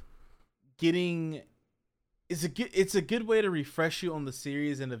of getting... It's a good way to refresh you on the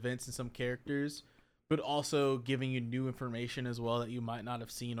series and events and some characters, but also giving you new information as well that you might not have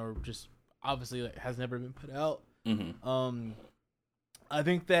seen or just obviously like, has never been put out. I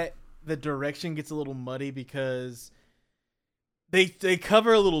think that the direction gets a little muddy because... They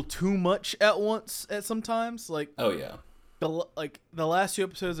cover a little too much at once at sometimes. Like, oh yeah, the last 2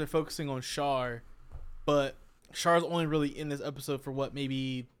 episodes are focusing on Char, but Char's only really in this episode for what,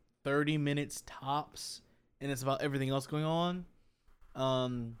 maybe 30 minutes tops, and it's about everything else going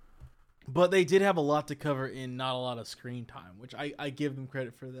on. But they did have a lot to cover in not a lot of screen time, which I give them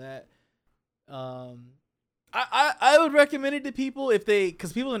credit for that. I would recommend it to people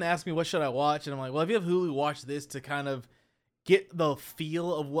because people can ask me what should I watch, and I'm like, well, if you have Hulu, watch this to kind of get the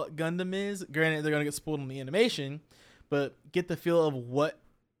feel of what Gundam is. Granted, they're going to get spoiled on the animation, but get the feel of what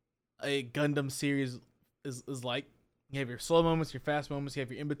a Gundam series is like. You have your slow moments, your fast moments, you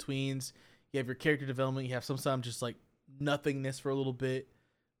have your in-betweens, you have your character development, you have sometimes just like nothingness for a little bit,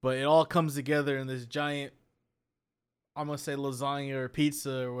 but it all comes together in this giant, I'm going to say lasagna or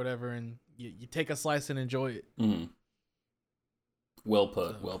pizza or whatever, and you take a slice and enjoy it. Well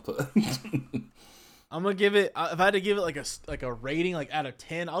put, well put. I'm gonna give it. If I had to give it like a rating, like out of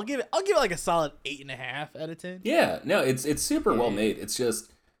 10, I'll give it like a solid 8.5 out of 10. Yeah, no, it's super well made. It's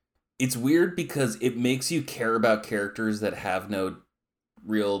just, it's weird because it makes you care about characters that have no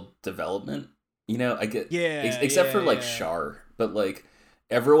real development. You know, I get except for like Char, but like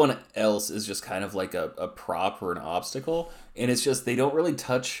everyone else is just kind of like a prop or an obstacle, and it's just they don't really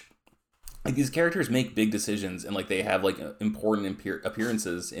touch. Like these characters make big decisions and like they have like important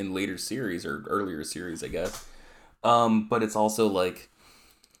appearances in later series or earlier series, I guess. But it's also like,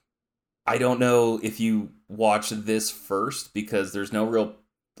 I don't know if you watch this first because there's no real,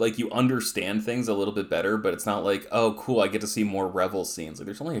 like you understand things a little bit better, but it's not like, oh cool, I get to see more Revel scenes. Like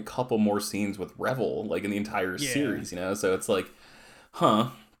there's only a couple more scenes with Revel like in the entire series, you know? So it's like,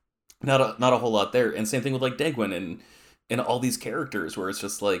 not a whole lot there. And same thing with like Degwin and all these characters where it's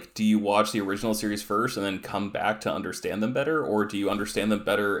just like, do you watch the original series first and then come back to understand them better? Or do you understand them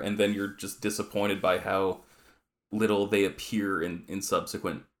better and then you're just disappointed by how little they appear in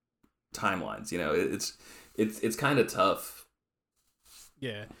subsequent timelines? You know, it's kind of tough.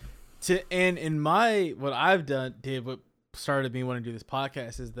 Yeah. And in what I've did, what started me wanting to do this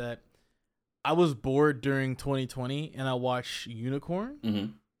podcast is that I was bored during 2020 and I watched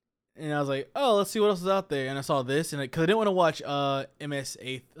Unicorn. And I was like, oh, let's see what else is out there. And I saw this, and because I didn't want to watch MS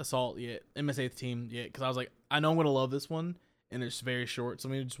 8th Assault yet, MS 8th Team yet, because I was like, I know I'm going to love this one, and it's very short, so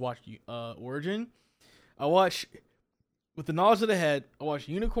let me just watch Origin. With the knowledge that I had, I watched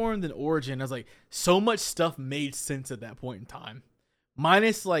Unicorn, then Origin. I was like, so much stuff made sense at that point in time.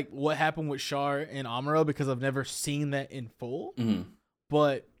 Minus, like, what happened with Char and Amuro, because I've never seen that in full.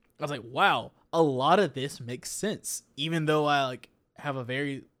 But I was like, wow, a lot of this makes sense, even though I, like, have a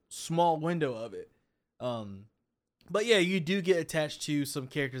very small window of it. But yeah, you do get attached to some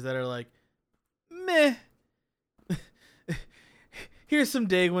characters that are like, meh. Here's some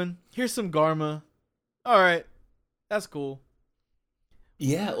Degwin, here's some Garma. Alright, that's cool.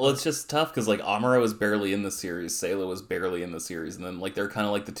 Yeah, well, it's just tough because like Amuro was barely in the series, Sayla was barely in the series, and then like they're kind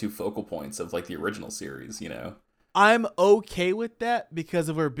of like the two focal points of like the original series, you know? I'm okay with that because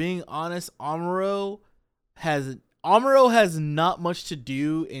if we're being honest, Amuro has not much to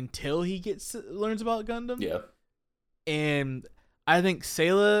do until he learns about Gundam. Yeah. And I think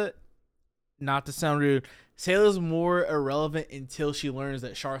Sayla, not to sound rude, Sayla's more irrelevant until she learns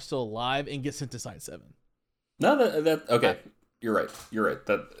that Char's still alive and gets sent to Side 7. No, that okay. You're right.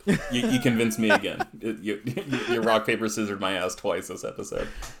 That you convinced me again. You rock paper scissors my ass twice this episode.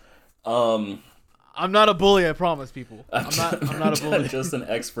 I'm not a bully, I promise, people. I'm not a bully. Just an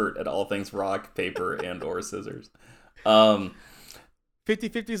expert at all things rock, paper, and or scissors.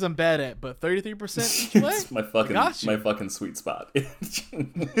 50-50s I'm bad at, but 33% each way? It's my fucking sweet spot.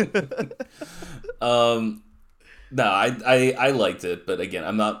 No, I liked it, but again,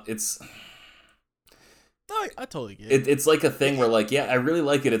 I'm not. It's. No, I totally get it. It's like a thing where, like, yeah, I really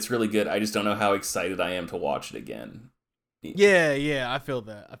like it. It's really good. I just don't know how excited I am to watch it again. Yeah, I feel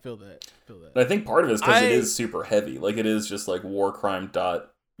that. But I think part of it is because it is super heavy. Like, it is just like war crime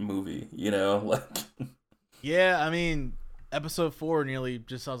movie, you know? Like. Yeah, I mean, episode 4 nearly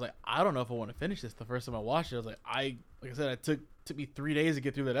just. I was like, I don't know if I want to finish this. The first time I watched it, I was like, like I said, it took me 3 days to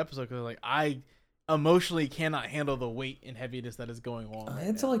get through that episode because like I emotionally cannot handle the weight and heaviness that is going on. I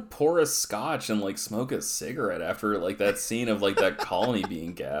had to like pour a scotch and like smoke a cigarette after like that scene of like that colony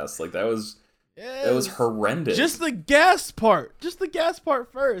being gassed. Like that was horrendous. Just the gas part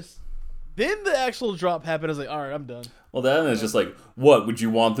first. Then the actual drop happened. I was like, all right, I'm done. Well, then it's just like, what, would you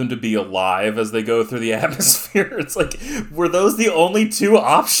want them to be alive as they go through the atmosphere? It's like, were those the only two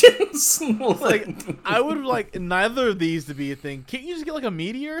options? like, I would like neither of these to be a thing. Can't you just get like a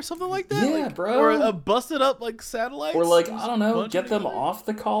meteor or something like that? Yeah, like, bro. Or a busted up like satellites? Or like, I don't know, get them off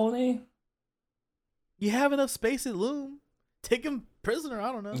the colony? You have enough space at Loom. Take him prisoner,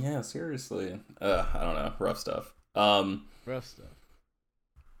 I don't know. Yeah, seriously. I don't know. Rough stuff. Rough stuff.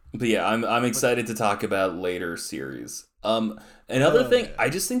 But yeah, I'm excited to talk about later series. Another thing, I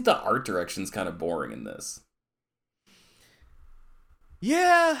just think the art direction's kind of boring in this.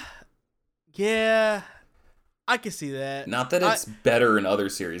 Yeah, I can see that. Not that it's better in other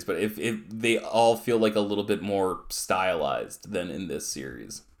series, but if they all feel like a little bit more stylized than in this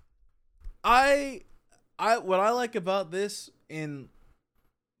series. What I like about this in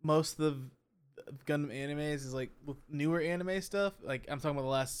most of the Gundam animes is like with newer anime stuff, like I'm talking about the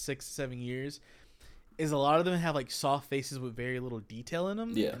last 6-7 years, is a lot of them have like soft faces with very little detail in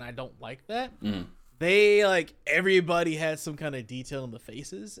them. Yeah. And I don't like that. Mm. They like everybody has some kind of detail in the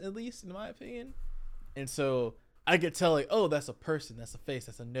faces, at least in my opinion. And so I could tell like, oh, that's a person, that's a face,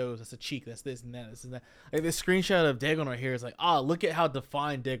 that's a nose, that's a cheek, that's this and that, this and that. Like this screenshot of Dagon right here is like, look at how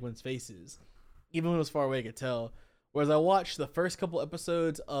defined Dagon's face is. Even when it was far away, I could tell. Whereas I watched the first couple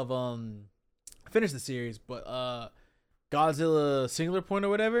episodes of finished the series, but Godzilla Singular Point or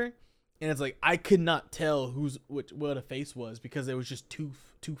whatever, and it's like I could not tell what a face was because it was just too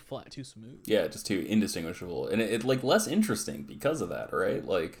flat, too smooth. Yeah, just too indistinguishable, and it like less interesting because of that, right?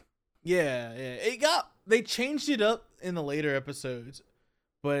 Like, yeah, they changed it up in the later episodes,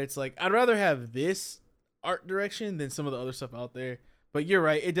 but it's like I'd rather have this art direction than some of the other stuff out there. But you're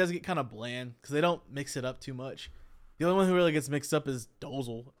right, it does get kind of bland because they don't mix it up too much. The only one who really gets mixed up is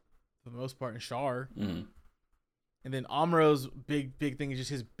Dozel, for the most part, in Char. Mm-hmm. And then Amuro's big thing is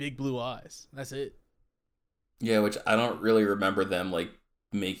just his big blue eyes. That's it. Yeah, which I don't really remember them like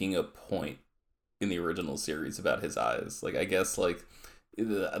making a point in the original series about his eyes. Like, I guess like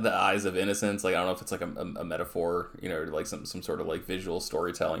the eyes of innocence. Like, I don't know if it's like a metaphor, you know, like some sort of like visual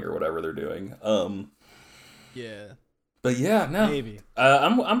storytelling or whatever they're doing. Yeah. But yeah, no. Maybe.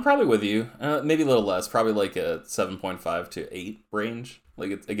 I'm probably with you. Maybe a little less. Probably like a 7.5 to 8 range. Like,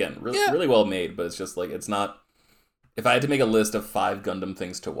 it's again really well made, but it's just like it's not. If I had to make a list of 5 Gundam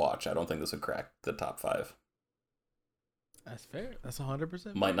things to watch, I don't think this would crack the top 5. That's fair. That's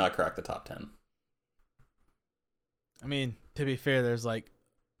 100%. Might not crack the top 10. I mean, to be fair, there's like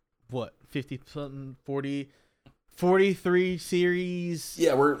what 50-something, 43 series.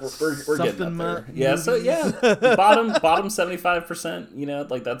 Yeah, we're getting up there. Yeah, movies. so yeah, bottom 75%. You know,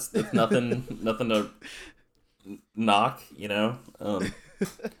 like that's nothing to knock. You know,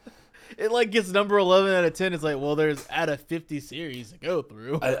 it like gets number 11 out of 10. It's like, well, there's out of 50 series to go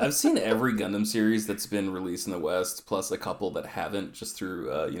through. I've seen every Gundam series that's been released in the West, plus a couple that haven't, just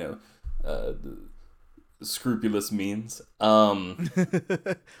through scrupulous means.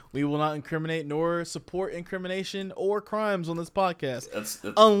 We will not incriminate nor support incrimination or crimes on this podcast. That's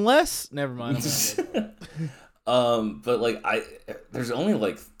unless, never mind. But like there's only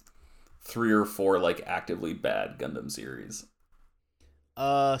like 3 or 4 like actively bad Gundam series.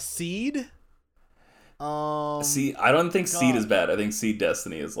 Seed. See, I don't think Seed is bad. I think Seed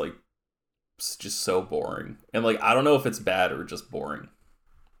Destiny is like just so boring, and like I don't know if it's bad or just boring.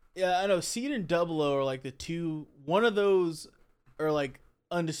 Yeah, I know. Seed and Double O are like the two. One of those are like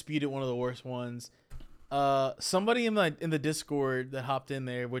undisputed one of the worst ones. Somebody in the Discord that hopped in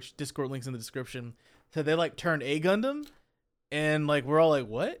there, which Discord links in the description, said they like Turn A Gundam, and like we're all like,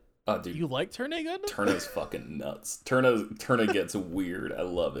 what? Oh, dude, you like Turn A Gundam? Turna's fucking nuts. Turna gets weird. I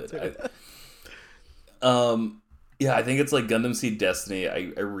love it. Yeah, I think it's like Gundam Seed Destiny.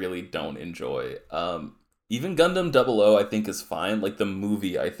 I really don't enjoy. Even Gundam 00 I think is fine. Like the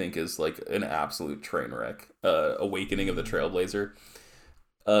movie I think is like an absolute train wreck. Awakening of the Trailblazer.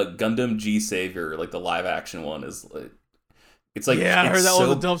 Gundam G Savior, like the live action one, is like it's like I heard that was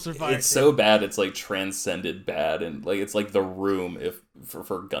a dumpster fire. It's so bad, it's like transcended bad, and like it's like The Room for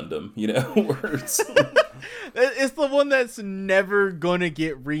Gundam, you know. Where it's the one that's never gonna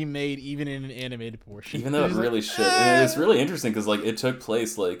get remade, even in an animated portion. Even though it really should. And it's really interesting because like it took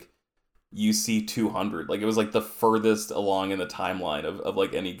place like UC 200, like it was like the furthest along in the timeline of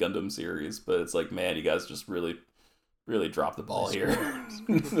like any Gundam series. But it's like, man, you guys just really dropped the ball here.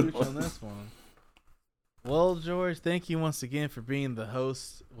 On this one. Well, George, thank you once again for being the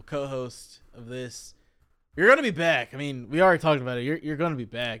co-host of this. You're going to be back. I mean, we already talked about it. You're going to be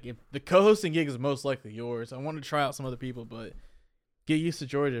back. If the co-hosting gig is most likely yours. I want to try out some other people, but get used to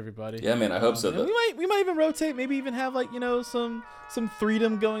George, everybody. Yeah, man, I hope so. We might even rotate, maybe even have like, some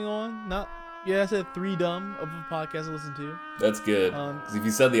freedom going on. I said freedom of a podcast to listen to. That's good. Because if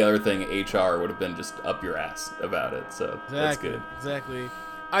you said the other thing, HR would have been just up your ass about it. So that's good. Exactly.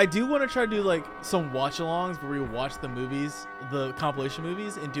 I do want to try to do like some watch-alongs where we watch the movies, the compilation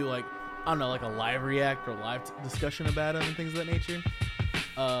movies, and do like, I don't know, like a live react or live discussion about them and things of that nature.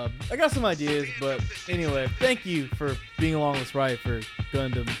 I got some ideas, but anyway, thank you for being along this ride for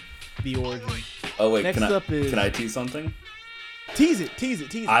Gundam The Origin. Oh wait, Next can I tease something? Tease it.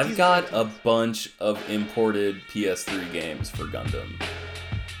 I've got a bunch of imported PS3 games for Gundam.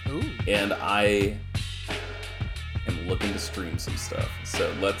 Ooh. And I am looking to stream some stuff.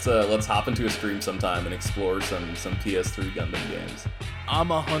 So let's hop into a stream sometime and explore some PS3 Gundam games. I'm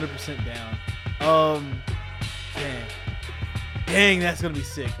 100% down. Dang, that's gonna be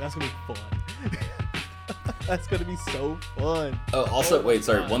sick. That's gonna be fun. That's gonna be so fun. Oh, also, wait,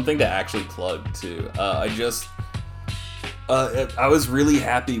 sorry. One thing to actually plug too. I was really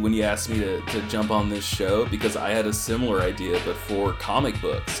happy when you asked me to jump on this show because I had a similar idea, but for comic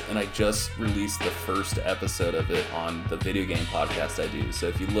books, and I just released the first episode of it on the video game podcast I do. So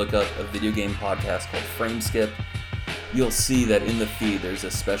if you look up a video game podcast called Frameskip, you'll see that in the feed there's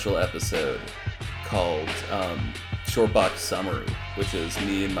a special episode called Shortbox Summary, which is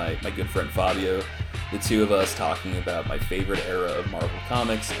me and my good friend Fabio, the two of us talking about my favorite era of Marvel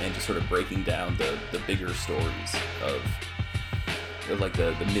Comics and just sort of breaking down the bigger stories of like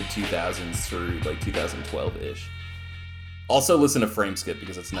the mid-2000s through like 2012-ish. Also listen to Frameskip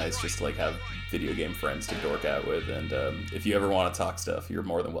because it's nice just to like have video game friends to dork out with, and if you ever want to talk stuff, you're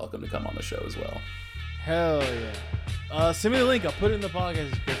more than welcome to come on the show as well. Hell yeah. Send me the link. I'll put it in the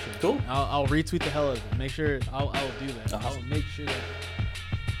podcast description. Cool. I'll retweet the hell out of it. Make sure I'll do that. Uh-huh. I'll make sure that.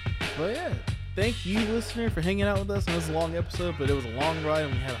 But yeah, thank you, listener, for hanging out with us. It was a long episode, but it was a long ride,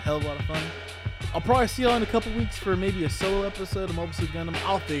 and we had a hell of a lot of fun. I'll probably see y'all in a couple weeks for maybe a solo episode of Mobile Suit Gundam.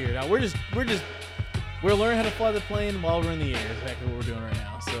 I'll figure it out. We're learning how to fly the plane while we're in the air. Is exactly what we're doing right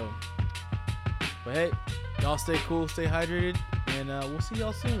now. So, but hey, y'all stay cool, stay hydrated, and we'll see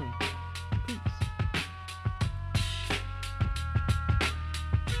y'all soon. Peace.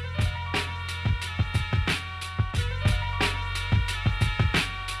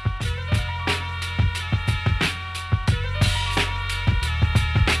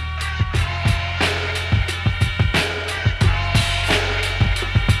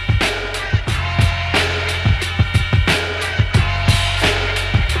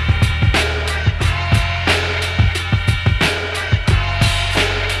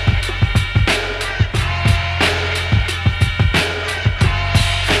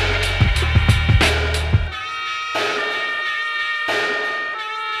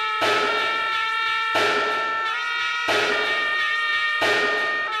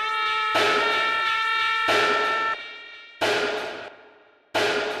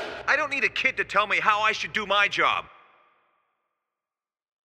 To tell me how I should do my job.